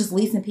authority. I'm just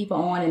leasing people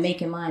on and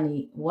making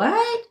money.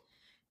 What?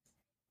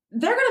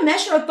 They're going to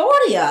mess your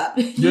authority up.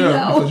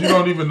 Because you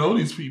don't even know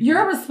these people.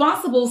 You're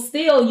responsible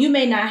still. You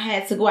may not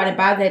have to go out and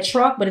buy that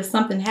truck, but if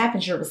something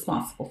happens, you're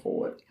responsible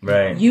for it.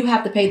 Right. You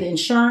have to pay the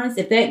insurance.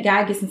 If that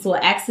guy gets into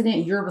an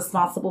accident, you're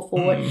responsible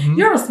for it.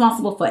 You're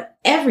responsible for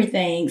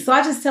everything. So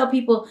I just tell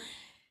people,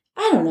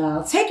 I don't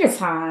know, take your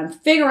time,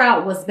 figure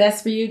out what's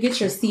best for you, get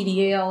your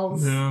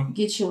CDLs,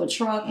 get you a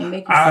truck, and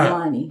make you some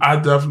money. I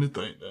definitely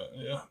think that.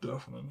 Yeah,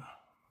 definitely.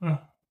 Yeah.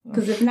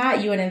 Because if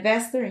not, you're an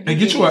investor. And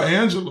get you an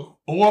Angela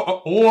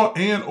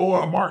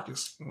or a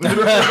Marcus.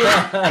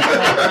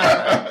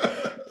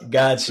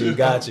 Got you.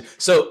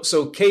 So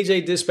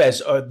KJ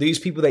Dispatch, are these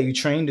people that you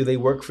train, do they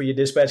work for your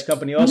dispatch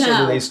company also? No. Or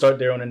do they start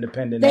their own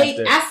independent?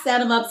 I set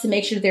them up to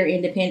make sure they're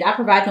independent. I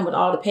provide them with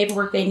all the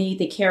paperwork they need,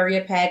 the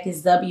carrier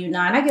package, W-9.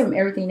 I give them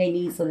everything they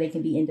need so they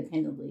can be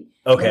independently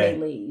when they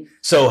leave.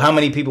 So how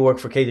many people work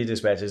for KJ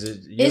Dispatch? Is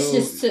it you? It's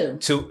just two.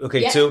 Two?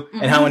 Okay, two.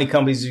 Mm-hmm. And how many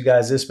companies do you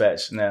guys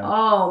dispatch now?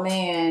 Oh,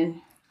 man.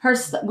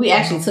 We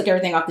actually took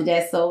everything off the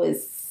desk, so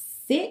it's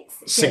six.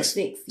 Yes.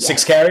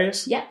 6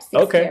 carriers? Yep,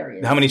 6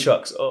 carriers. How many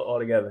trucks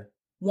altogether?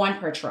 1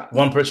 per truck.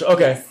 1 per truck.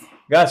 Okay. Yes.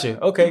 Got you.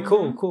 Okay,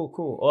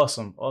 cool.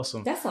 Awesome.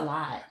 That's a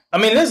lot. I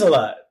mean, it is a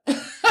lot. It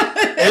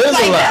is a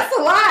lot. That's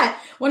a lot.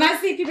 When I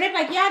see people, they're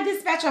like, I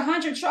dispatch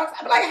 100 trucks.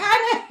 I'm like,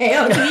 how the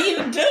hell do you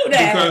even do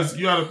that? Because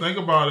you got to think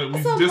about it. We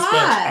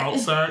dispatch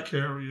outside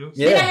carriers.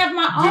 Yeah. Then I have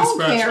my own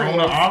carriers.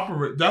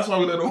 Owner-operator. That's why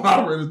we let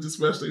owner-operators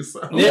dispatch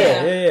themselves.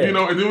 Yeah. And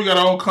then we got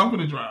our own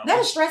company driver.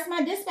 That'll stress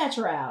my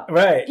dispatcher out.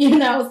 Right. So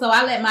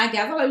I let my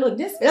guys, I'm like, look,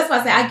 that's why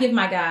I say I give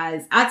my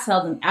guys, I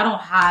tell them, I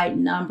don't hide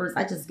numbers.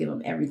 I just give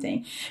them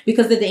everything.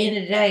 Because at the end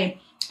of the day,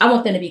 I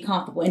want them to be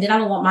comfortable. And then I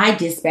don't want my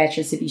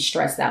dispatcher to be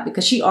stressed out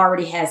because she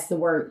already has to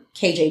work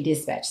KJ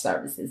Dispatch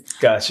Services.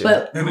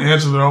 Gotcha. And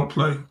Angela don't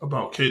play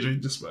about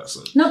KJ Dispatch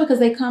Services. No, because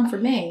they come for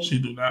me. She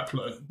do not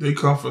play. They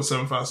come for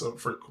 757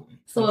 Freight Queen.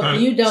 So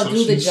if you don't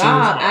do the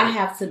job, I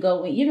have to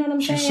go in. You know what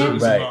I'm saying?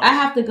 Right. I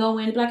have to go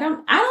in and be like,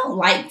 I don't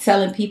like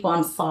telling people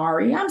I'm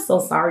sorry. I'm so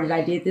sorry that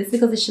I did this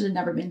because it should have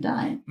never been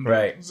done.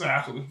 Right.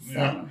 Exactly.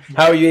 Yeah.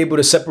 How are you able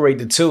to separate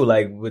the two,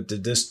 like with the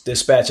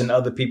dispatching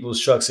other people's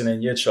trucks and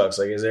then your trucks?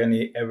 Like, is there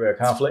ever a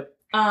conflict?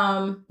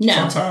 No.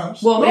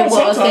 Sometimes. Well, it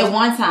was that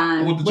one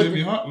time with the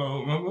JB Hunt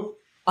load. Remember?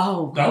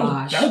 Oh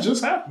gosh, that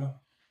just happened.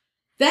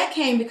 That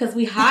came because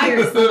we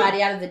hired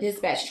somebody out of the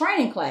dispatch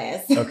training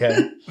class.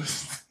 Okay.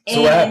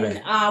 So what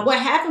happened? What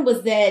happened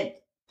was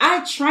that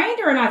I trained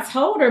her and I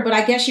told her, but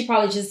I guess she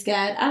probably just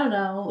got, I don't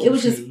know. It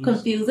was just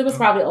confused. It was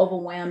probably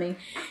overwhelming.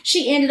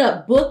 She ended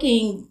up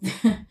booking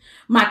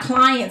my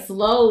client's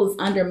loads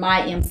under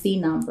my MC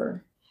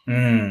number.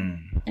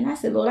 And I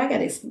said, Lord, I got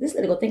to, this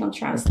little thing I'm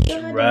trying to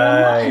steal her.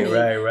 Right.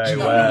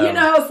 Wow. You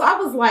know, so I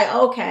was like,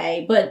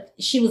 okay. But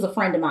she was a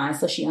friend of mine,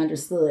 so she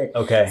understood.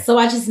 Okay. So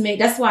I just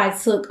that's why I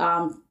took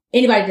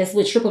anybody that's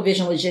with Triple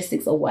Vision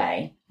Logistics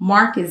away.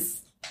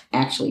 Marcus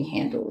actually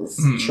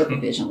handles Triple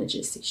Vision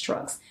Logistics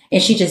trucks.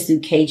 And she just do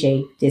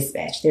KJ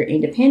Dispatch. They're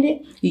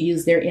independent. You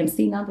use their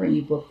MC number and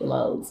you book the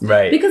loads.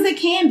 Right. Because it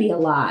can be a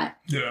lot.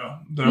 Yeah,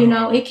 definitely. You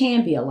know, it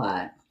can be a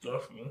lot.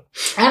 Definitely.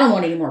 I don't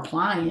want any more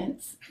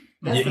clients.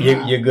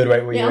 You're good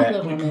right where you're at.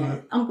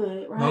 I'm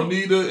good, right? No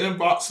need to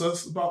inbox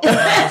us about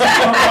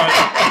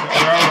that.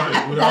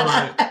 We're all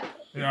right.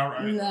 Yeah, all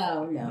right.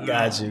 No.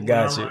 Got you.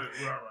 Right.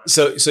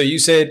 So you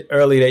said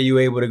earlier that you were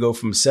able to go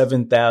from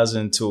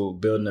 7,000 to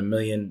building $1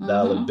 million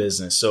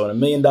business. So in $1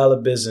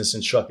 million business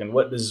in trucking,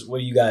 what are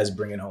you guys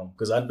bringing home?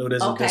 Because I know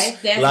there's a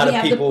lot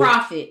of people. The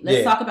profit.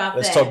 Let's talk about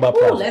that. Let's talk about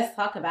profit. Let's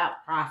talk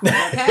about profit.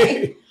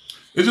 Okay.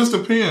 It just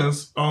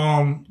depends.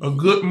 A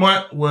good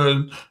month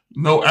with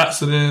no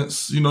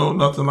accidents,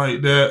 nothing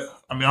like that.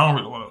 I mean, I don't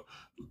really want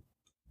to.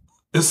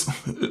 It's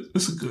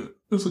a good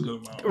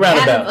amount.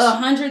 Out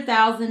of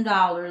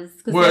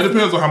 $100,000. Well, it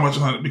depends on how much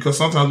 100, because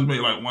sometimes we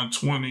make like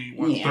 120,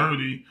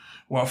 130,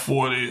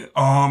 140.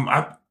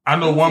 I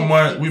know one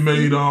month we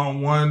made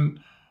one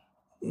month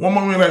we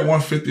made like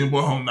 150 and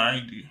brought home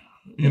 90.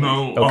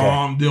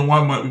 Okay. Then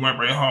one month we might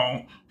bring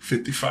home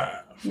 55.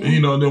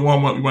 Then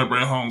one month we might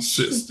bring home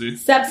 60.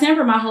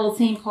 September, my whole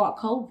team caught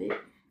COVID.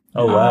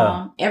 Oh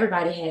wow!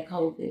 Everybody had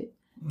COVID.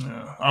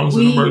 Yeah, I was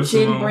in the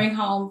emergency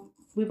room.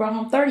 We brought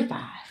home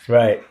 35.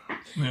 Right.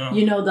 Yeah.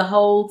 The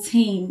whole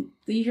team.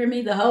 Do you hear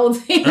me? The whole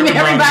team.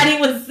 Everybody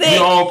was sick. We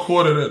all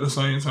caught it at the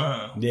same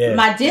time. Yeah.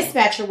 My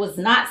dispatcher was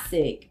not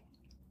sick.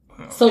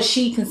 Yeah. So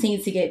she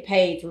continued to get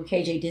paid through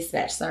KJ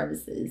Dispatch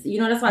Services.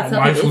 That's why I tell people.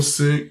 My wife was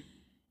sick.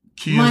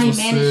 Kids money was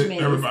management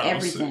sick. Everybody is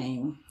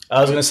everything. Was sick.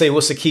 I was gonna say,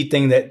 what's the key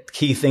thing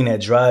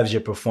that drives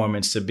your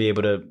performance to be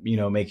able to,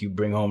 make you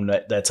bring home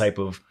that type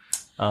of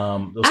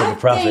those type of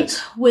profits?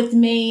 Think with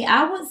me,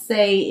 I would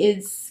say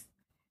it's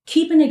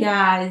keeping the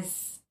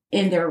guys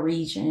in their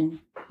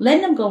region,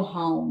 letting them go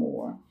home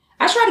more.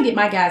 I try to get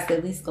my guys to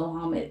at least go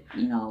home at,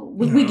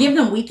 we give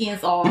them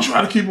weekends off. We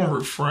try to keep them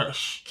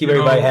refreshed. Keep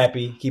everybody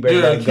happy. Keep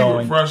everybody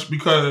going. Refreshed,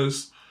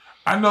 because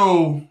I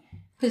know.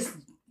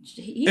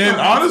 And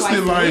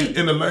honestly, like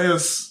in the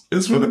last,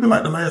 it's really been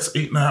like the last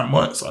 8-9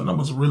 months, our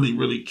numbers really,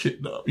 really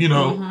kicked up,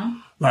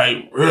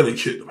 like really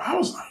kicked up. I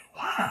was like,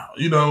 wow,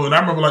 and I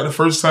remember like the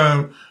first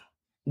time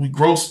we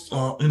grossed,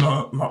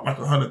 like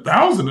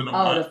 100,000 in a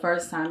month. Oh, the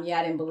first time. Yeah,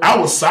 I didn't believe it. I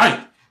was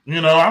psyched.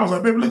 I was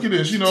like, baby, look at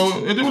this, and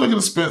then we look at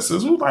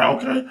expenses. We was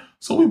like, okay.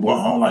 So we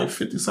brought home like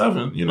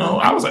 57,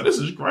 I was like, this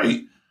is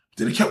great.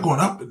 Then it kept going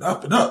up and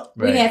up and up.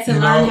 We had to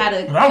learn how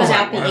to cut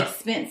out the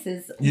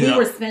expenses. Yeah. We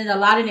were spending a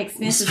lot in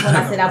expenses when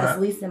I said I was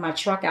leasing my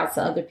truck out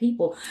to other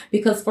people.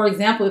 Because, for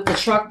example, if the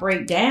truck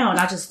break down,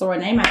 I just throw a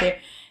name out there.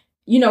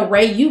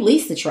 Ray, you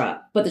leased the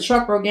truck, but the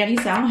truck broke down. You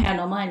said, I don't have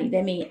no money.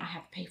 That means I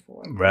have to pay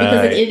for it. Right.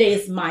 Because it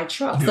is my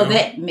truck. Yeah. So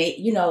that made,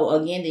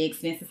 again, the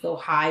expenses go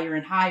higher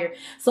and higher.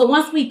 So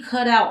once we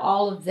cut out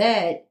all of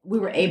that, we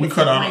were able to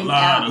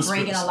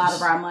bring in a lot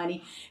of our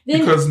money. Then,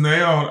 because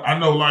now, I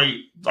know,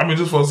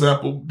 just for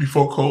example,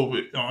 before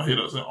COVID hit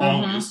us in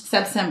August.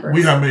 September.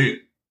 We had made,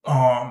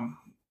 I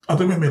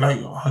think we made like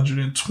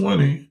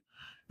 120, and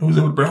we was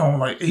able to bring home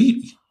like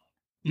 80.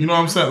 You know what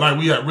I'm saying? Like,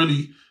 we had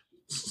really...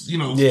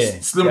 streamlined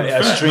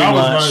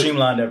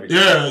everything.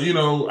 Yeah,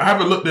 I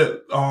haven't looked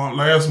at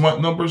last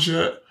month numbers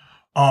yet,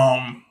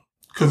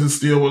 because it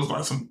still was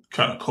like some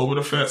kind of COVID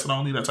effects, and I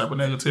don't need that type of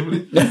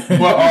negativity.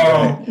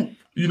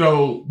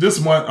 But this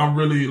month I'm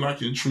really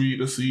like intrigued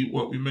to see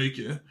what we're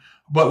making.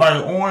 But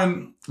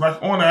on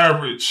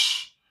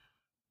average,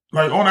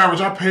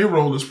 our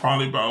payroll is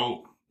probably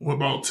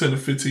about 10 to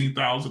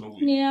 15,000 a week.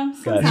 Yeah,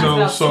 sometimes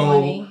about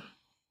 20.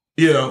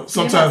 Yeah,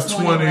 sometimes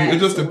 20. It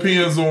just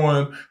depends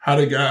on how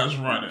the guy's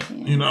running,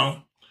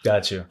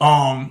 Gotcha.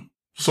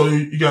 So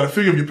you got to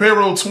figure if your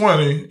payroll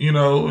 20,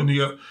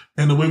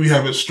 and the way we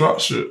have it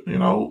structured,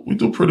 we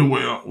do pretty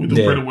well.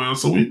 Pretty well.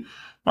 So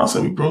I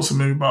say we gross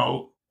maybe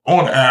about,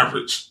 on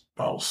average,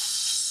 about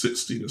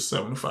 60 to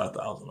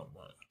 75,000 a month.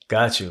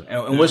 Got you.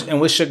 And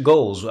what's your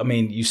goals? I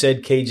mean, you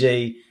said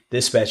KJ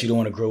Dispatch. You don't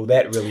want to grow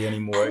that really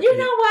anymore. You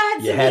know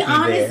what? To be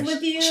honest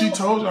with you, she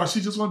told y'all she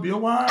just want to be a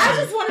wife. I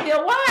just want to be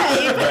a wife.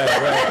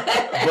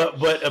 right.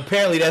 But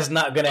apparently that's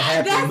not going to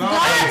happen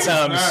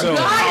anytime soon.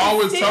 I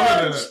always tell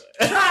her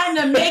that. Trying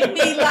to make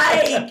me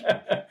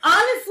like,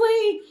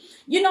 honestly.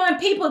 You know, and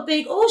people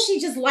think, oh, she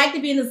just like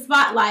to be in the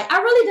spotlight. I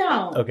really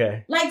don't.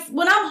 Okay. Like,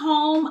 when I'm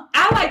home,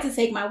 I like to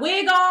take my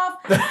wig off.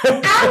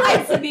 I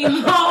like to be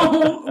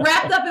home,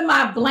 wrapped up in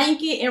my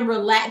blanket and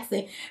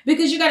relaxing.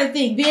 Because you got to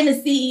think, being a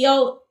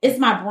CEO, it's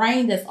my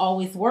brain that's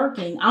always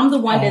working. I'm the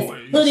one that's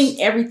putting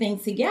everything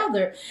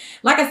together.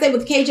 Like I said,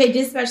 with KJ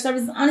Dispatch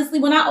Services, honestly,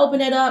 when I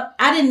opened it up,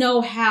 I didn't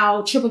know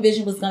how Triple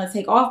Vision was going to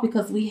take off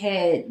because we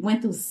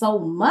went through so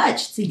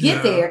much to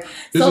get there.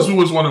 This is we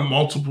was one of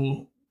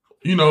multiple.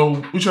 You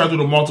know, we try to do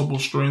the multiple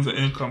streams of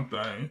income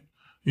thing,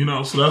 you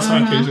know, so that's how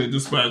KJ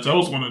Dispatch. That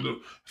was one of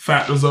the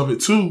factors of it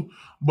too.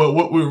 But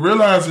what we're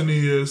realizing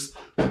is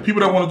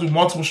people that want to do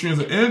multiple streams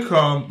of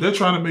income, they're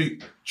trying to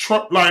make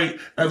truck, like,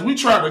 as we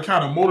try to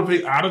kind of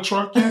motivate out of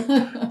trucking,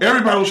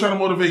 everybody was trying to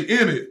motivate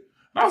in it.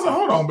 And I was like,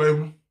 hold on,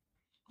 baby.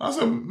 I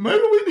said,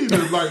 maybe we need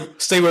to like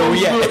stay where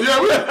we at.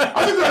 Yeah,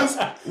 I think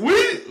that's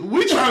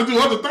we trying to do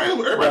other things,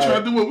 but everybody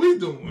trying to do what we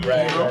doing.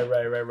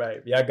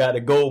 Right. Y'all got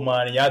a gold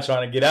mine and y'all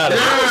trying to get out of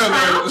it.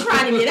 I'm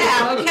trying to get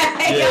out,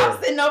 okay? Yeah.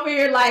 I'm sitting over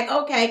here like,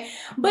 okay.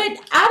 But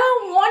I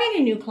don't want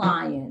any new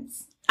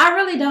clients. I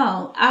really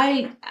don't.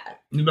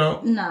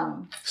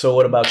 No. So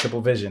what about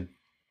Triple Vision?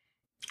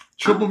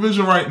 Triple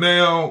Vision right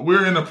now,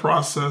 we're in the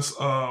process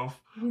of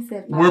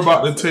we're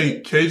about to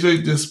take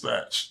KJ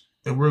Dispatch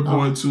and we're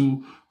going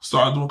to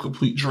start doing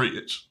complete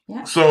drayage.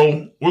 Yeah.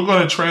 So we're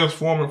going to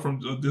transform it from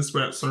the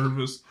dispatch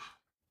service,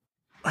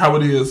 how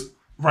it is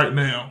right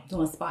now.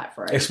 Doing spot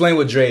for it. Explain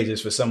what drayage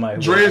is for somebody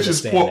who drayage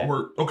is port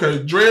work. Okay,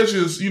 drayage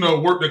is,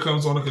 work that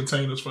comes on the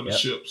containers from the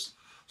ships.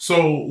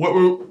 So what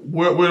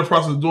we're in the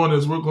process of doing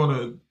is we're going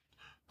to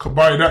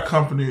combine that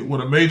company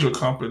with a major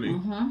company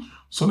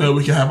so that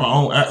we can have our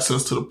own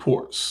access to the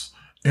ports.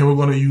 And we're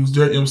going to use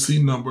their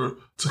MC number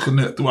to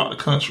connect throughout the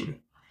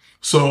country.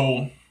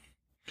 So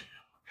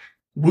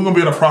we're going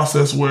to be in a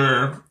process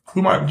where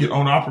we might get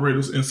owner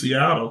operators in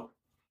Seattle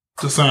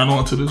to sign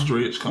on to this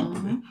drayage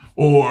company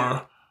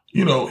or,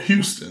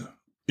 Houston.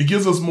 It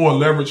gives us more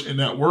leverage in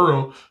that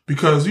world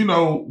because, we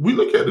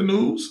look at the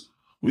news,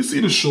 we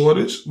see the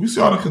shortage, we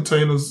see all the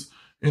containers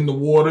in the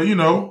water,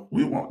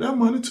 we want that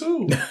money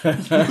too.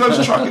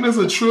 Because trucking is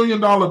 $1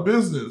 trillion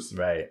business.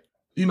 Right.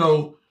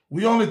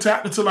 We only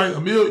tapped into like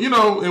 $1 million,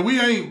 and we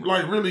ain't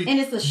like really and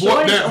it's a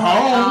shortage that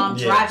home.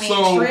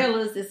 Drive-in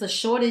trailers. It's a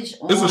shortage.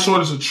 It's a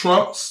shortage of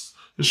trucks.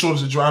 It's a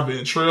shortage of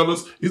drive-in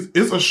trailers.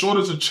 It's a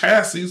shortage of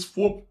chassis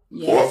for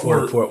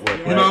Fort Worth. Yeah.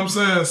 You know what I'm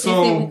saying?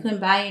 So we couldn't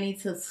buy any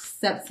till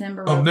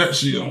September of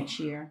next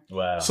year.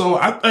 Wow. So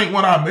I think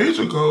one of our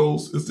major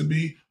goals is to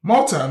be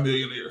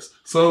multi-millionaires.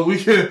 So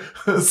we can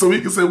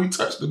say we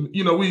touched them.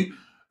 We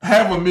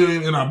have $1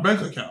 million in our bank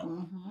account.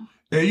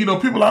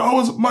 And, people are like, oh,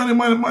 it's money,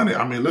 money, money.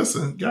 I mean,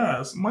 listen,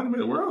 guys, money made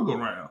the world go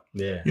round.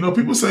 Yeah.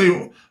 People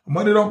say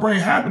money don't bring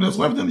happiness.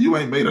 Well, you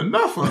ain't made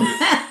enough of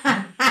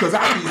it. Because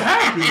I be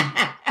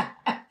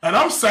happy. And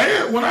I'm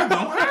saying when I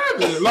don't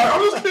have it. Like,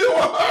 I'm just being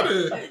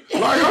 100.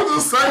 Like, I'm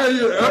just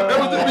saying,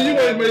 evidently you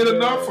ain't made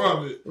enough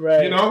of it.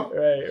 Right.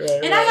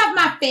 Right. And I have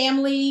my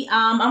family.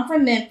 I'm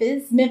from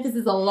Memphis. Memphis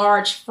is a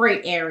large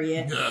freight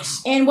area.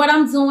 Yes. And what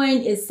I'm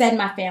doing is setting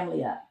my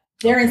family up.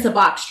 They're into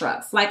box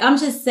trucks. Like, I'm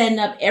just setting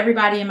up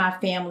everybody in my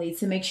family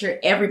to make sure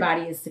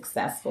everybody is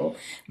successful.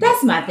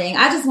 That's my thing.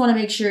 I just want to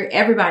make sure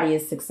everybody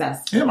is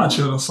successful. And my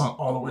children sunk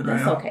all the way down.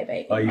 That's okay,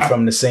 baby. Are you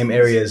from the same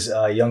area as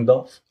Young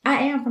Dolph? I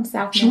am from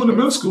South Memphis. She went to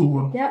middle school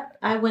with him. Yep.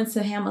 I went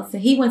to Hamilton.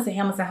 He went to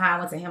Hamilton High. I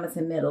went to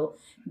Hamilton Middle.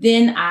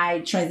 Then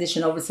I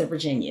transitioned over to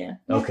Virginia.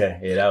 Okay.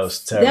 Yeah, that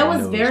was terrible.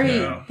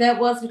 That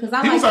was because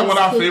he was like one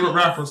of our favorite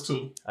rappers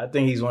too. I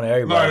think he's one of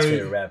everybody's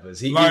favorite rappers.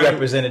 He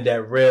represented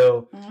that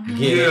real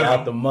get it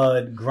out the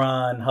mud,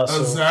 grind,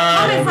 hustle.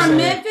 Coming from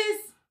Memphis,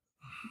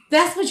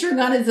 that's what you're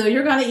going to do.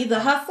 You're going to either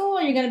hustle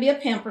or you're going to be a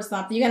pimp or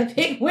something. You're going to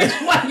pick which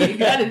one you're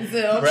going to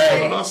do.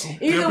 Okay?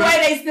 Right. Either way,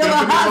 they still a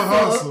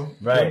hustle.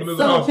 Right.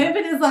 So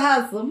pimping is a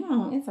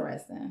hustle.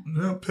 Interesting.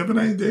 Yeah, pimping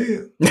ain't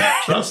dead.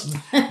 Trust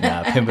me.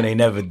 Nah, pimping ain't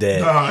never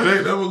dead. Nah, it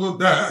ain't never gonna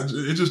die.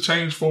 It just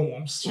changed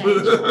forms.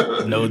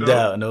 No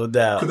doubt.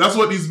 Because that's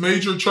what these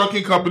major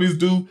trucking companies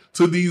do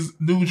to these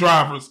new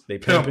drivers. They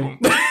pimp them.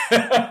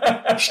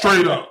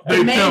 Straight up.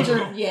 They pimp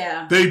them.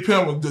 Yeah. They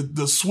pimp them.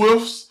 The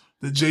Swifts,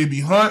 the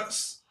JB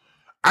Hunts.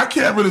 I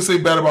can't really say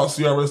bad about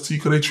CRST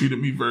because they treated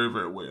me very,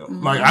 very well.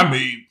 Like, I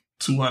made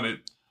 $200,000,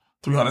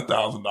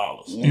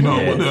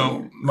 $300,000, with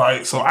them.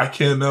 Like, so I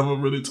can never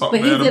really talk bad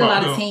about them. But he did a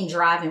lot of team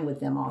driving with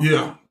them also.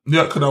 Yeah,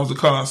 because that was the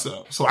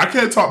concept. So I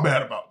can't talk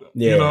bad about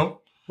them,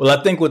 Well,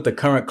 I think with the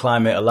current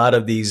climate, a lot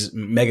of these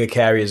mega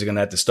carriers are going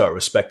to have to start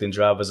respecting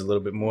drivers a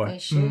little bit more. They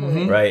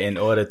should. Right, in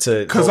order to...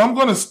 Because I'm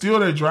going to steal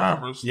their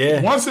drivers.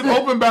 Yeah. Once it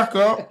open back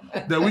up,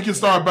 that we can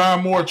start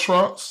buying more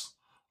trucks,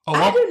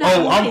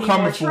 I'm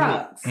coming for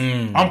it.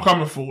 I'm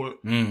coming for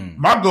it.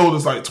 My goal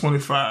is like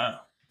 25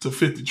 to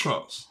 50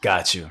 trucks.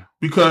 Got you.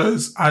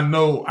 Because I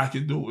know I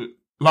can do it.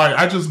 Like,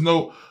 I just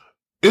know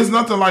it's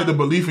nothing like the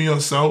belief in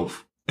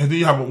yourself, and then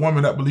you have a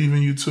woman that believes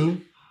in you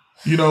too.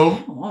 You know, I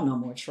don't want no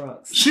more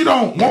trucks. She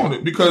don't want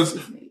it because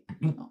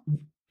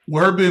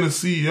with her being a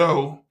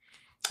CEO,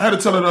 I had to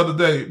tell her the other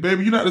day,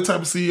 baby, you're not the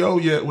type of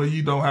CEO yet where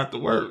you don't have to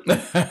work. You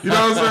know what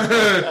I'm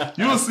saying?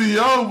 You're a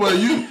CEO, but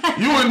you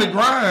in the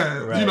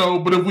grind. Right. You know,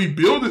 but if we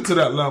build it to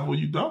that level,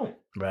 you don't.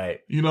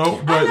 Right. You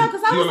know, but I know,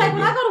 because I was like,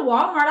 when I go to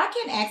Walmart, I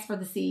can't ask for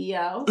the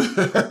CEO.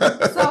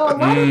 So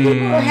why do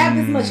people have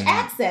this much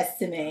access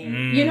to me?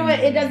 You know,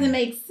 it doesn't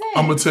make sense.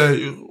 I'm gonna tell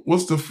you,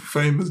 what's the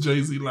famous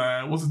Jay-Z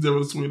line? What's the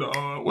difference between the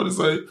what did it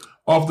say?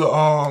 Off the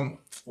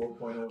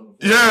 4.0.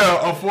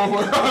 Yeah, a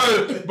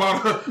 4.0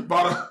 about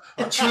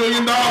 $1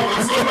 trillion.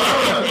 That's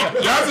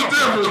the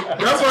difference.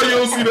 That's why you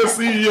don't see that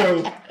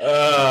CEO.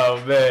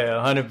 Oh man,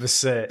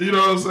 100%. You know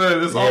what I'm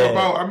saying? It's all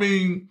about. I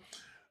mean.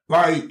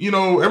 Like, you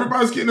know,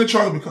 everybody's getting in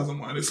trouble because of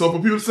money. So for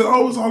people to say,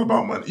 oh, it's all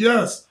about money.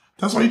 Yes.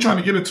 That's why you're trying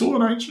to get into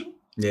it, ain't you?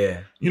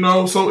 Yeah. You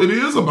know, so it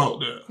is about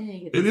that.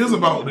 It is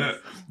about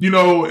that. You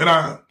know, and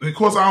of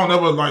course, I don't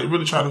ever like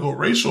really try to go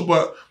racial,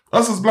 but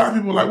us as black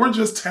people, like, we're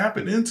just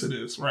tapping into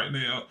this right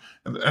now.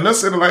 And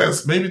let's say the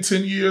last maybe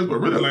 10 years, but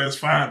really the last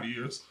 5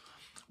 years,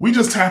 we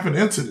just tapping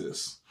into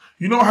this.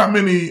 You know how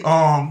many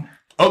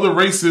other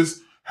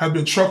races have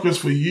been truckers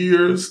for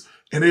years?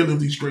 And they live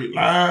these great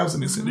lives,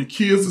 and they send their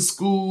kids to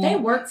school. They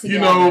work together. You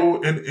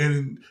know,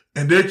 and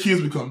their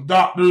kids become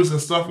doctors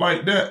and stuff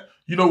like that.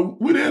 You know,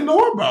 we didn't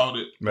know about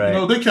it. Right. You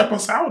know, they kept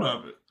us out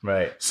of it.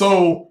 Right.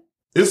 So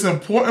it's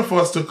important for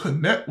us to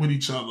connect with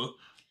each other.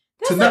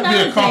 That's to not be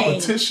a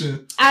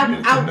competition.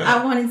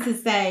 I wanted to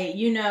say,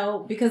 you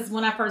know, because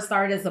when I first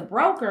started as a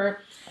broker,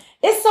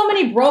 it's so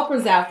many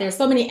brokers out there,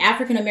 so many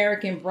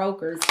African-American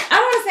brokers. I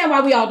don't understand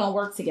why we all don't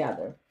work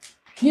together.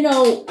 You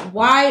know,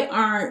 why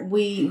aren't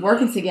we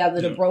working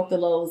together to broke the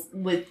loads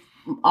with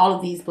all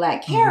of these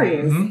black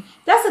carriers? Mm-hmm.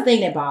 That's the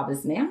thing that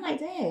bothers me. I'm like,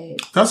 dang.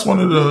 That's one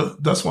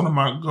of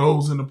my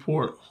goals in the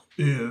port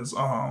is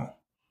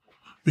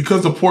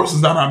because the ports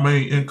is not our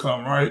main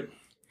income, right?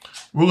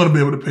 We're going to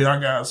be able to pay our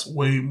guys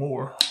way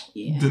more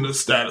than the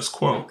status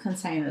quo.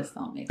 Containers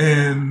don't make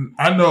And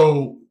I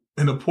know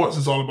in the ports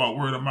it's all about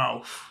word of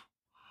mouth.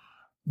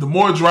 The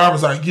more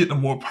drivers I get, the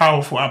more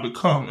powerful I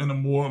become, and the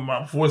more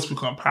my voice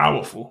become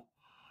powerful.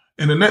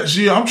 And the next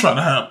year, I'm trying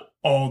to have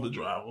all the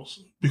drivers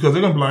because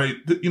they're going to be like,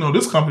 you know,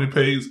 this company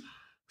pays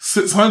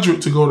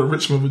 $600 to go to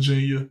Richmond,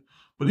 Virginia,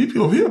 but these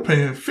people over here are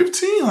paying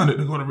 $1,500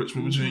 to go to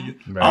Richmond, Virginia.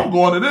 Right. I'm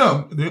going to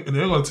them, and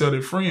they're going to tell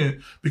their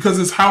friend because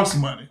it's house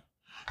money.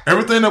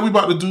 Everything that we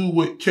about to do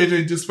with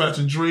KJ Dispatch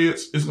and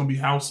Dreads is going to be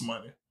house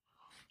money.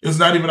 It's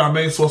not even our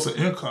main source of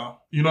income.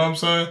 You know what I'm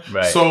saying?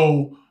 Right.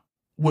 So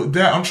with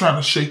that, I'm trying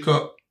to shake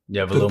up.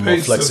 You have a little more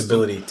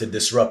flexibility system.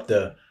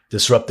 To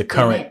disrupt the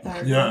current.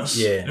 Yes.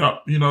 Yeah.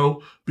 You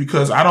know,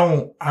 because I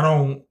don't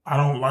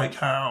like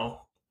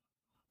how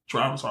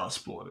drivers are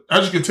exploited.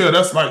 As you can tell,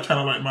 that's like kind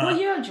of like my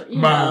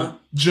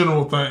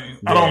general thing.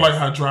 Yeah. I don't like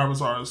how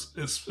drivers are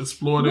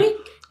exploited.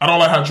 I don't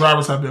like how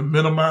drivers have been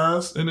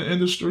minimized in the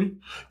industry.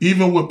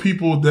 Even with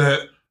people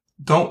that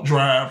don't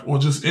drive or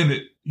just in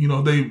it, you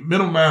know, they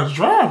minimize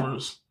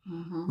drivers.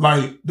 Mm-hmm.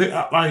 Like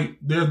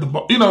they're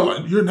the, you know,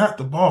 like you're not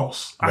the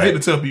boss. Right. I hate to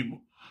tell people.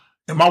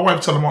 And my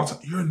wife tell them all the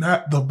time, you're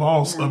not the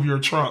boss of your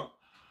truck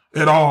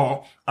at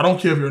all. I don't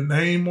care if your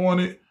name on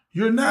it.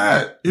 You're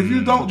not. If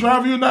you don't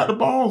drive, you're not the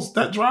boss.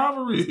 That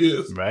driver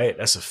is. Right.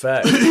 That's a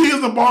fact. He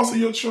is the boss of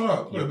your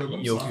truck.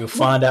 You'll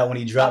find out when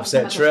he drops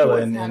that trailer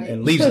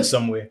and leaves it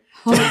somewhere.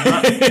 We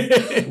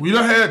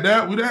done had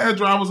that. We done had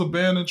drivers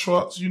abandon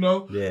trucks, you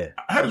know. Yeah.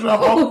 I had to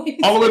drive all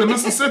the way to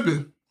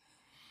Mississippi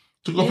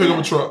to go pick up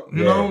a truck.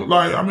 You know,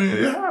 like, I mean,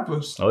 it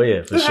happens. Oh,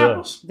 yeah, for sure.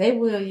 Happens. They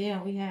will,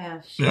 we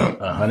have. Yeah.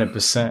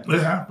 100%.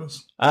 It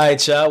happens. All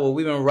right, y'all. Well,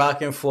 we've been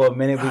rocking for a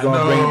minute. We're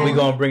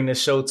gonna bring the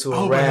show to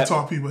a wrap.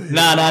 Talk people here.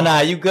 Nah.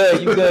 You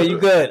good.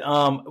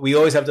 We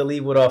always have to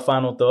leave with our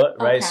final thought,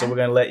 right? Okay. So we're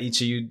gonna let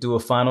each of you do a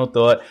final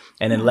thought.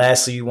 And then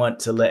lastly, you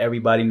want to let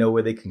everybody know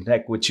where they can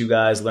connect with you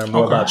guys, learn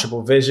more about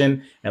Triple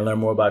Vision, and learn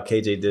more about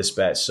KJ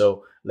Dispatch.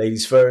 So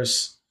ladies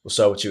first. We'll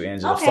start with you,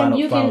 Angela. Okay,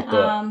 final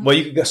thought. Well,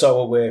 you can start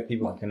with where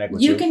people can connect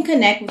with you. You can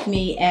connect with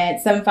me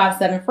at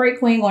 757 Freight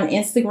Queen on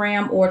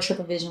Instagram or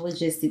Triple Vision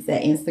Logistics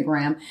at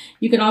Instagram.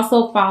 You can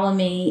also follow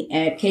me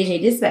at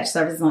KJ Dispatch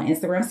Services on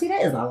Instagram. See,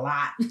 that is a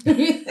lot.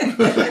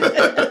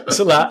 It's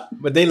a lot,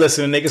 but they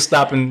listen. They can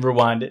stop and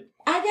rewind it.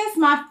 I guess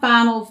my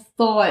final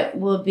thought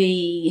will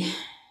be,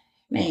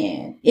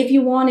 man, if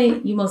you want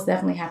it, you most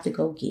definitely have to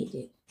go get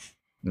it.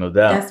 No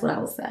doubt. That's what I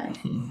was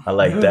saying. I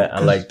like that.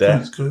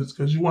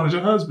 Because you wanted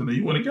your husband and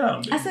you want to get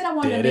him. I said I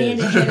wanted a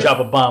man. Drop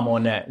a bomb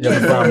on that.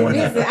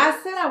 I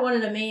said I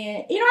wanted a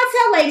man. You know, I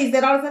tell ladies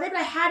that all the time. They be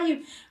like, how do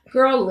you...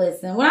 Girl,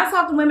 listen. When I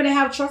talk to women that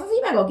have trust, I say,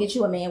 you better go get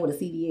you a man with a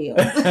CDL.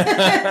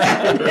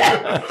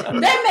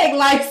 that make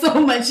life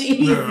so much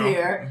easier.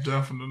 Yeah,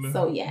 definitely.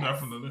 So, yeah.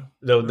 Definitely.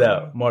 No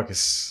doubt.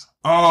 Marcus.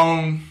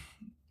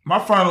 My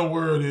final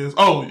word is,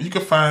 you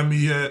can find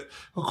me at,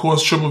 of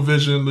course, Triple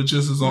Vision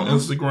Logistics on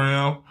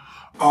Instagram.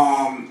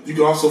 You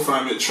can also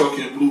find me at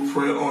Trucking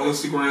Blueprint on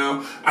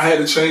Instagram. I had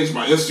to change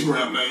my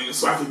Instagram name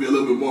so I can be a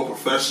little bit more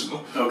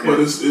professional. Okay. But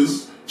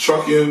it's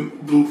Trucking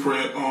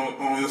Blueprint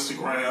on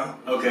Instagram.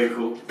 Okay,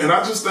 cool. And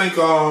I just think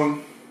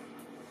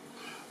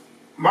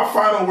my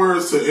final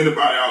words to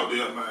anybody out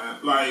there, man,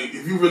 like,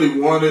 if you really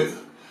want it,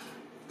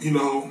 you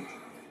know,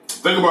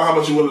 think about how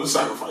much you're willing to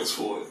sacrifice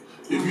for it.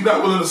 If you're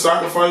not willing to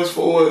sacrifice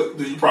for it,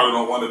 then you probably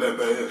don't want it that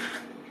bad.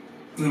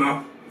 You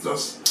know?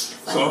 This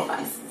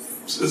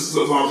is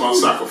all about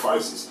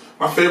sacrifices.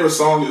 My favorite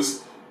song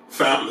is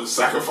Fabulous,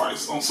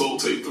 Sacrifice on Soul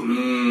Tape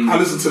 3. I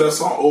listen to that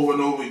song over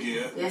and over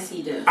again. Yes,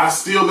 you do. I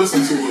still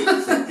listen to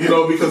it, you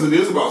know, because it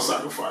is about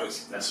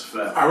sacrifice. That's a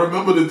fact. I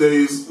remember the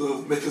days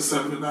of making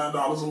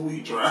 $79 a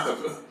week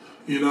driving,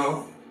 you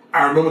know.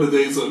 I remember the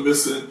days of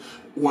missing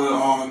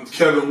when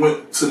Kevin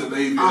went to the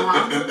Navy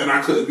and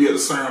I couldn't be at the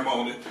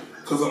ceremony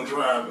because I'm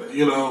driving.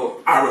 You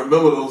know, I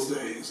remember those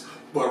days.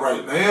 But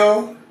right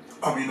now,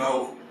 you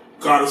know,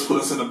 God has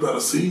put us in a better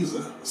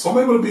season. So I'm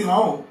able to be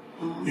home.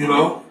 You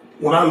know,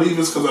 when I leave,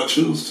 it's because I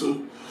choose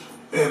to.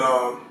 And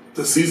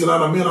the season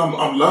that I'm in,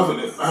 I'm loving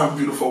it. I have a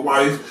beautiful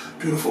wife,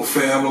 beautiful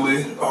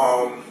family.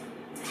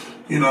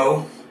 You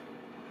know,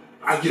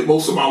 I get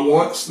most of my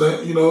wants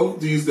that, you know,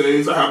 these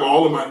days. I have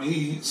all of my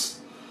needs.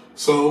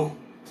 So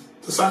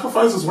the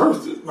sacrifice is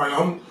worth it. Like,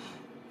 I'm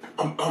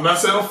not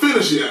saying I'm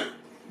finished yet,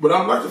 but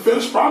I'm like the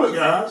finished product,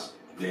 guys.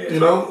 Yeah. You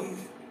know,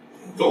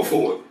 go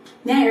for it.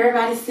 Now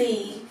everybody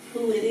see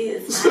who it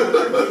is. The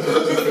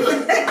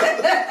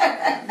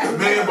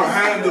man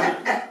behind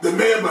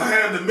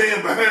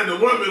the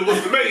woman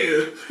was the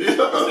man.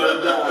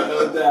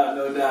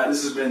 No doubt.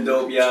 This has been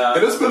dope, y'all.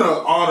 And it's been an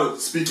honor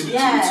speaking to you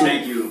too.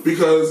 Thank you.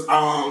 Because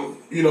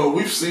you know,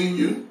 we've seen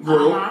you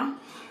grow,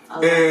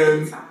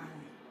 and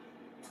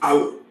I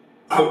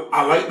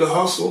like the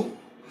hustle.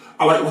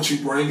 I like what you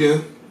bring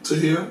in to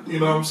here. You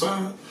know what I'm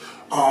saying?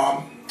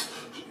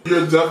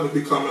 You're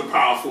definitely becoming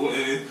powerful,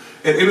 and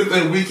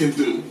anything we can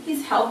do,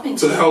 he's helping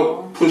to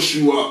help push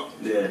you up.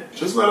 Yeah,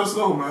 just let us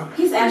know, man.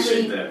 He's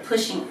actually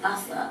pushing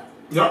us up.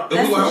 Yeah, and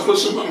we're gonna help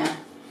push him up.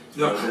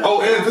 Yeah.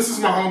 Oh, and this is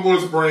my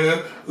homeboy's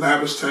brand,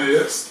 Lavish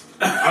Tags.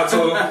 I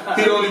told him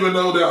he don't even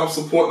know that I'm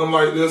supporting him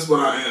like this,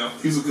 but I am.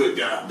 He's a good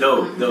guy.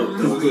 Dope. He's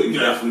a good guy.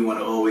 Definitely want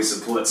to always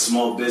support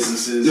small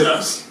businesses,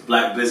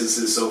 black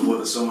businesses, so forth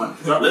and so on.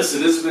 Yep.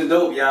 Listen, this has been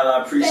dope, y'all.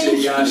 I appreciate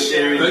y'all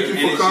sharing your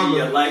energy,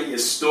 your light, your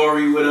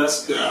story with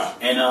us. Yeah.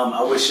 And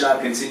I wish y'all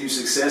continued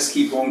success.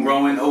 Keep on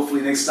growing. Hopefully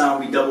next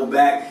time we double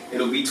back,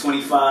 it'll be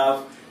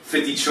 25,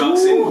 50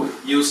 trucks, and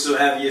you'll still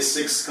have your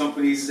 6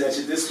 companies that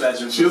you're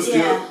dispatching. And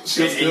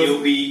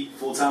you'll be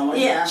full-time like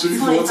that. She'll be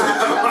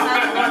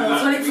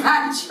full-time.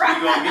 25 trucks.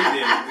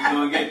 We're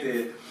going to get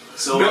there.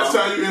 So next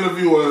time you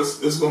interview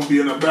us, it's going to be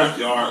in the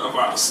backyard of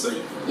our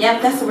state.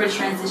 Yep, that's what we're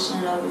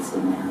transitioning over to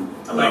now.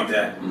 I like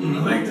that. I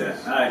like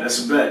that. All right,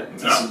 that's a bet.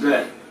 That's a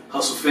bet.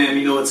 Hustle fam,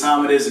 you know what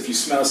time it is. If you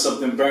smell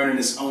something burning,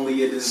 it's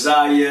only a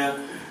desire.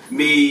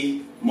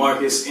 Me,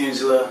 Marcus,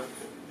 Angela,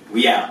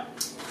 we out.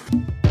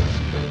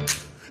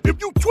 If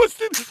you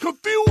twisted,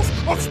 confused,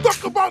 or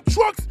stuck about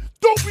trucks,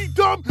 don't be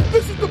dumb.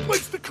 This is the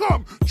place to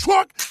come.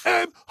 Truck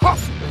and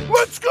Hustle.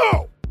 Let's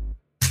go.